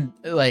haven't even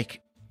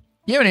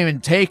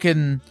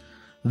taken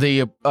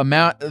the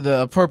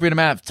appropriate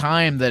amount of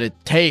time that it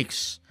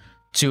takes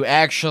to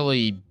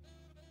actually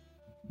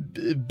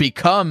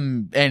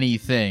become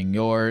anything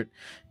or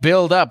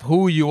build up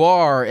who you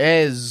are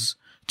as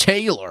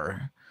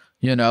Taylor.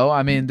 You know,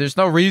 I mean, there's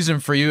no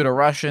reason for you to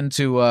rush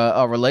into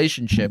a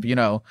relationship. You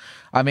know,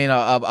 I mean,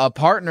 a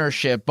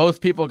partnership. Both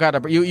people got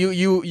to.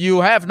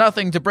 You have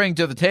nothing to bring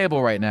to the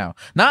table right now.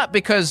 Not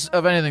because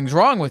of anything's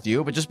wrong with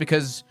you, but just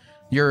because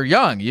you're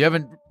young. You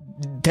haven't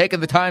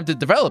taken the time to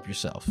develop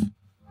yourself.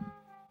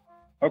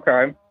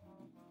 Okay.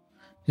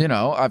 You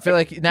know, I feel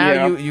like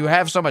now you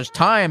have so much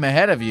time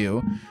ahead of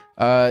you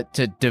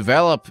to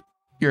develop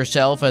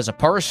yourself as a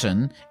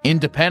person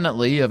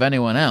independently of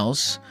anyone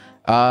else.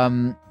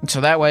 So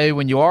that way,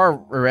 when you are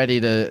ready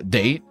to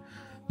date,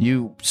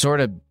 you sort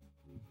of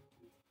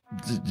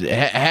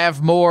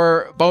have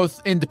more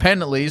both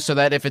independently, so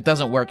that if it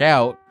doesn't work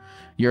out,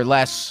 you're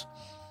less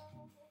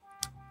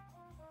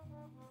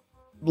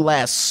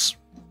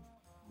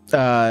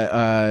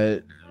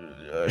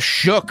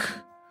shook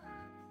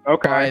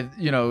by,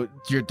 you know,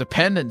 your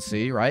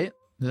dependency, right?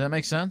 Does that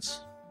make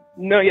sense?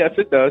 No, yes,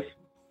 it does.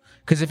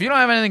 Because if you don't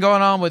have anything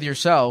going on with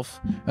yourself,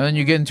 and then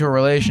you get into a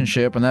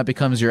relationship, and that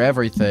becomes your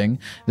everything,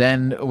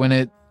 then when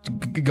it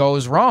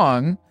goes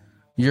wrong,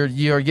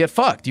 you get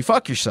fucked. You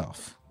fuck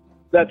yourself.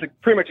 That's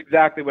pretty much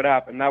exactly what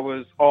happened. That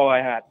was all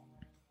I had.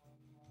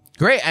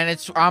 Great,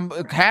 and I'm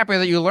happy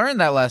that you learned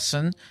that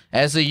lesson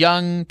as a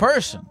young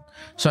person.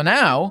 So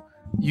now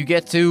you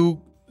get to...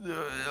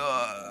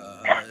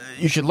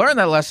 you should learn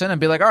that lesson and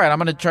be like, all right, I'm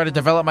going to try to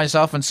develop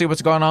myself and see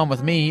what's going on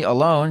with me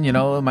alone, you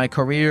know, my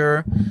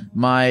career,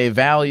 my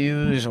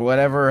values,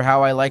 whatever,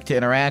 how I like to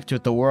interact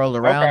with the world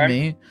around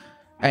me,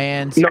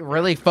 and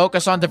really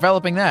focus on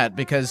developing that,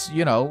 because,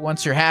 you know,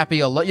 once you're happy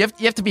alone, you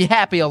have to be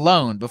happy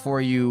alone before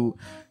you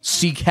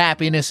seek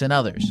happiness in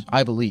others,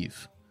 I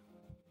believe.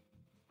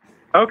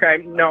 Okay,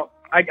 no,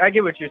 I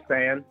get what you're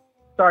saying.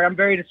 Sorry, I'm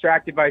very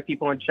distracted by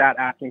people in chat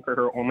asking for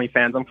her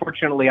OnlyFans.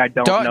 Unfortunately, I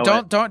don't know.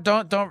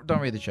 Don't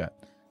read the chat.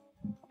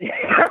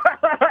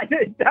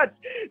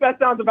 that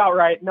sounds about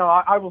right. No,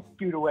 I will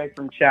scoot away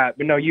from chat.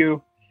 But no,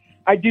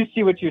 I do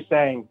see what you're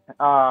saying.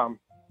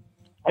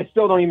 I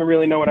still don't even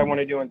really know what I want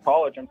to do in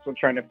college. I'm still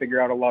trying to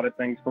figure out a lot of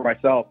things for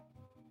myself.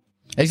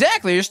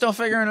 Exactly. You're still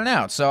figuring it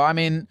out. So, I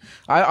mean,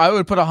 I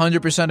would put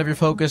 100% of your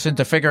focus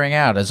into figuring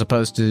out as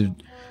opposed to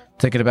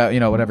thinking about, you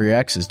know, whatever your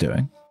ex is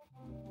doing.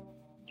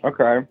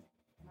 Okay.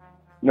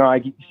 No, I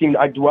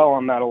dwell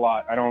on that a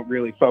lot. I don't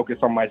really focus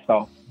on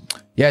myself.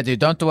 Yeah, dude,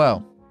 don't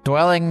dwell.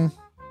 Dwelling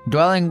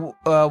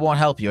won't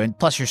help you. And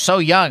plus, you're so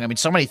young. I mean,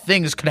 so many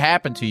things could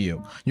happen to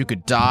you. You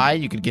could die.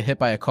 You could get hit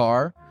by a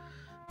car.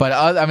 But,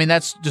 I mean,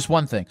 that's just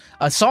one thing.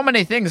 So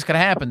many things could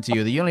happen to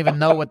you that you don't even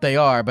know what they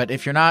are. But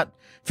if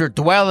you're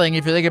dwelling,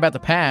 if you're thinking about the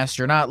past,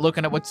 you're not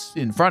looking at what's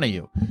in front of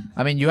you.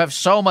 I mean, you have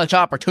so much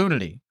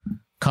opportunity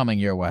coming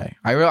your way.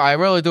 I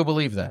really do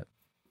believe that.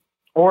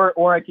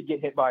 Or I could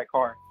get hit by a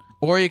car.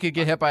 Or you could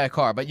get hit by a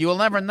car, but you will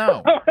never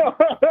know.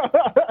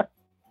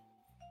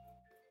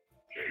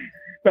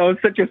 That was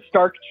such a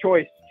stark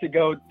choice to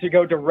go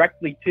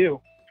directly to.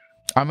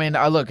 I mean,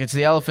 look, it's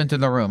the elephant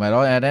in the room.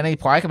 At any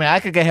point, I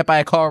could get hit by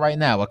a car right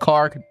now. A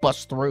car could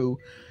bust through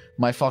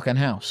my fucking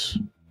house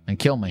and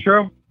kill me.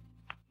 True.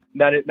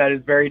 That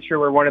is very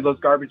true. Or one of those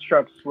garbage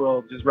trucks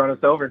will just run us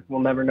over. We'll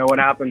never know what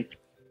happened.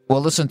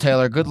 Well, listen,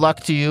 Taylor, good luck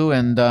to you,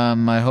 and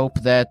I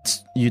hope that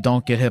you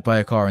don't get hit by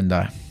a car and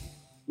die.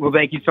 Well,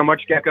 thank you so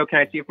much, Gecko. Can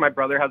I see if my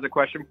brother has a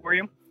question for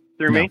you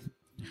through me?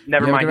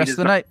 Never mind. The rest of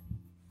the night.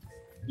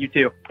 You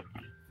too.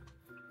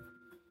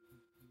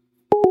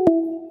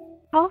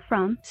 Call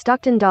from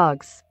Stockton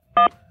Dogs.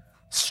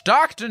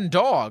 Stockton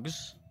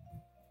Dogs?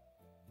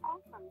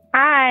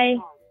 Hi.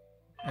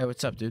 Hey,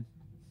 what's up, dude?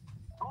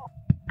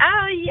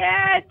 Oh,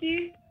 yeah,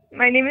 dude.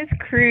 My name is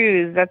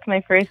Cruz. That's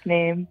my first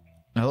name.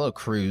 Hello,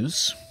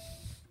 Cruz.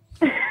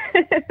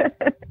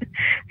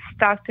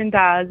 Stockton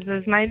Dogs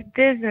is my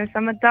business.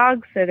 I'm a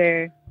dog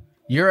sitter.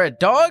 You're a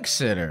dog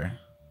sitter?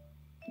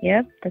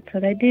 Yep, that's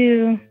what I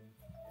do.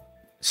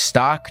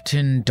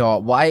 Stockton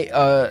Dog. Why,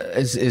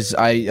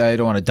 I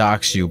don't want to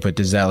dox you, but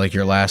is that like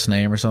your last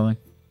name or something?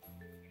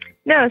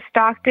 No,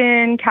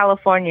 Stockton,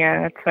 California.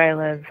 That's where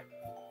I live.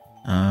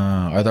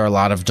 Are there a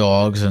lot of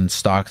dogs in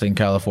Stockton,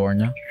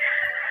 California?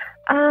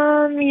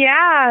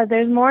 Yeah,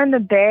 there's more in the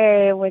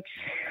Bay, which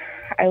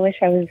I wish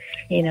I was,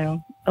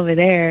 over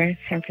there,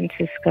 San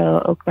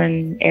Francisco,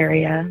 Oakland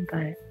area,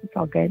 but it's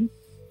all good.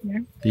 Yeah.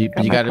 You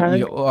got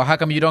to. How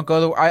come you don't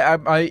go?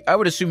 I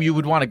would assume you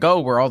would want to go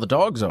where all the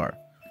dogs are.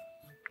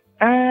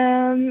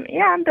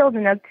 Yeah, I'm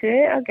building up to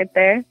it. I'll get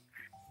there.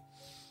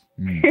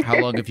 How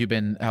long have you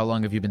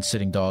been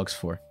sitting dogs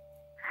for?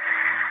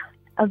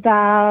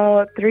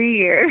 About 3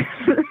 years.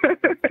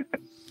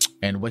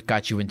 And what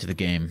got you into the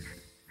game?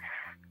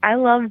 I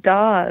love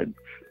dogs.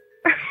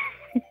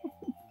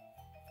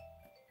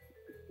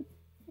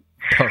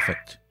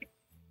 Perfect.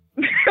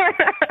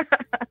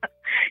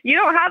 You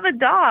don't have a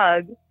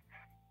dog.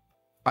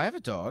 I have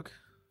a dog.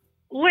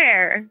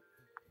 Where?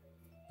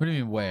 What do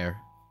you mean where?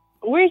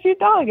 Where's your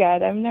dog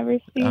at? I've never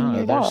seen your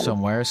they're dog.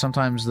 somewhere.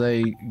 Sometimes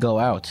they go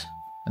out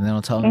and they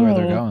don't tell me where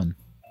they're going.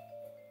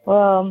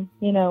 Well,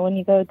 when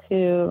you go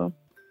to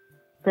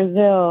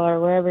Brazil or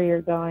wherever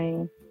you're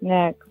going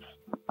next,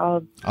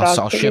 I'll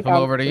ship them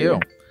over to you.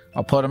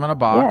 I'll put them in a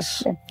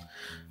box. Yeah, sure.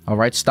 I'll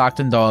write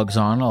Stockton Dogs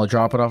on. I'll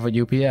drop it off at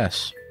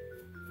UPS.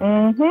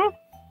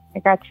 I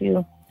got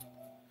you.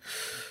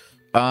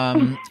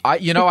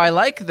 I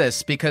like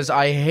this because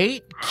I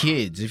hate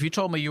kids. If you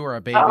told me you were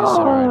a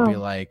babysitter, I'd be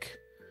like,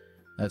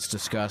 that's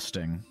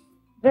disgusting.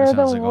 They're that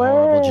sounds the like a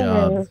horrible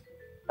job. worst.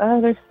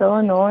 Oh, they're so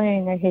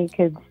annoying. I hate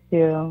kids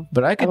too.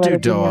 But I could do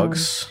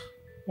dogs.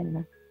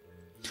 Yeah.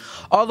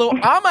 Although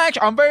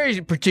I'm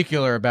very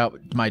particular about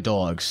my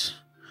dogs.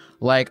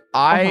 Like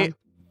I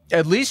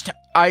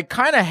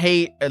kind of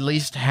hate at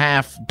least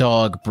half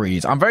dog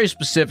breeds. I'm very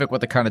specific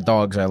with the kind of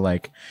dogs I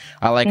like.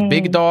 I like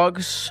big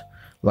dogs,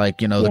 like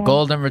the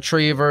golden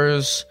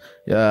retrievers,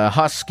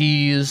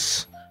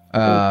 huskies.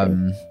 I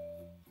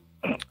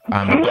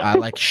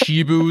like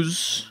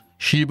Shibus.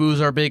 Shibus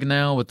are big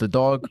now with the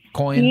dog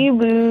coin.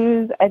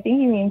 Shibus. I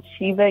think you mean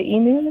Shiba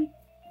Inu.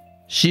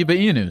 Shiba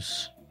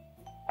Inus.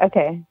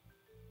 Okay,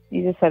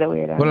 you just said it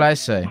weird. What did I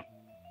say?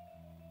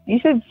 You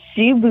said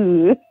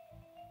Shibu.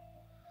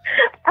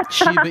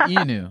 Shiba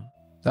Inu.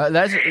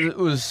 It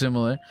was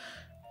similar.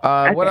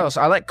 Okay. What else?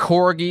 I like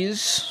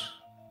corgis.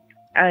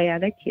 Oh yeah,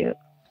 they're cute.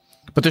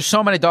 But there's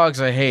so many dogs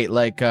I hate.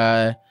 Like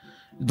I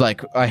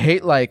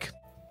hate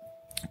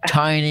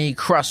tiny,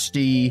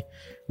 crusty,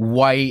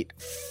 white,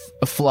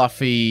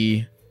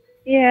 fluffy.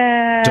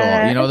 Yeah.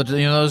 Dog.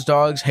 Those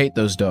dogs. Hate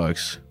those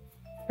dogs.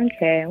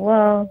 Okay.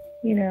 Well,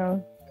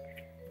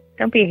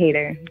 don't be a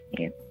hater.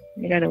 You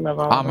gotta love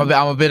all. I'm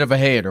a bit of a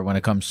hater when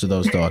it comes to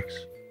those dogs.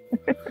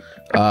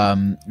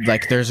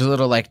 There's a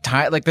little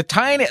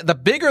the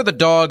bigger the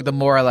dog, the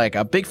more I like.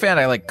 A big fan.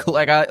 I like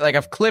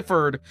if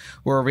Clifford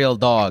were a real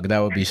dog, that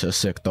would be a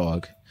sick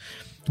dog.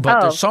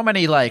 But there's so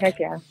many heck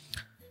yeah.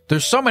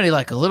 There's so many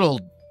little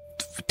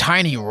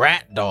tiny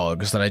rat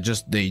dogs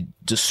that they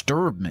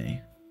disturb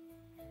me.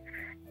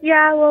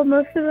 Yeah, well,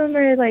 most of them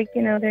are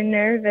they're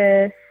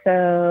nervous,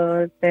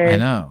 so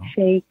they're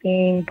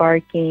shaking,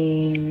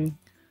 barking.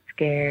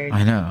 Scared.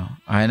 I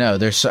know.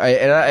 They're so,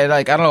 I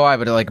don't know why,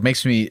 but it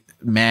makes me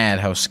mad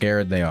how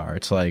scared they are.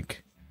 It's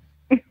like,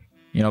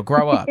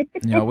 grow up.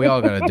 We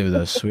all got to do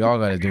this. We all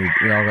got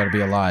to be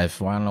alive.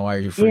 Well, I don't know why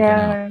you're freaking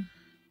out.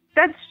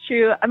 That's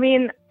true. I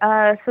mean,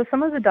 so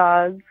some of the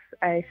dogs,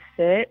 I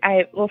sit.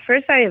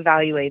 First I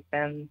evaluate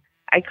them.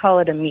 I call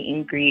it a meet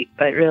and greet,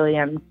 but really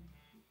I'm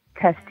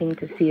testing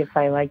to see if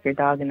I like your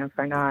dog enough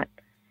or not.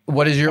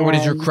 What is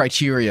your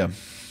criteria?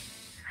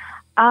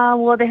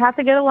 Well, they have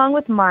to get along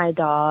with my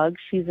dog.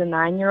 She's a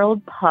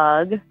 9-year-old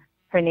pug.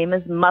 Her name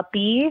is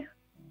Muppy.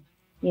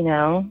 You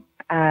know,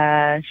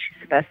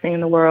 she's the best thing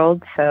in the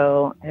world.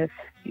 So if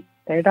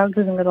their dog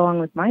doesn't get along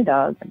with my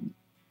dog, then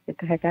get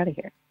the heck out of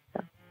here.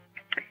 So,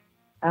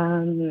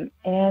 and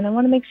I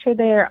want to make sure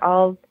they're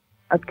all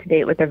up to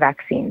date with their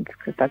vaccines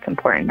because that's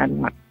important. I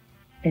don't want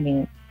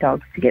any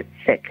dogs to get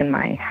sick in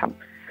my house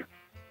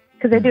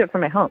because I do it for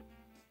my home.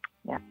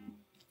 Yeah.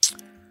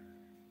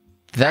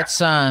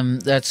 That's I'm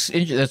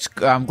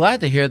glad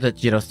to hear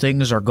that, you know,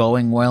 things are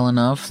going well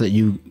enough that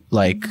you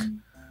like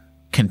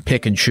can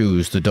pick and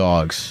choose the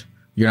dogs.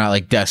 You're not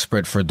like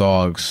desperate for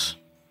dogs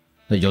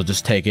that you'll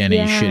just take any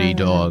shitty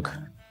dog.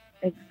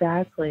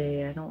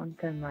 Exactly. I don't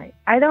want them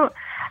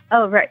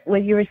oh, right.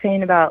 What you were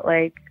saying about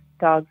like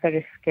dogs that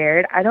are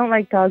scared. I don't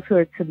like dogs who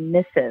are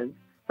submissive.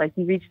 Like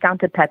you reach down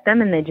to pet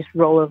them and they just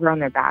roll over on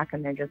their back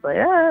and they're just like,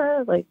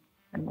 like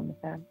I don't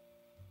like that.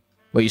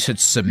 What, you said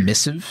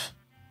submissive?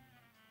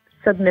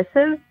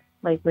 Submissive,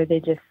 like where they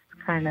just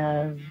kind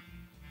of,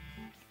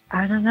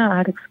 I don't know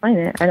how to explain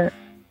it.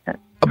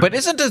 But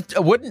isn't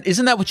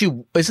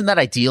that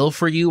ideal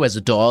for you as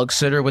a dog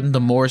sitter? Wouldn't the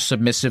more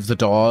submissive the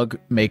dog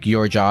make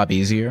your job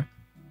easier?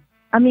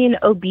 I mean,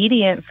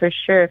 obedient for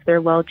sure. If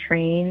they're well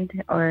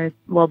trained or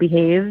well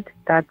behaved,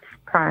 that's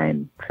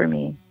prime for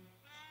me.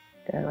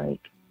 They're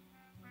like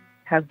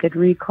have good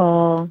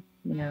recall,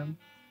 you know.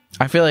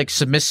 I feel like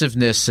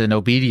submissiveness and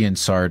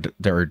obedience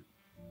they're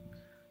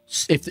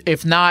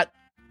if not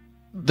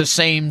the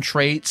same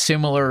trait,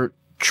 similar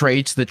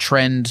traits that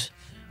trend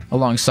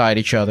alongside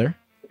each other.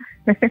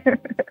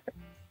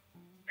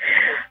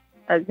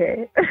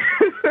 Okay.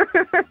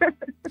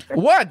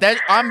 What?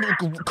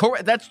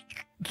 That's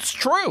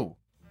true.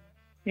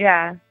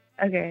 Yeah.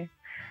 Okay.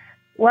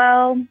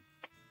 Well,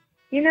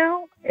 you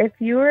know, if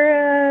you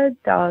were a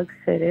dog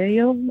sitter,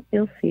 you'll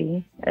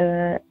see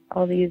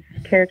all these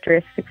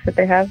characteristics that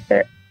they have.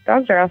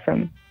 Dogs are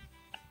awesome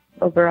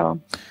overall.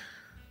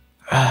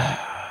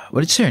 What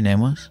did you say your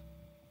name was?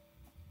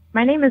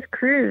 My name is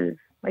Cruz,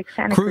 like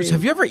Santa Cruz. Cruz,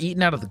 have you ever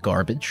eaten out of the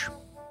garbage?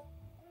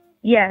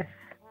 Yes.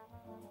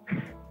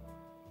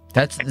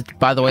 That's,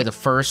 by the way, the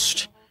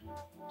first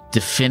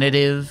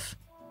definitive,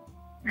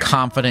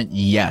 confident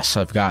yes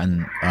I've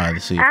gotten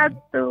this evening.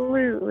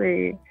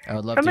 Absolutely. I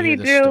would love Somebody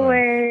to hear this threw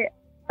story. away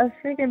a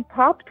freaking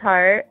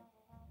Pop-Tart,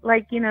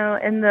 like, you know,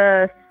 in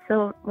the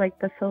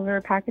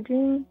silver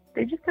packaging.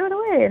 They just threw it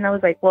away. And I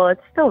was like, well,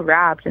 it's still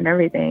wrapped and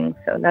everything,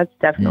 so that's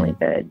definitely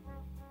good.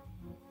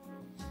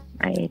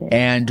 I ate it.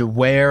 And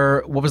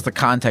what was the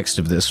context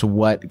of this?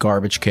 What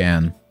garbage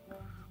can?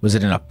 Was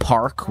it in a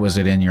park? Was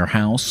it in your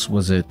house?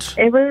 Was it?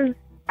 It was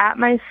at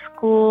my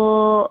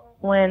school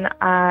when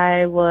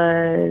I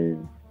was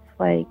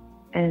like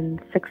in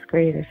 6th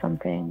grade or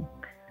something.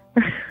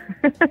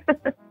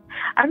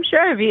 I'm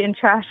sure I've eaten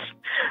trash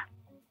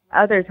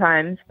other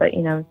times, but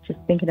you know, just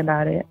thinking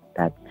about it,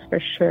 that's for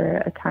sure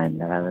a time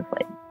that I was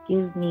like,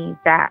 give me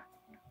that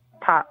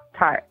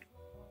Pop-Tart.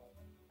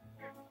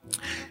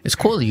 It's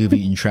cool that you've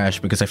eaten trash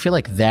because I feel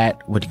like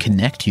that would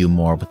connect you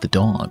more with the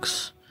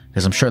dogs.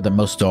 Because I'm sure that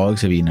most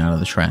dogs have eaten out of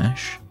the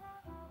trash.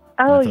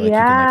 Oh, I feel like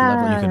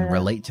yeah. you can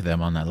relate to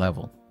them on that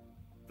level.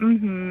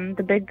 Mm-hmm.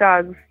 The big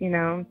dogs, you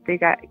know, they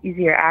got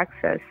easier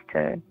access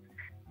to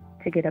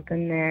get up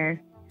in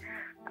there.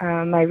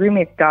 My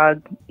roommate's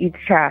dog eats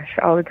trash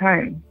all the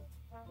time.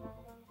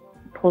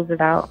 Pulls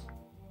it out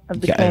of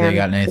the can. Have they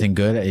gotten anything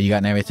good? Have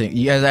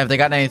they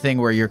gotten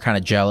anything where you're kind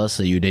of jealous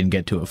that you didn't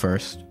get to it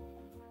first?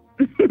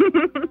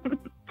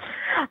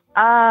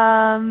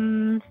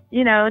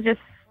 You know, just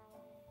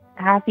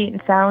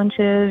half-eaten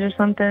sandwiches or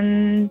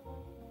something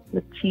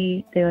with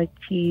cheese. They like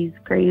cheese,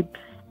 grapes,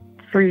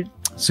 fruit.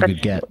 It's a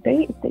good get.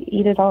 They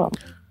eat it all.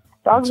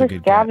 Dogs are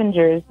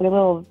scavengers. They're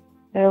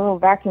little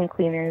vacuum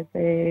cleaners.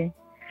 They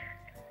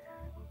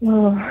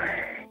will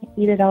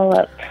eat it all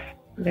up.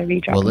 Whatever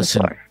you drop on the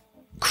floor.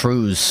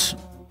 Cruz.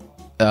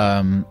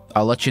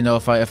 I'll let you know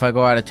if I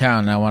go out of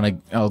town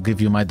and I'll give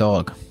you my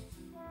dog.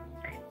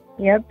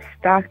 Yep,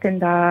 Stockton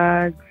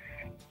Dogs.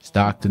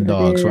 Stockton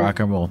Dogs, rock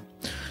and roll.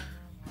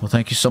 Well,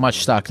 thank you so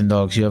much, Stockton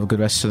Dogs. You have a good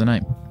rest of the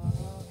night.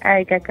 All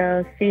right,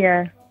 Gecko. See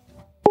ya.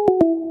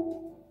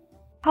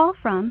 Call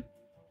from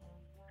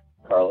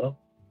Carlo.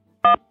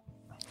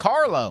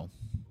 Carlo.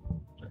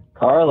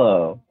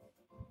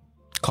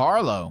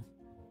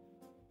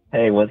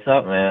 Hey, what's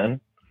up, man?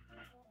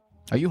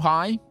 Are you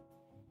high?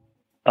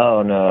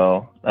 Oh,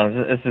 no.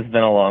 It's just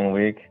been a long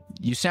week.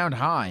 You sound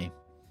high.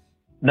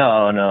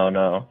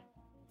 No.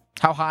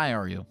 How high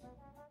are you?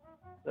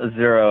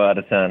 0 out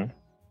of 10.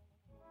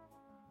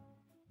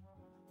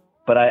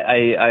 But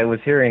I was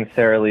hearing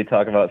Sarah Lee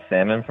talk about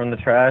salmon from the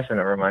trash, and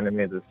it reminded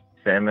me of this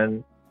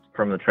salmon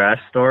from the trash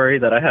story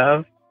that I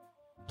have.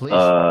 Please.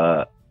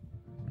 I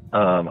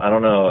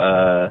don't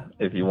know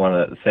if you want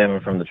a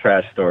salmon from the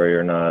trash story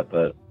or not,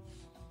 but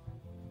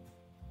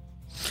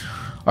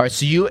All right,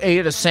 so you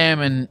ate a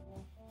salmon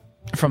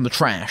from the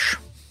trash.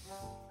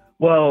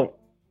 Well,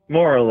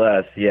 more or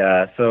less,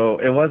 yeah. So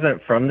it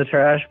wasn't from the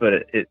trash, but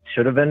it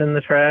should have been in the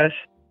trash.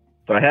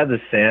 So I had the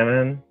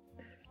salmon,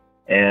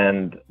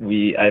 and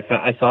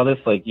I saw this,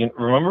 like, you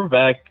remember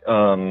back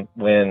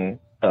when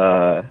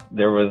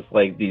there was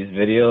like these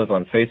videos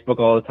on Facebook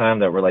all the time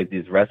that were like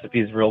these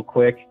recipes real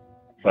quick.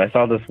 So I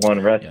saw this one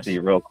recipe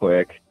real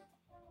quick.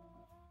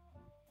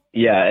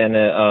 Yeah,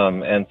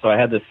 and so I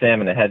had the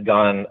salmon. It had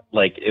gone,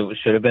 like, it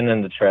should have been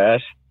in the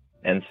trash,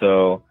 and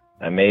so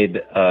I made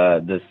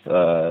this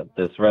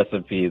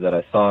recipe that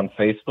I saw on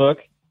Facebook,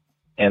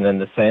 and then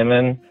the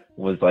salmon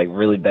was like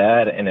really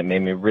bad, and it made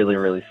me really,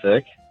 really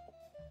sick.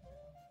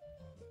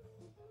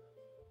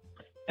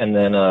 And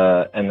then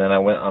I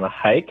went on a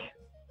hike,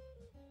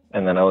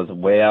 and then I was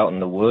way out in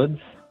the woods,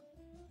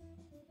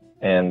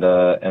 and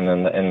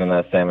then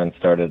that salmon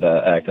started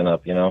acting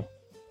up, you know.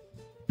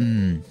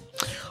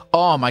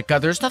 Oh my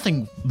God! There's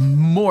nothing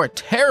more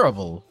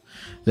terrible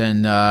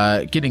than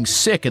getting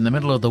sick in the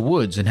middle of the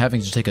woods and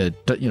having to take a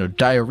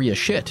diarrhea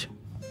shit.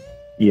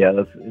 Yeah,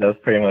 that's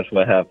pretty much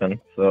what happened.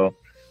 So,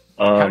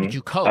 how did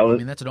you cope? I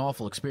mean, that's an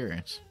awful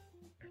experience.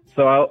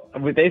 So I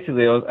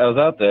was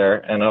out there,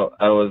 and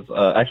I was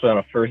actually on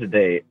a first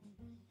date,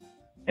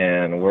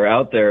 and we're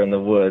out there in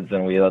the woods,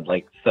 and we had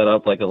like set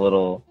up like a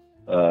little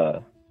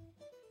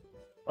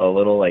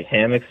like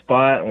hammock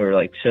spot, and we were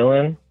like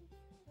chilling.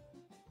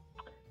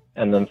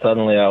 And then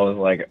suddenly I was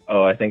like,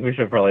 oh, I think we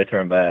should probably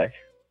turn back.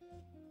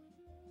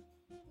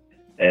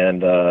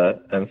 And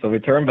so we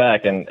turn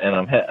back, and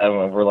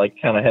we're like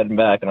kind of heading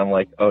back, and I'm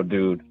like, oh,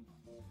 dude,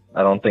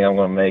 I don't think I'm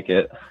going to make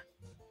it.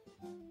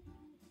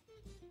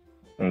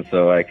 And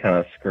so I kind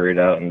of scurried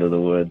out into the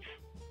woods.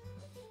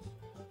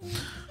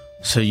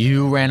 So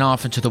you ran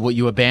off into the wood.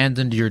 You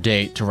abandoned your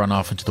date to run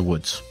off into the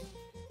woods.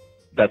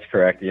 That's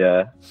correct.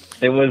 Yeah,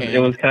 it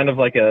was kind of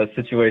like a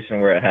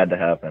situation where it had to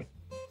happen.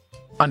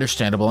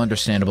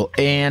 Understandable.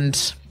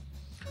 And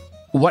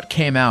what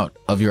came out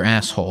of your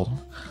asshole?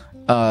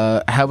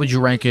 How would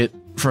you rank it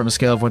from a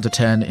scale of 1 to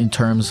 10 in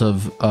terms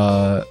of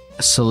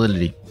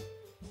solidity?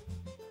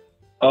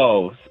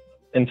 Oh,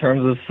 in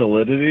terms of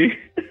solidity?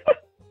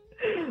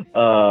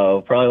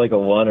 Probably like a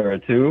 1 or a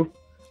 2.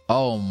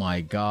 Oh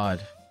my God.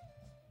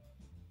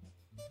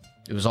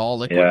 It was all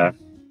liquid?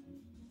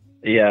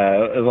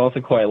 Yeah, it was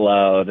also quite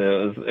loud.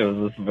 It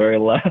was this very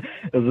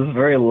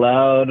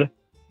loud,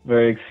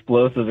 very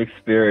explosive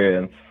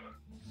experience.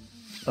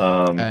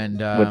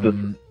 With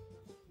this,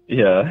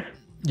 yeah.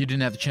 You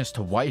didn't have the chance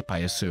to wipe, I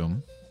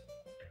assume.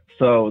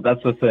 So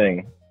that's the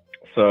thing.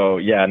 So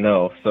yeah,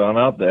 no. So I'm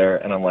out there,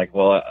 and I'm like,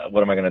 well,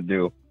 what am I gonna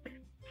do?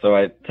 So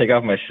I take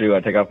off my shoe, I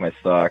take off my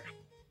sock,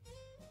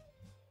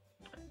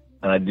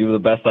 and I do the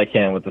best I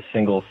can with a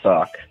single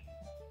sock,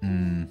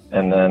 and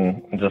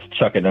then just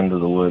chuck it into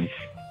the woods.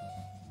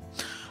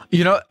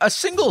 You know, a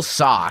single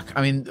sock,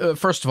 I mean,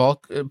 first of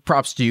all,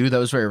 props to you. That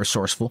was very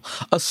resourceful.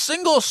 A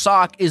single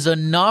sock is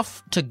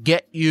enough to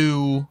get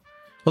you...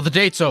 Well, the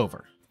date's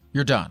over.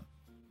 You're done.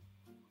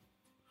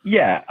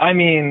 Yeah, I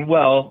mean,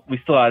 well, we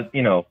still have,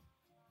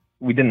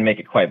 we didn't make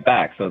it quite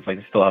back, so it's like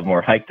we still have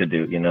more hike to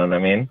do, you know what I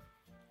mean?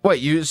 Wait,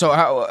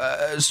 so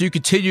you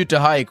continued to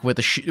hike with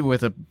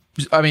a...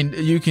 I mean,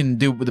 you can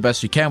do the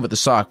best you can with the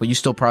sock, but you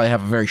still probably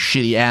have a very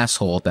shitty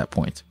asshole at that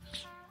point.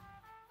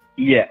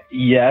 Yeah,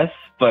 yes,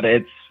 but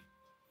it's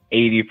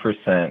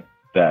 80%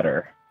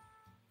 better.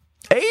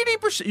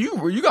 80%?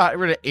 You got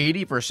rid of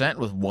 80%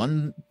 with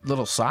one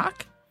little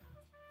sock?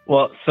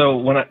 Well, so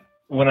when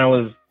I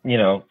was,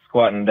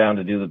 squatting down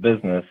to do the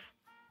business,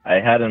 I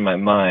had in my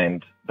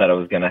mind that I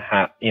was going to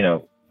have,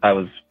 I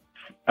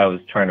was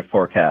trying to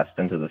forecast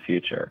into the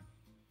future.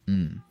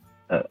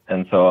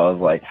 And so I was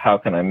like, how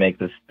can I make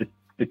this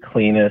the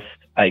cleanest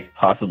I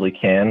possibly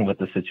can with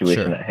the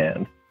situation at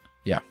hand?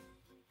 Yeah.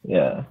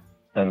 Yeah.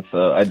 And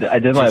so I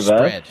did my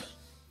best.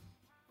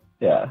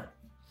 Yeah.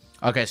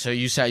 Okay, so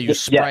you said you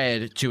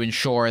spread to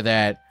ensure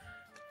that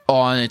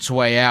on its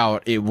way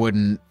out, it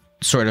wouldn't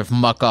sort of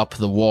muck up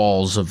the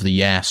walls of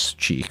the ass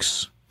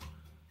cheeks.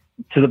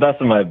 To the best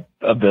of my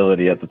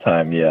ability at the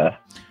time, yeah.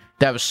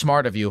 That was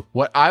smart of you.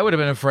 What I would have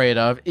been afraid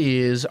of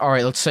is, all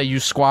right, let's say you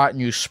squat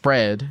and you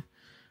spread.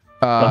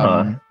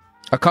 A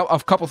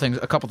couple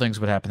things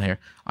would happen here,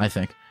 I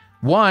think.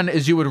 One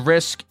is you would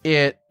risk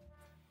it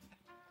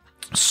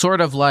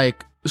sort of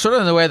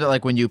in the way that,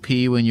 like, when you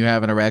pee, when you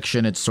have an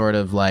erection, it's sort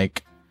of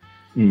like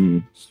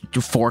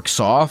forks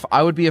off.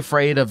 I would be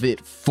afraid of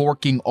it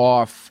forking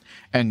off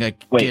and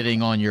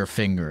getting on your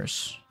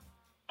fingers.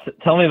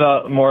 Tell me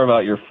more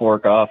about your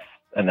fork off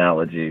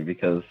analogy,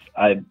 because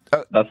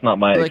that's not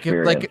my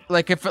experience.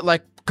 If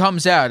it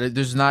comes out,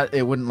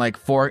 it wouldn't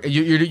fork.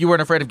 You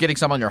weren't afraid of getting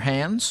some on your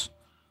hands?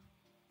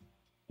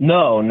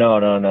 No.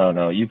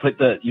 You put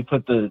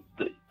the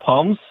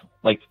palms,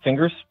 like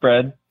fingers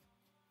spread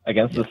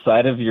against the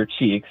side of your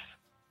cheeks,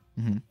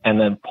 and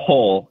then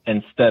pull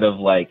instead of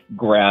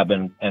grab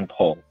and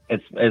pull.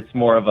 It's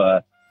more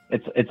of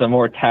it's a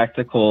more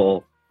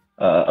tactical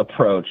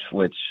approach,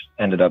 which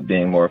ended up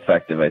being more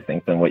effective, I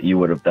think, than what you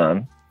would have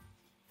done.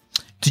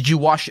 Did you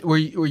wash? Were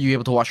you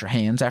able to wash your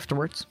hands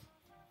afterwards?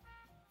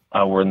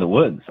 We're in the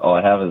woods. All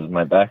I have is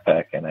my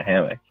backpack and a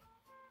hammock.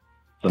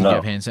 So Did no. you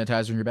have hand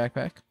sanitizer in your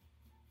backpack?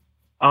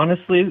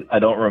 Honestly, I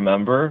don't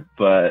remember,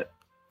 but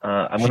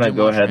I'm You gonna didn't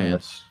go wash your ahead and.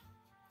 hands?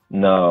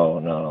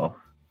 No.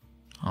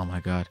 Oh my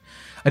god!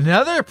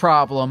 Another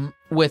problem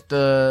with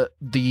the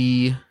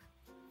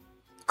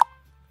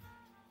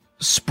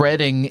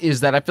spreading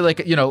is that I feel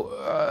like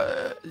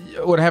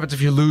what happens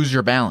if you lose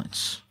your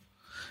balance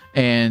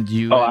and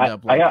you end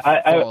up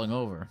falling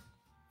over.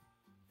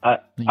 I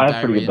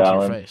have pretty good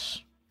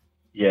balance.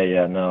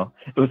 Yeah, no.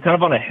 It was kind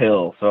of on a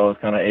hill, so I was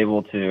kind of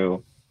able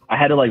to. I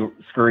had to like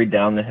scurry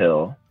down the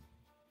hill,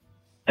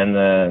 and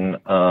then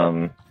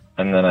I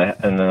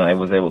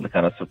was able to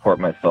kind of support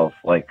myself.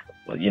 Like,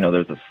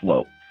 there's a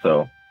slope,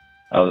 so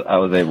I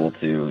was able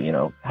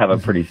to have a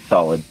pretty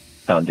solid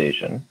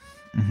foundation.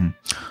 Mm-hmm.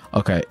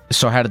 Okay,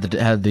 so how did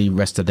the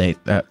rest of the date?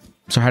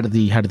 How did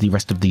the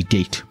rest of the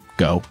date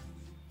go?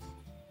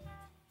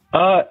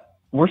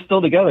 We're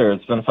still together.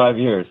 It's been 5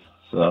 years,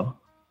 so.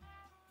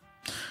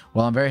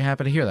 Well, I'm very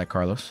happy to hear that,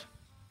 Carlos.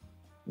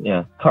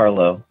 Yeah,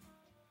 Carlo.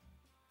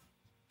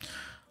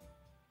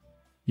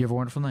 You have a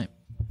wonderful night.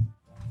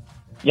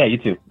 Yeah, you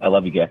too. I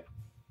love you, guys.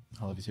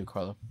 I love you too,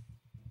 Carlo.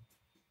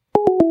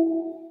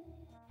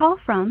 Call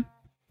from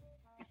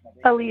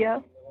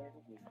Aaliyah.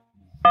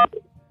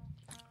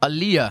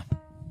 Aaliyah.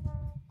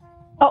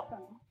 Oh,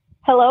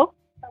 hello?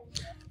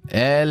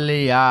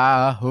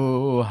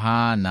 Eliyahu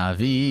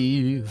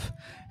Hanaviv,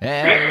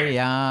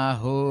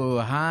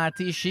 Eliyahu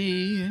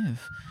Hatishiv,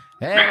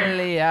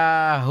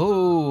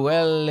 Eliyahu.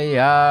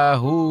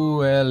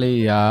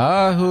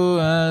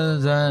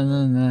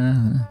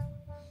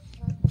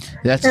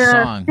 That's a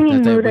song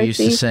that we used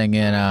to sing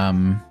in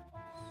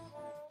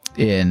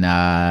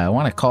I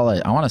want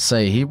to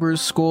say Hebrew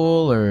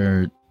school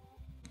or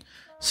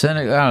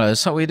synagogue. I don't know.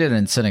 That's what we did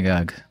in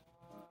synagogue.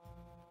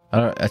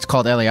 It's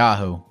called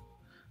Eliyahu.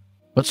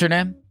 What's your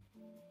name?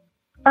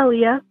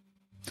 Aaliyah.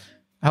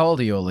 How old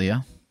are you,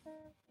 Aaliyah?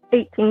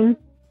 18.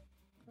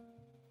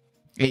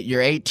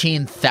 You're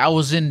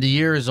 18,000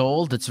 years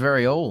old? That's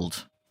very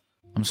old.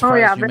 I'm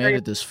surprised you made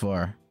it this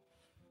far.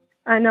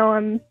 I know,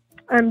 I'm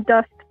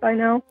dust by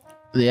now.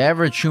 The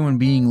average human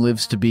being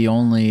lives to be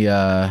only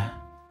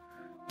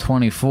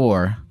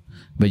 24,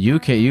 but you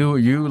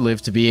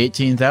live to be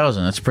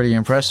 18,000. That's pretty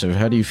impressive.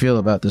 How do you feel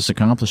about this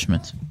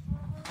accomplishment?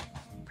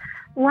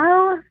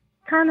 Well,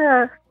 kind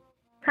of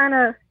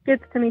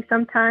gets to me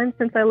sometimes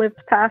since I lived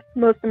past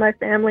most of my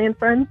family and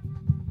friends.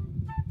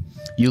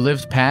 You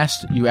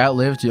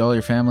outlived all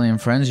your family and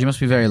friends? You must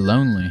be very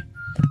lonely.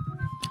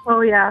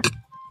 Oh, yeah.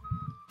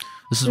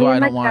 This is why I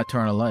don't want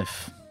eternal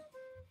life.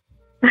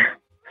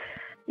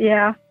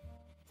 Yeah.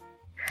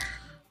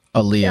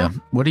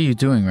 Aaliyah, what are you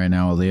doing right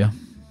now, Aaliyah?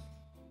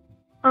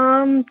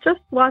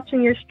 Just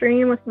watching your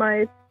stream with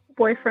my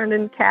boyfriend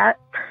and cat.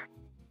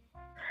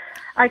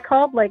 I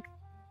called like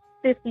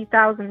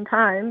 50,000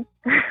 times,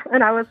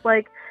 and I was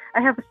like,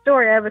 I have a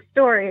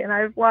story, and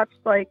I've watched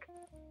like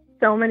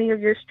so many of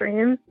your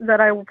streams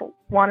that I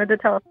wanted to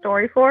tell a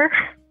story for.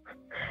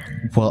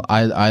 Well,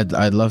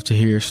 I'd love to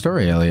hear your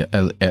story,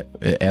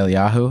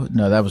 Eliyahu.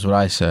 No, that was what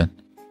I said.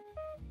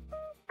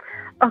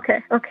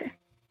 Okay.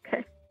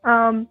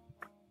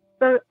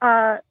 So,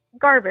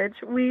 garbage.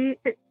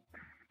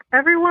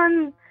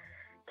 Everyone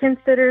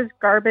considers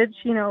garbage,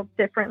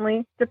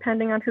 differently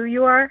depending on who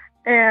you are,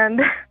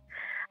 and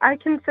I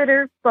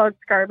consider bugs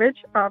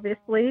garbage,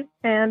 obviously.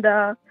 And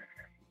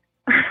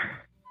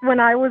when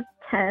I was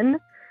 10,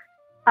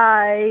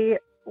 I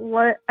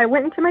went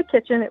into my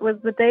kitchen. It was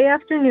the day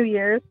after New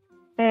Year's,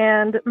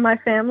 and my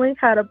family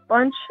had a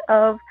bunch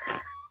of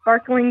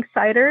sparkling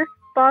cider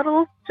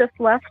bottles just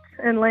left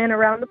and laying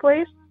around the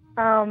place.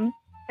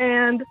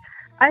 And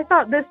I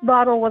thought this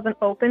bottle wasn't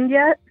opened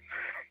yet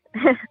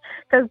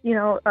because,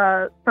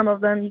 some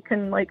of them you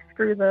can like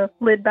screw the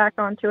lid back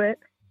onto it.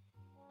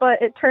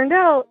 But it turned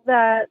out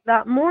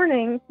that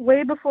morning,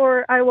 way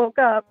before I woke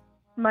up,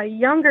 my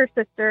younger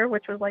sister,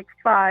 which was like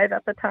 5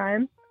 at the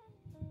time,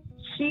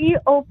 she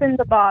opened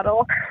the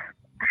bottle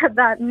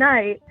that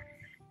night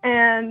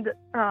and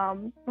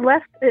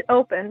left it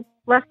open,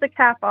 left the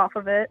cap off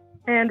of it,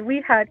 and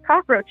we had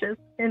cockroaches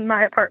in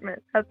my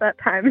apartment at that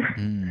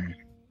time.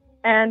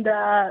 And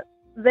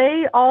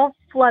they all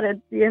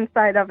flooded the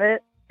inside of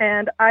it,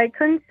 and I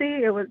couldn't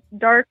see. It was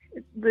dark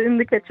in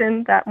the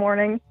kitchen that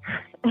morning.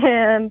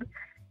 And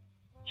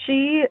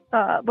she,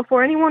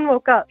 before anyone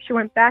woke up, she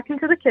went back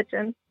into the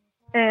kitchen,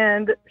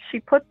 and she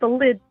put the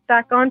lid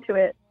back onto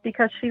it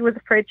because she was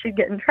afraid she'd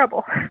get in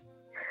trouble.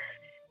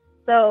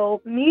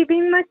 So me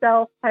being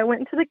myself, I went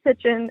into the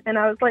kitchen, and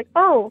I was like,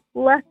 oh,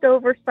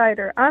 leftover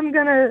cider. I'm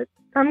gonna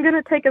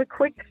take a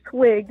quick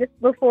swig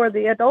before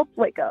the adults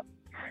wake up.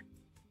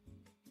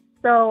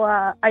 So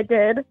I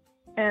did,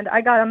 and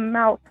I got a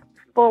mouth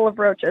full of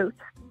roaches.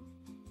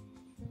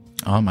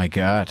 Oh my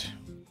god.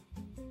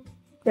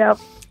 Yep.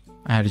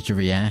 How did you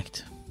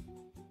react?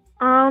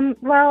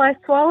 Well, I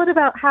swallowed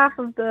about half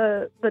of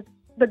the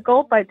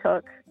gulp I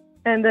took,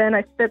 and then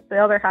I spit the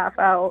other half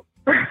out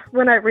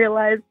when I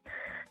realized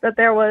that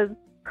there was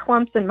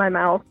clumps in my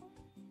mouth.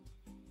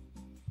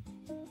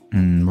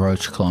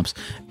 Roach clumps.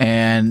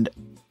 And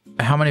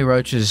how many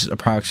roaches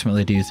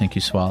approximately do you think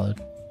you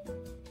swallowed?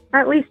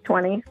 At least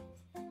 20.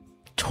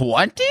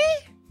 20?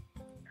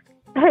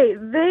 Hey,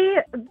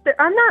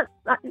 I'm not,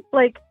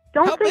 like,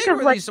 don't How think big of,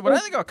 were like... these? When I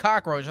think of a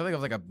cockroach, I think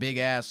of like a big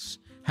ass...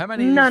 How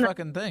many No, of these no.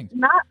 fucking things?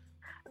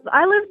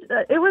 I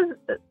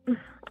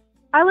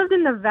lived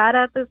in Nevada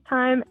at this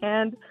time,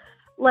 and,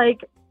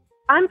 like,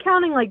 I'm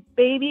counting, like,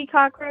 baby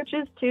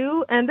cockroaches,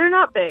 too, and they're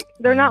not big.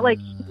 They're not, like,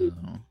 huge.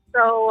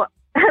 So,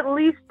 at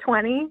least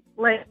 20.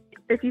 Like,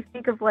 if you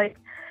think of, like,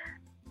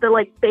 the,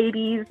 like,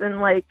 babies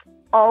and, like,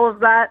 all of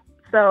that.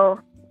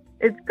 So,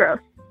 it's gross.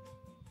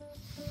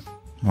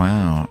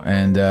 Wow.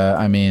 And,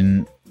 I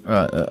mean,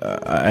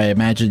 I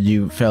imagine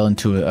you fell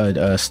into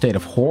a state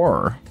of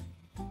horror.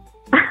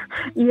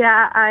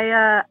 Yeah,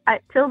 I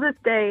till this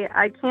day,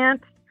 I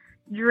can't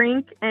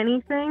drink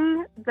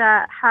anything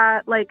that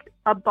had, like,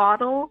 a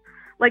bottle.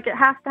 Like, it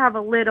has to have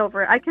a lid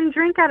over it. I can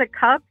drink out of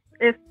cups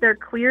if they're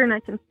clear and I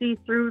can see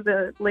through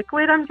the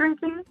liquid I'm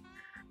drinking.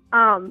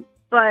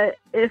 But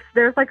if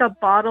there's, like, a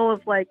bottle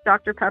of, like,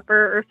 Dr.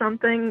 Pepper or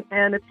something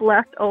and it's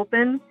left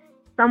open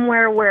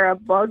somewhere where a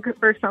bug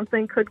or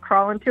something could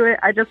crawl into it,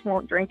 I just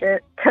won't drink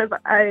it because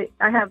I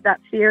have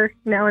that fear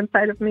now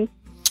inside of me.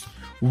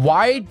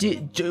 Why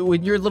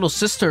when your little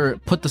sister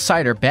put the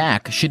cider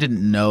back, she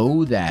didn't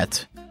know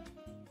that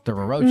there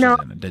were roaches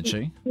in it, did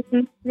she?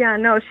 Yeah,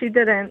 no, she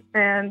didn't.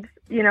 And,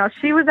 you know,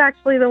 she was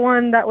actually the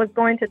one that was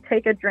going to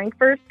take a drink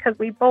first because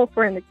we both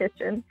were in the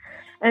kitchen.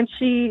 And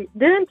she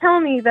didn't tell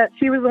me that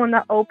she was the one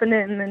that opened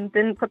it and then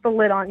didn't put the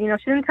lid on. You know,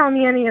 she didn't tell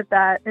me any of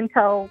that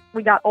until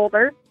we got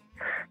older.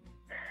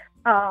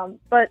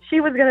 But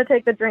she was going to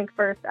take the drink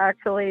first,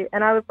 actually.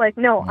 And I was like,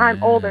 no,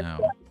 I'm older.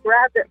 So I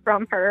grabbed it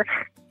from her.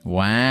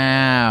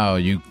 Wow,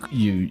 you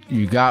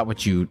got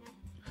what you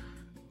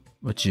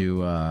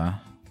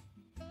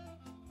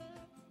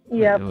Yep.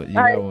 you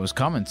got what was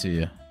coming to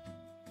you.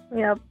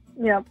 Yep.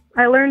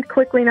 I learned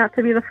quickly not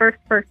to be the first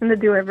person to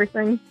do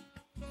everything.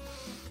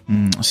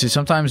 See,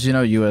 sometimes, you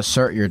know, you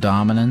assert your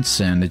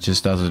dominance and it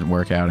just doesn't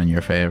work out in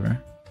your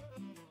favor.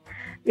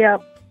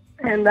 Yep.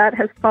 And that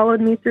has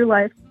followed me through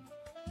life.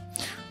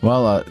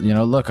 Well, you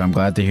know, look, I'm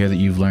glad to hear that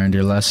you've learned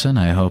your lesson.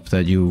 I hope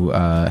that you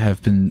have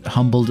been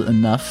humbled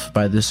enough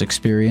by this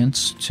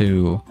experience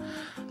to,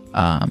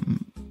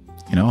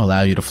 you know,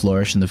 allow you to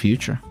flourish in the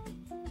future.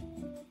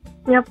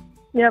 Yep.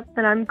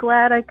 And I'm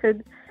glad I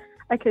could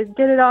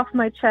get it off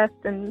my chest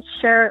and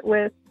share it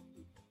with,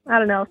 I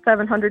don't know,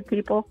 700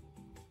 people.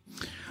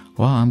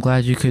 Well, I'm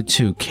glad you could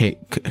too. Kate,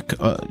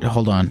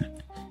 hold on.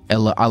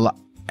 Aaliyah.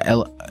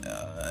 The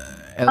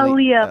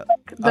Aaliyah.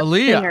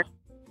 singer.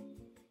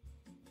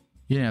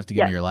 You didn't have to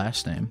give me your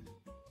last name.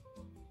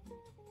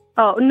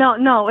 Oh,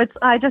 no.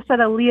 I just said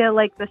Aaliyah,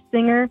 like the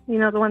singer, you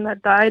know, the one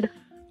that died.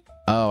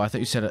 Oh, I thought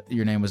you said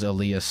your name was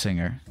Aaliyah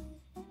Singer.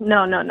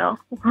 No.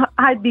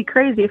 I'd be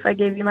crazy if I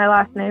gave you my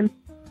last name.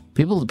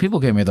 People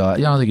gave me the. I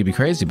don't think you'd be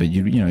crazy, but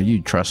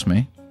you trust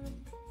me.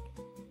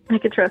 I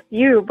could trust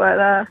you,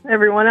 but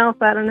everyone else,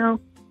 I don't know.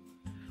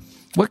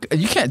 What,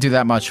 you can't do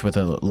that much with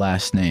a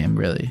last name,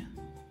 really.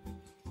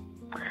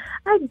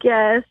 I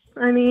guess.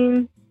 I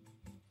mean,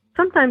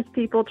 sometimes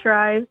people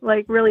try,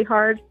 like, really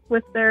hard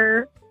with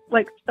their,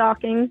 like,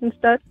 stalking and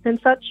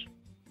such.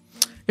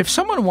 If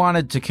someone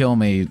wanted to kill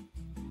me,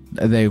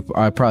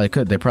 I probably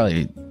could. They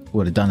probably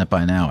would have done it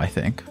by now, I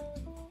think.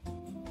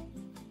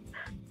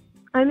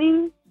 I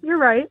mean, you're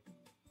right.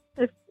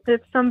 If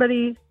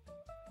somebody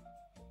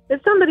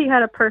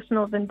had a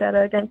personal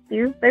vendetta against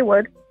you, they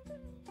would.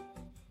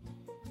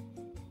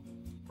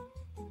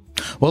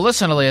 Well,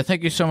 listen, Aaliyah,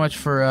 thank you so much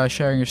for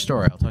sharing your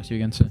story. I'll talk to you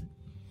again soon.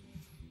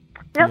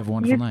 Yep, you have a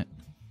wonderful night.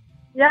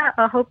 Yeah,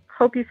 I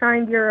hope you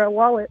find your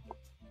wallet.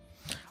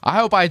 I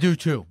hope I do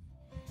too.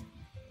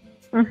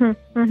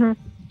 Mm-hmm.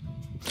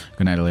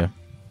 Good night, Aaliyah.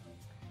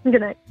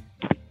 Good night.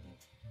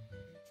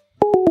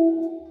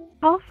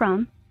 Call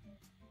from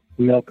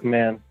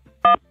Milkman.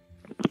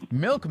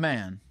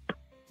 Milkman.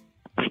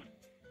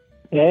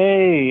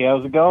 Hey,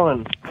 how's it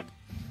going?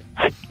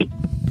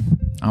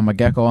 I'm a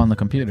gecko on the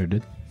computer,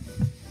 dude.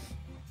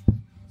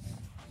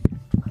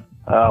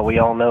 We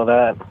all know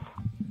that.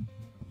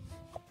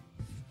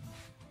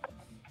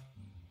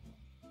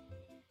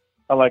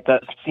 I like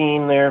that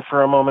scene there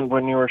for a moment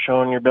when you were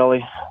showing your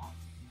belly.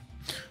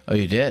 Oh,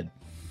 you did?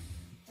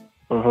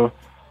 Mm-hmm.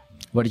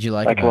 What did you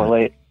like I about can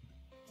relate.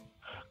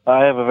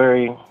 I have a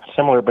very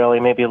similar belly,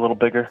 maybe a little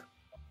bigger.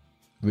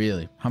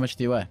 Really? How much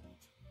do you weigh?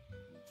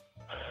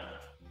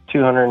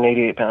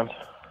 288 pounds.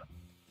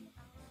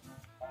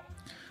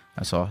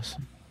 That's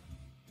awesome.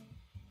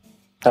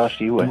 How much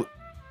do you weigh?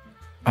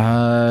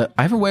 I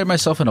haven't weighed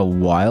myself in a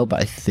while,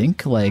 but I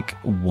think like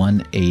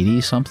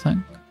 180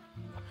 something.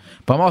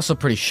 But I'm also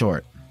pretty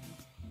short.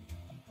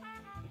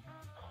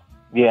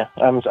 Yeah,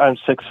 I'm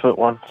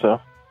 6'1",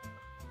 so.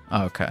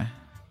 Okay.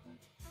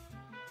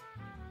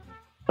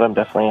 But I'm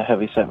definitely a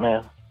heavy set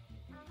man.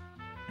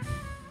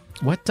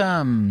 What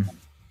do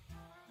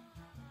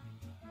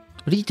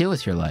you do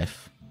with your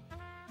life?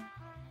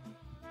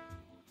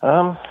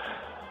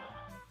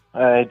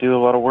 I do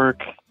a lot of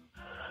work,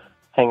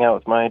 hang out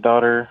with my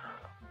daughter,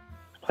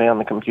 play on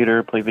the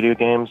computer, play video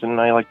games, and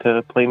I like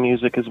to play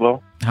music as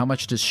well. How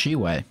much does she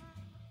weigh?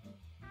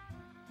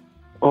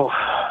 Oh,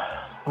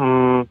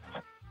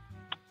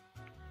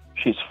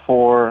 she's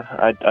 4.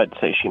 I'd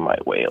say she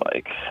might weigh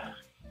like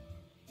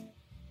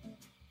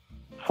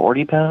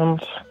 40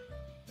 pounds.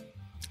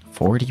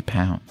 40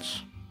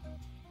 pounds.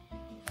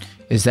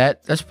 Is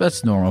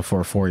that's normal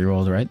for a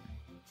 4-year-old, right?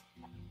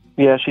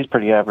 Yeah, she's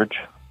pretty average.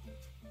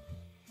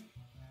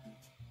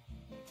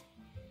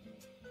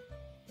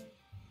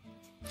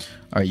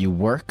 All right, you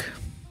work.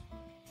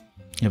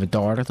 You have a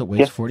daughter that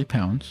weighs 40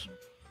 pounds.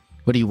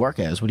 What do you work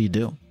as? What do you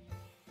do?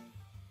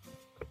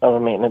 I'm a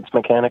maintenance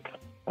mechanic.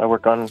 I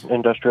work on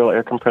industrial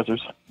air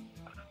compressors.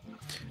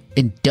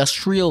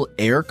 Industrial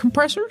air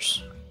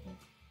compressors?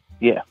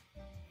 Yeah.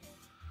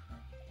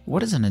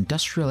 What is an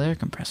industrial air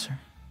compressor?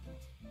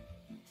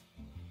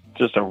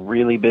 Just a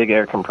really big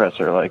air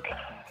compressor. Like,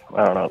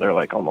 I don't know, they're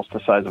like almost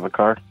the size of a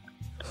car.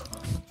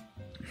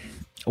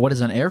 What is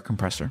an air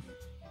compressor?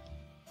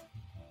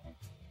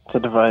 It's a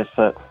device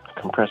that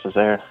compresses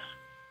air.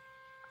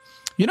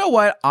 You know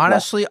what?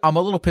 Honestly, I'm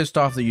a little pissed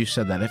off that you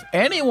said that.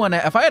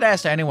 If I had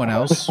asked anyone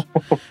else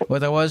what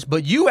that was,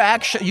 but you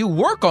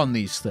work on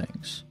these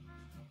things.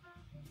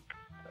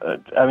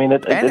 I mean,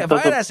 if I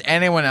had asked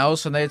anyone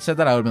else and they had said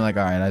that, I would have been like,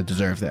 all right, I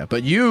deserve that.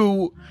 But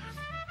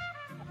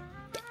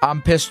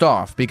I'm pissed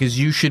off because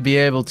you should be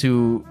able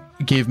to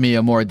give me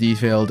a more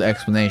detailed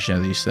explanation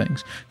of these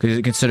things. Because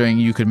considering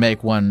you could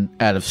make one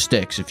out of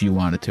sticks if you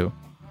wanted to.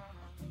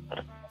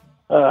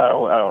 I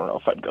don't know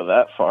if I'd go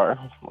that far.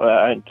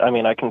 I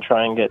mean, I can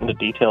try and get into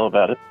detail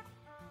about it.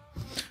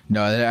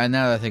 No,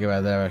 now that I think about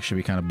it, that would actually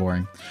be kind of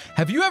boring.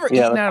 Have you ever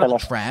eaten out of the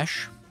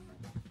trash?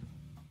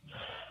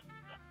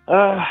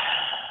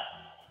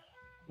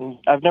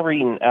 I've never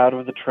eaten out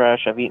of the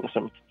trash. I've eaten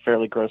some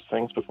fairly gross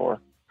things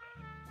before.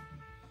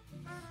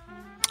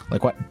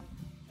 Like what?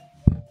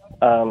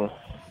 I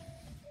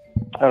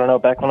don't know.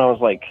 Back when I was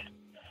like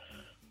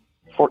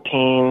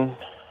 14,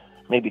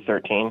 maybe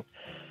 13,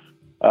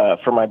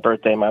 for my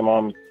birthday, my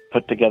mom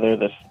put together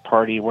this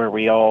party where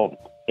we all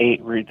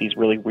ate these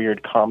really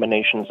weird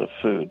combinations of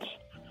foods.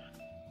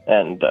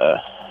 And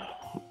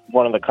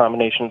one of the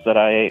combinations that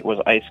I ate was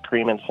ice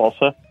cream and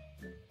salsa.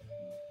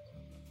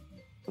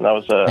 And that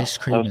was ice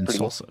cream and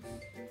salsa.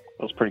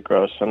 It was pretty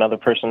gross. Another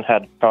person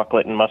had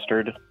chocolate and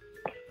mustard.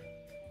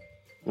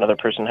 Another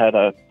person had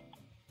a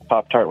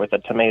Pop-Tart with a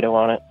tomato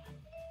on it.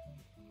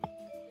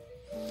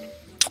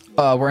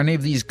 Were any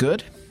of these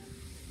good?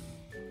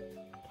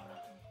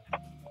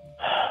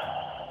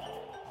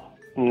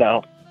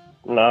 No,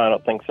 I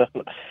don't think so.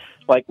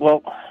 Like,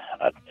 well,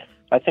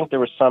 I think there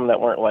were some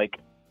that weren't, like,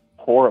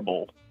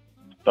 horrible,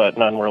 but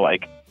none were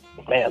like,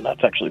 man,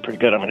 that's actually pretty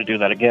good. I'm going to do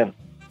that again.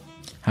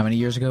 How many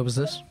years ago was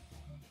this?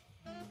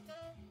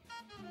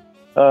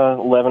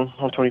 11.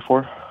 I'm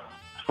 24.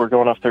 We're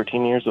going off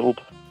 13 years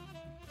old.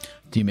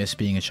 Do you miss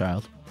being a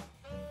child?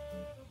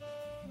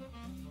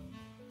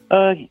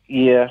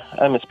 Yeah,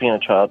 I miss being a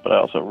child, but I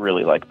also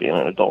really like being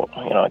an adult.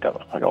 You know, I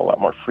got a lot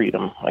more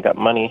freedom. I got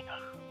money.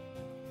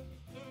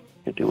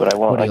 I can do what I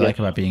want. What do you like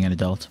about being an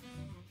adult?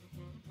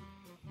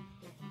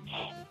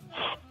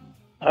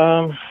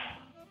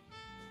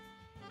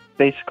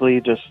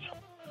 Basically just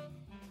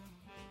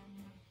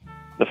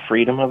the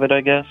freedom of it,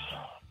 I guess.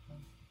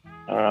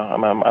 I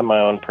don't know. I'm my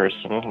own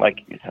person.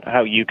 Like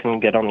how you can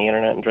get on the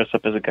internet and dress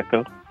up as a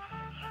gecko.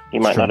 You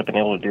might not have been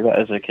able to do that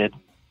as a kid.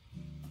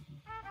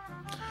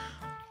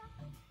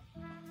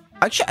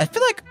 Actually, I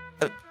feel like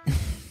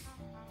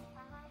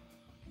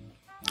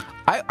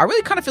I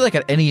really kind of feel like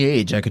at any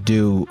age I could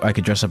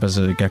dress up as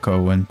a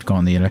gecko and go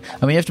on the internet.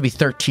 I mean, you have to be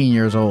 13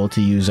 years old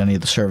to use any of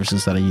the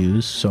services that I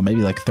use, so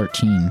maybe like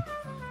 13.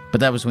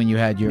 But that was when you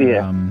had your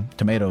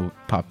tomato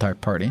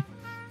Pop-Tart party.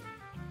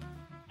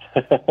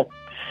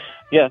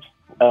 Yeah,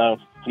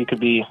 you could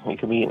be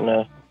eating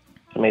a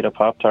tomato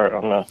Pop-Tart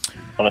on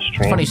a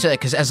stream. Funny you say that,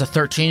 because as a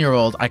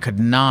 13-year-old, I could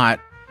not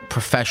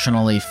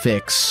professionally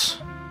fix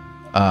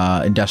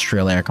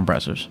industrial air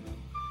compressors,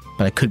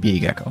 but I could be a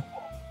gecko.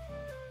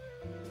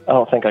 I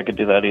don't think I could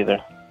do that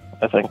either.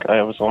 I think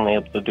I was only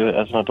able to do it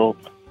as an adult.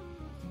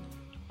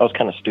 I was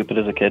kind of stupid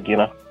as a kid, you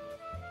know?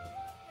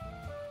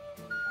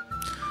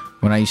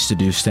 When I used to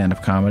do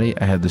stand-up comedy,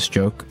 I had this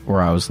joke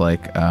where I was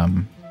like,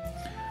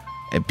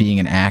 being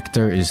an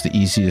actor is the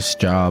easiest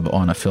job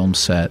on a film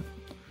set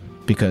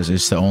because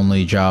it's the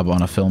only job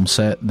on a film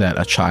set that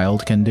a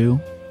child can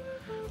do.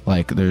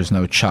 Like, there's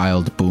no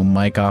child boom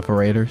mic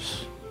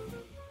operators.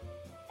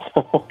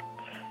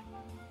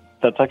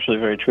 That's actually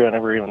very true. I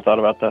never even thought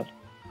about that.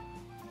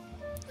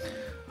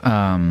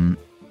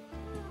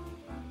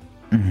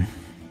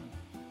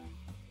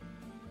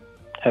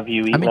 Have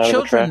you eaten out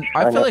of the trash?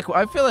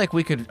 I feel like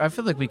we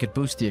could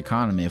boost the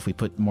economy if we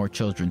put more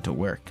children to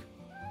work.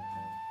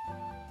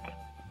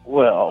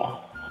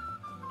 Well,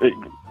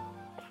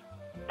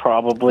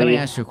 probably. Let me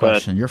ask you a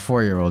question. Your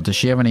 4-year-old, does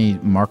she have any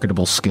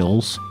marketable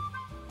skills?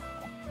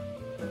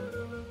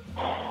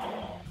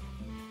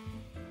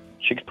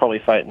 She could probably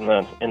probably fight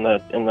in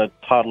the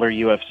toddler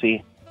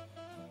UFC.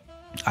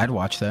 I'd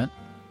watch that.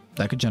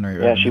 That could generate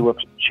Yeah, revenue.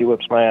 she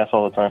whips my ass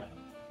all the time.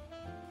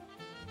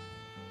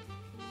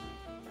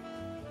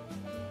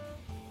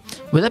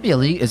 Would that be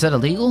illegal? Is that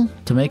illegal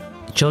to make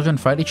children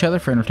fight each other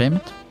for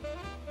entertainment?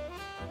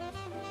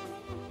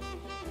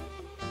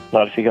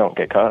 Not if you don't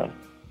get caught.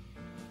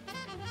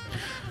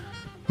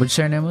 What'd you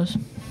say her name was?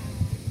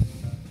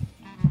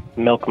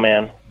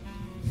 Milkman.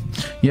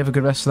 You have a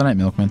good rest of the night,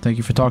 Milkman. Thank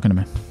you for talking to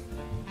me.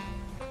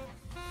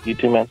 You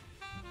too, man.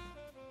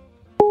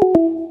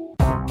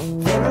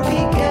 Therapy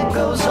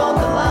Gecko's on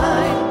the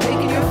line,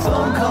 taking your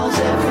phone calls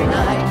every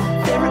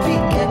night. Therapy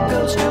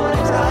Gecko's doing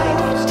it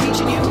right, he's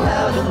teaching you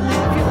how to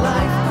live your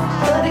life,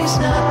 but he's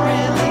not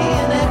really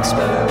an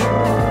expert.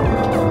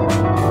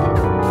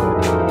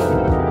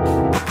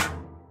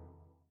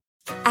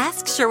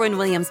 Ask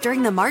Sherwin-Williams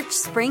during the March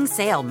Spring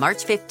Sale,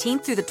 March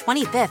 15th through the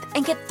 25th,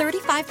 and get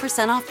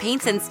 35% off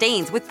paints and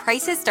stains with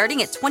prices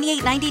starting at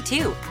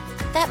 $28.92.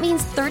 That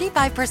means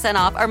 35%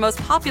 off our most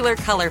popular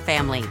color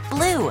family,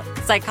 blue.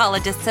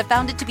 Psychologists have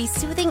found it to be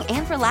soothing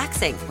and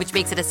relaxing, which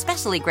makes it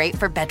especially great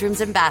for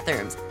bedrooms and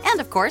bathrooms. And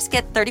of course,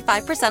 get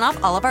 35%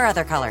 off all of our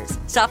other colors.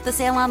 Shop the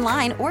sale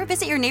online or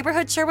visit your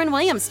neighborhood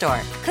Sherwin-Williams store.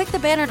 Click the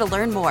banner to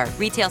learn more.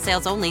 Retail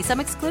sales only. Some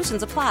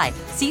exclusions apply.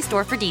 See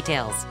store for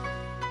details.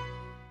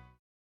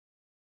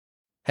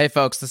 Hey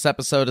folks, this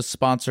episode is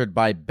sponsored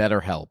by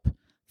BetterHelp.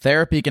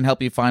 Therapy can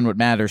help you find what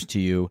matters to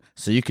you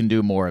so you can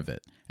do more of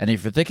it. And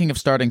if you're thinking of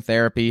starting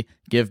therapy,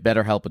 give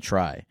BetterHelp a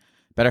try.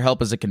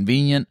 BetterHelp is a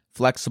convenient,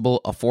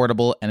 flexible,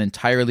 affordable, and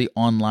entirely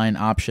online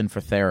option for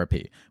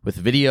therapy, with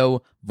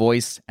video,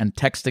 voice, and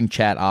texting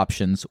chat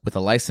options with a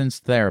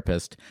licensed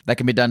therapist that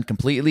can be done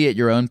completely at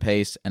your own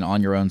pace and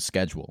on your own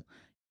schedule.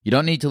 You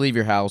don't need to leave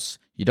your house.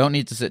 You don't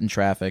need to sit in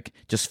traffic.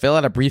 Just fill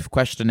out a brief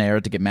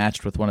questionnaire to get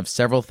matched with one of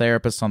several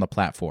therapists on the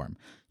platform.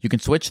 You can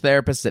switch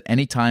therapists at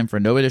any time for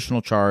no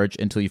additional charge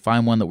until you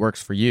find one that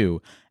works for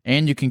you,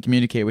 and you can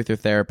communicate with your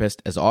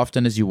therapist as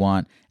often as you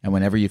want and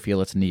whenever you feel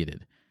it's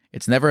needed.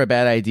 It's never a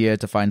bad idea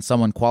to find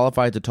someone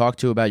qualified to talk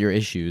to about your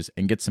issues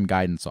and get some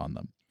guidance on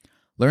them.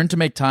 Learn to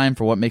make time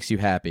for what makes you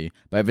happy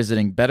by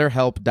visiting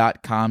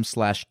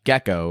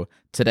betterhelp.com/gecko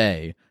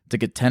today to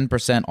get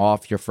 10%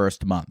 off your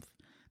first month.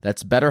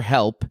 That's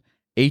BetterHelp,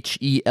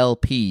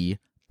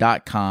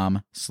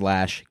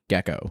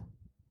 HELP.com/gecko.